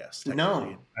name, I guess.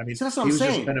 No, I mean, so that's what he I'm was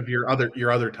saying. just kind of your other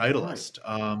titleist.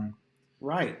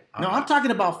 Right. No, I'm talking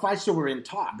about fights that were in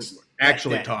talks.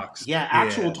 Talks. Yeah,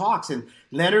 actual talks. And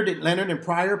Leonard and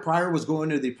Pryor was going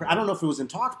to the. I don't know if it was in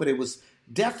talks, but it was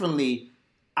definitely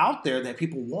out there that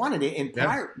people wanted it. And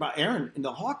Pryor, Aaron and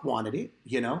the Hawk wanted it.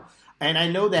 And I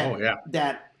know that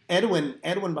that Edwin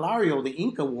Valario, the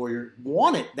Inca warrior,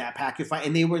 wanted that Pacquiao fight,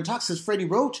 and they were in talks because Freddie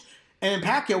Roach and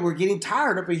Pacquiao were getting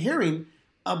tired of hearing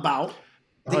about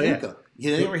the Inca.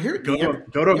 Yeah, they were hearing.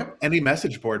 Go to any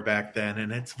message board back then,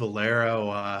 and it's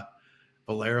Valero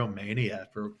mania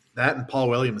for that, and Paul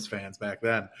Williams fans back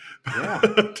then. Yeah.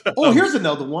 Here's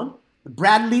another one: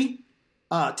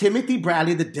 Timothy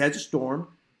Bradley, the Desert Storm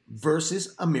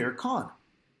versus Amir Khan.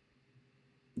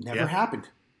 Never happened.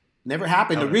 Never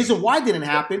happened. The reason why it didn't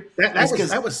happen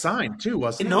that was signed too,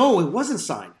 wasn't it? No, it wasn't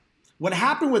signed. What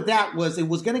happened with that was it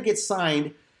was going to get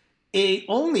signed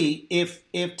only if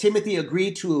Timothy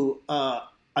agreed to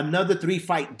another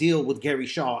 3-fight deal with Gary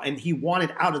Shaw, and he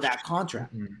wanted out of that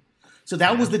contract. Mm-hmm. So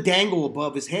that was the dangle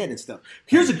above his head and stuff.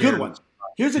 Here's a good one.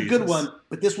 Good one,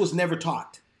 but this was never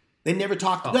talked. They never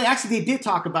talked. Oh. Actually, they did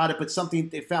talk about it, but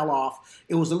they fell off.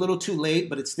 It was a little too late,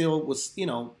 but it still was,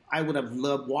 I would have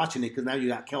loved watching it because now you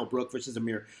got Kell Brook versus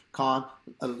Amir Khan.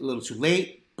 A little too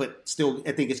late, but still,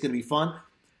 I think it's going to be fun.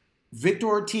 Victor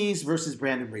Ortiz versus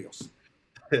Brandon Rios.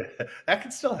 That can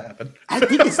still happen. I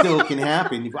think it still can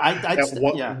happen. At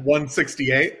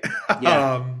 168.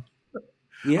 Yeah.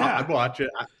 I'd watch it.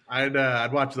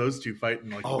 I'd watch those two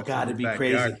fighting. Oh God, it'd be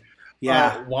crazy. Yard.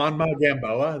 Yeah. Juanma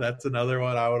Gamboa. That's another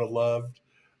one I would have loved.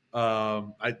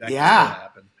 That can still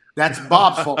happen. That's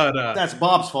Bob's fault. That's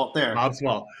Bob's fault there. Bob's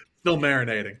fault. Still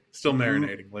marinating.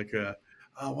 Like,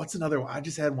 what's another one? I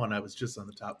just had one. I was just on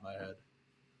the top of my head.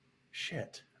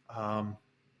 Shit.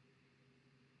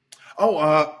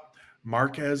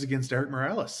 Marquez against Eric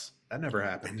Morales. That never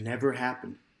happened. It never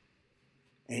happened.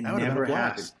 It that never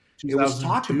happened. It was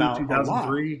talked about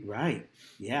 2003. Right.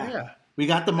 Yeah. We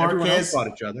got the Marquez. Fought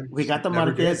each other. We got the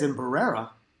Marquez and Barrera,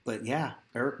 but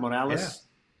Eric Morales.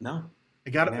 No.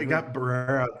 It got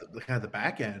Barrera kind of the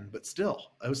back end, but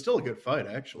still, it was still a good fight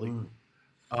actually.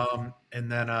 And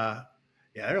then there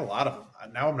are a lot of them.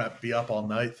 Now I'm gonna be up all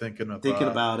night thinking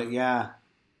about it. Yeah.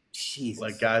 Jesus.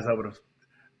 Like guys, I would have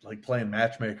playing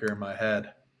matchmaker in my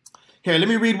head. Here, let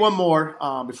me read one more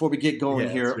before we get going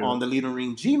here on the Leader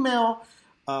Ring Gmail.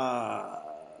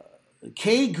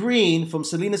 Kay Green from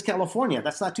Salinas, California.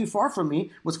 That's not too far from me.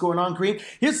 What's going on, Green?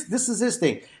 This is his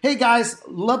thing. Hey, guys,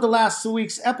 love the last 2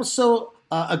 weeks episode.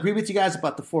 Agree with you guys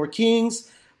about the Four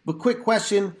Kings. But quick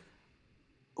question.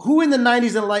 Who in the 90s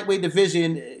in the lightweight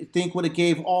division think would have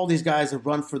gave all these guys a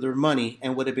run for their money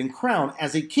and would have been crowned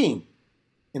as a king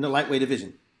in the lightweight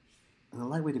division?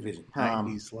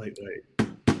 90s lightweight.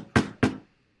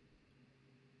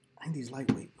 90s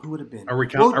lightweight. Who would have been? Are we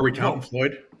counting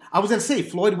Floyd? I was going to say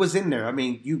Floyd was in there. I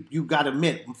mean, you got to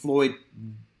admit Floyd,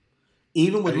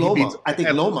 even with Loma. I think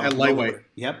Loma at lightweight.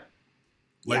 Yep.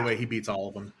 Lightweight, he beats all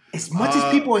of them. As much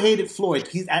as people hated Floyd,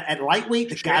 he's at lightweight.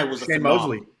 The guy was a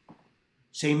phenomenal.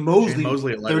 Shane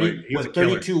Mosley at lightweight. He was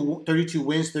 32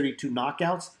 wins, 32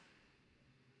 knockouts.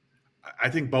 I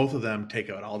think both of them take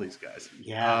out all these guys.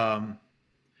 Yeah.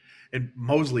 And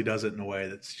Mosley does it in a way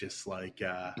that's just like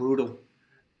brutal.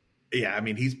 Yeah, I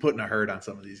mean he's putting a hurt on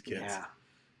some of these kids. Yeah,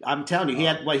 I'm telling you, he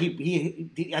had. Well,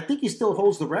 he I think he still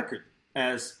holds the record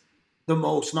as the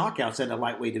most knockouts in the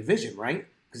lightweight division, right?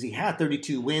 Because he had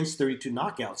 32 wins, 32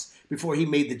 knockouts before he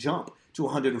made the jump to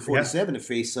 147 to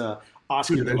face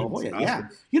Oscar De La Hoya. Yeah,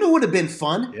 you know what would have been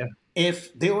fun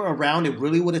if they were around and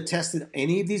really would have tested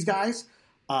any of these guys.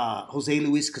 Jose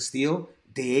Luis Castillo,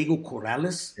 Diego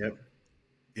Corrales. Yep.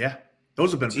 Yeah,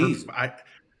 those have been perfect.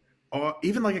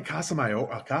 Even like a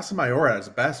Casamayor at his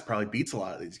best probably beats a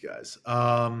lot of these guys.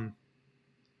 Casamayor.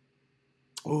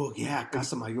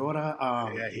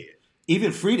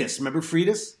 Even Freitas. Remember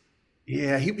Freitas?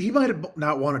 Yeah, he might have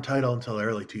not won a title until the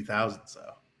early 2000s,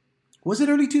 though. Was it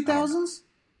early 2000s?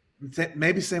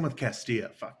 Maybe same with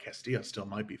Castillo. Fuck, Castillo still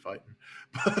might be fighting.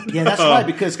 But, yeah, that's right,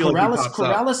 because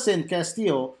Corrales and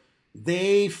Castillo,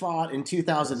 they fought in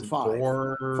 2005.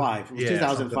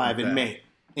 2005 in May.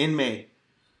 In May.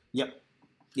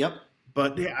 Yep.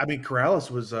 But yeah, I mean, Corrales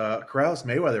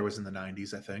Mayweather was in the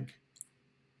 90s, I think.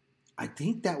 I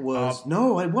think that was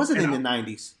no, it wasn't in the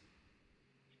 90s.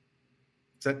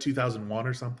 Is that 2001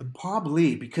 or something?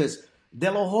 Probably because De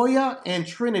La Hoya and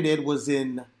Trinidad was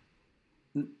in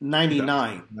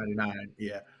 99. 99,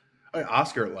 yeah.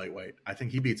 Oscar at lightweight. I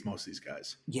think he beats most of these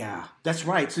guys. Yeah, that's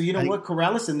right. So you know what?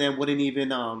 Corrales and them wouldn't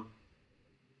even.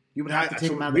 You would have to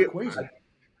take him out of the equation.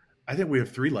 I think we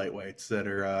have 3 lightweights that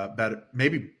are better,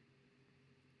 maybe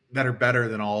that are better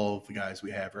than all of the guys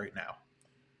we have right now.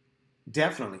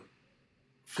 Definitely.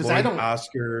 Because I don't.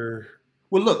 Oscar.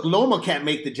 Well, look, Loma can't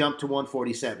make the jump to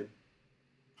 147.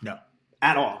 No,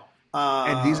 at all.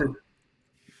 And these are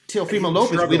Teofimo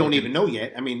Lopez. We don't even know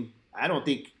yet. I mean, I don't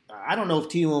know if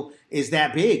Timo is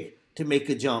that big to make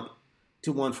a jump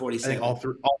to 147. I think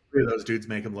all three of those dudes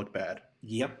make him look bad.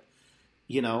 Yep.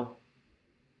 You know,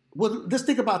 well, let's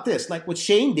think about this. Like what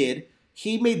Shane did,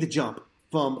 he made the jump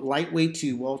from lightweight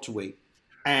to welterweight,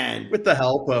 and with the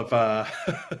help of.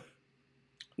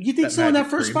 You think so in that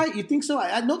first fight? You think so?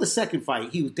 I know the second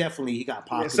fight, he got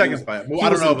popped. Yeah, second fight. Well, I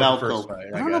don't know about the first fight.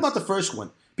 I don't know about the first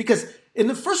one because in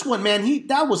the first one, man,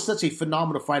 that was such a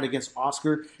phenomenal fight against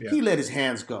Oscar. Yeah. He let his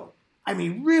hands go. I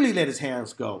mean, really let his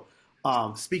hands go.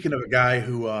 Speaking of a guy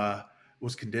who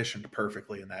was conditioned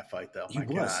perfectly in that fight, though, my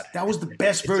God, that was the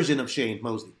best version of Shane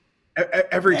Mosley.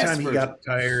 Every time he got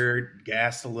tired,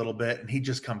 gassed a little bit, and he'd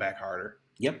just come back harder.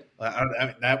 Yep. I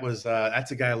mean,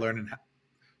 that's a guy learning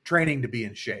training to be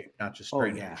in shape, not just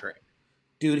training to train.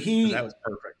 Dude, that was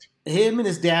perfect. Him and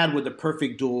his dad were the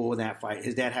perfect duo in that fight.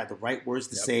 His dad had the right words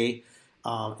to say,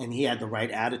 and he had the right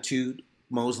attitude,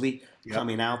 Mosley,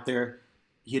 coming out there,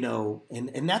 you know,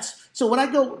 and that's so when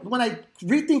I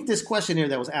rethink this question here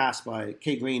that was asked by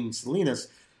Kay Green and Salinas.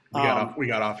 We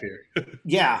got off here.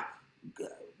 Yeah.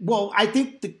 Well, I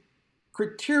think the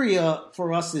criteria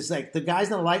for us is like the guys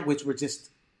in the lightweights were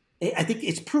just, I think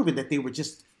it's proven that they were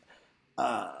just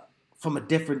from a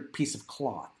different piece of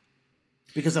cloth,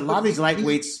 because a lot of these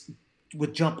lightweights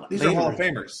would jump. These are Hall of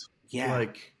Famers.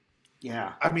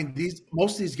 Yeah, I mean,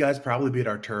 most of these guys probably beat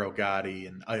Arturo Gatti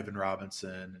and Ivan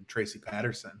Robinson and Tracy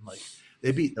Patterson. Like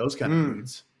they beat those kind of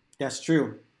dudes. That's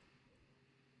true.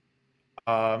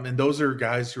 And those are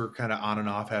guys who are kind of on and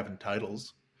off having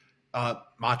titles.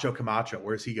 Macho Camacho,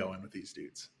 where's he going with these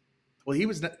dudes? Well, he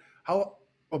was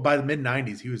by the mid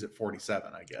 90s, he was at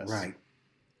 47, I guess. Right.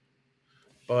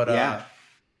 But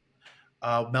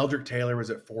Meldrick Taylor was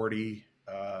at 40.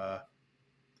 But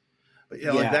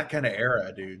like that kind of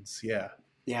era, dudes. Yeah.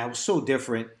 Yeah, it was so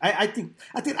different. I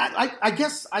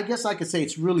guess I could say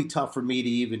it's really tough for me to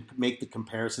even make the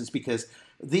comparisons because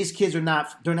these kids they're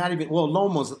not even, well,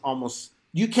 Loma's almost,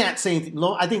 you can't say anything.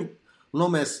 I think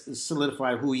Loma's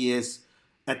solidified who he is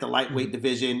at the lightweight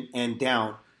division and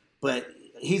down, but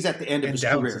he's at the end of his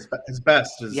career. His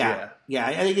best is, I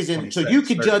think he's in. So you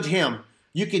could judge him.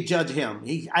 You could judge him.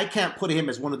 I can't put him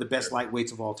as one of the best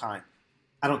lightweights of all time.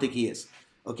 I don't think he is.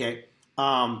 Okay.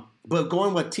 But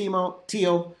going with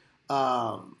Tio,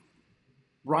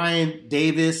 Ryan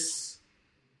Davis,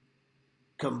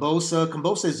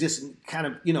 Kambosa is just kind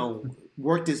of,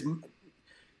 worked his,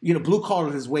 blue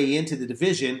collar his way into the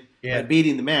division by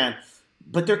beating the man.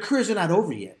 But their careers are not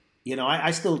over yet.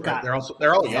 I still got.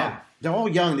 They're all young. They're all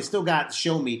young. They still got to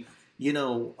show me,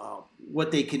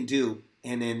 what they can do,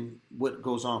 and then what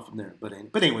goes on from there. But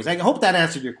anyways, I hope that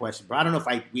answered your question, bro. I don't know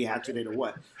if we answered it or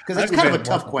what, because it's kind of a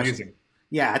tough question.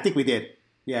 Yeah, I think we did.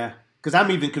 Yeah, because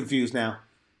I'm even confused now.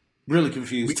 Really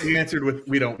confused. We answered with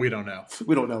we don't know.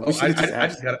 We don't know.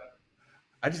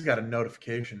 I just got a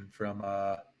notification from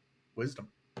Wisdom,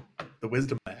 the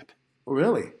Wisdom app. Oh,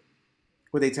 really?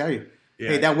 What'd they tell you?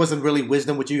 Yeah. Hey, that wasn't really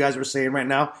wisdom what you guys were saying right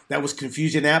now. That was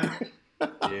confusion app.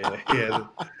 Yeah.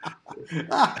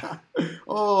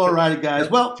 All righty, guys.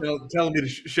 Well, telling me to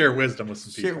share wisdom with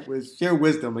some people. Share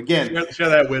wisdom again. Share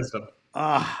that wisdom.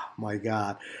 My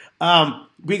God.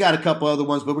 We got a couple other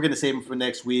ones, but we're going to save them for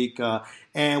next week.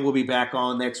 And we'll be back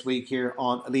on next week here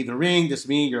on Leaving the Ring. Just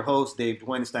me, your host, Dave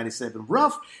Duenas, 97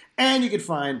 Rough. And you can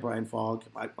find Brian Fogg,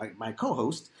 my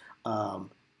co-host,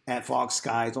 at Fogg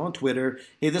Skies on Twitter.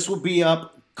 Hey, this will be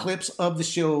up. Clips of the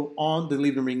show on the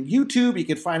Leaving the Ring YouTube. You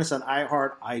can find us on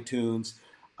iHeart, iTunes,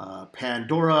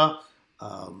 Pandora,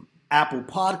 Apple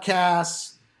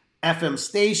Podcasts, FM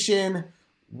Station,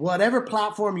 whatever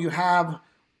platform you have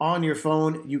on your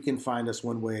phone, you can find us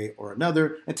one way or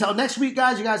another. Until next week,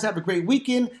 guys, you guys have a great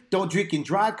weekend. Don't drink and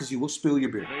drive because you will spill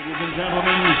your beer. Ladies and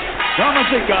gentlemen, damas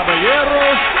y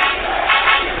caballeros,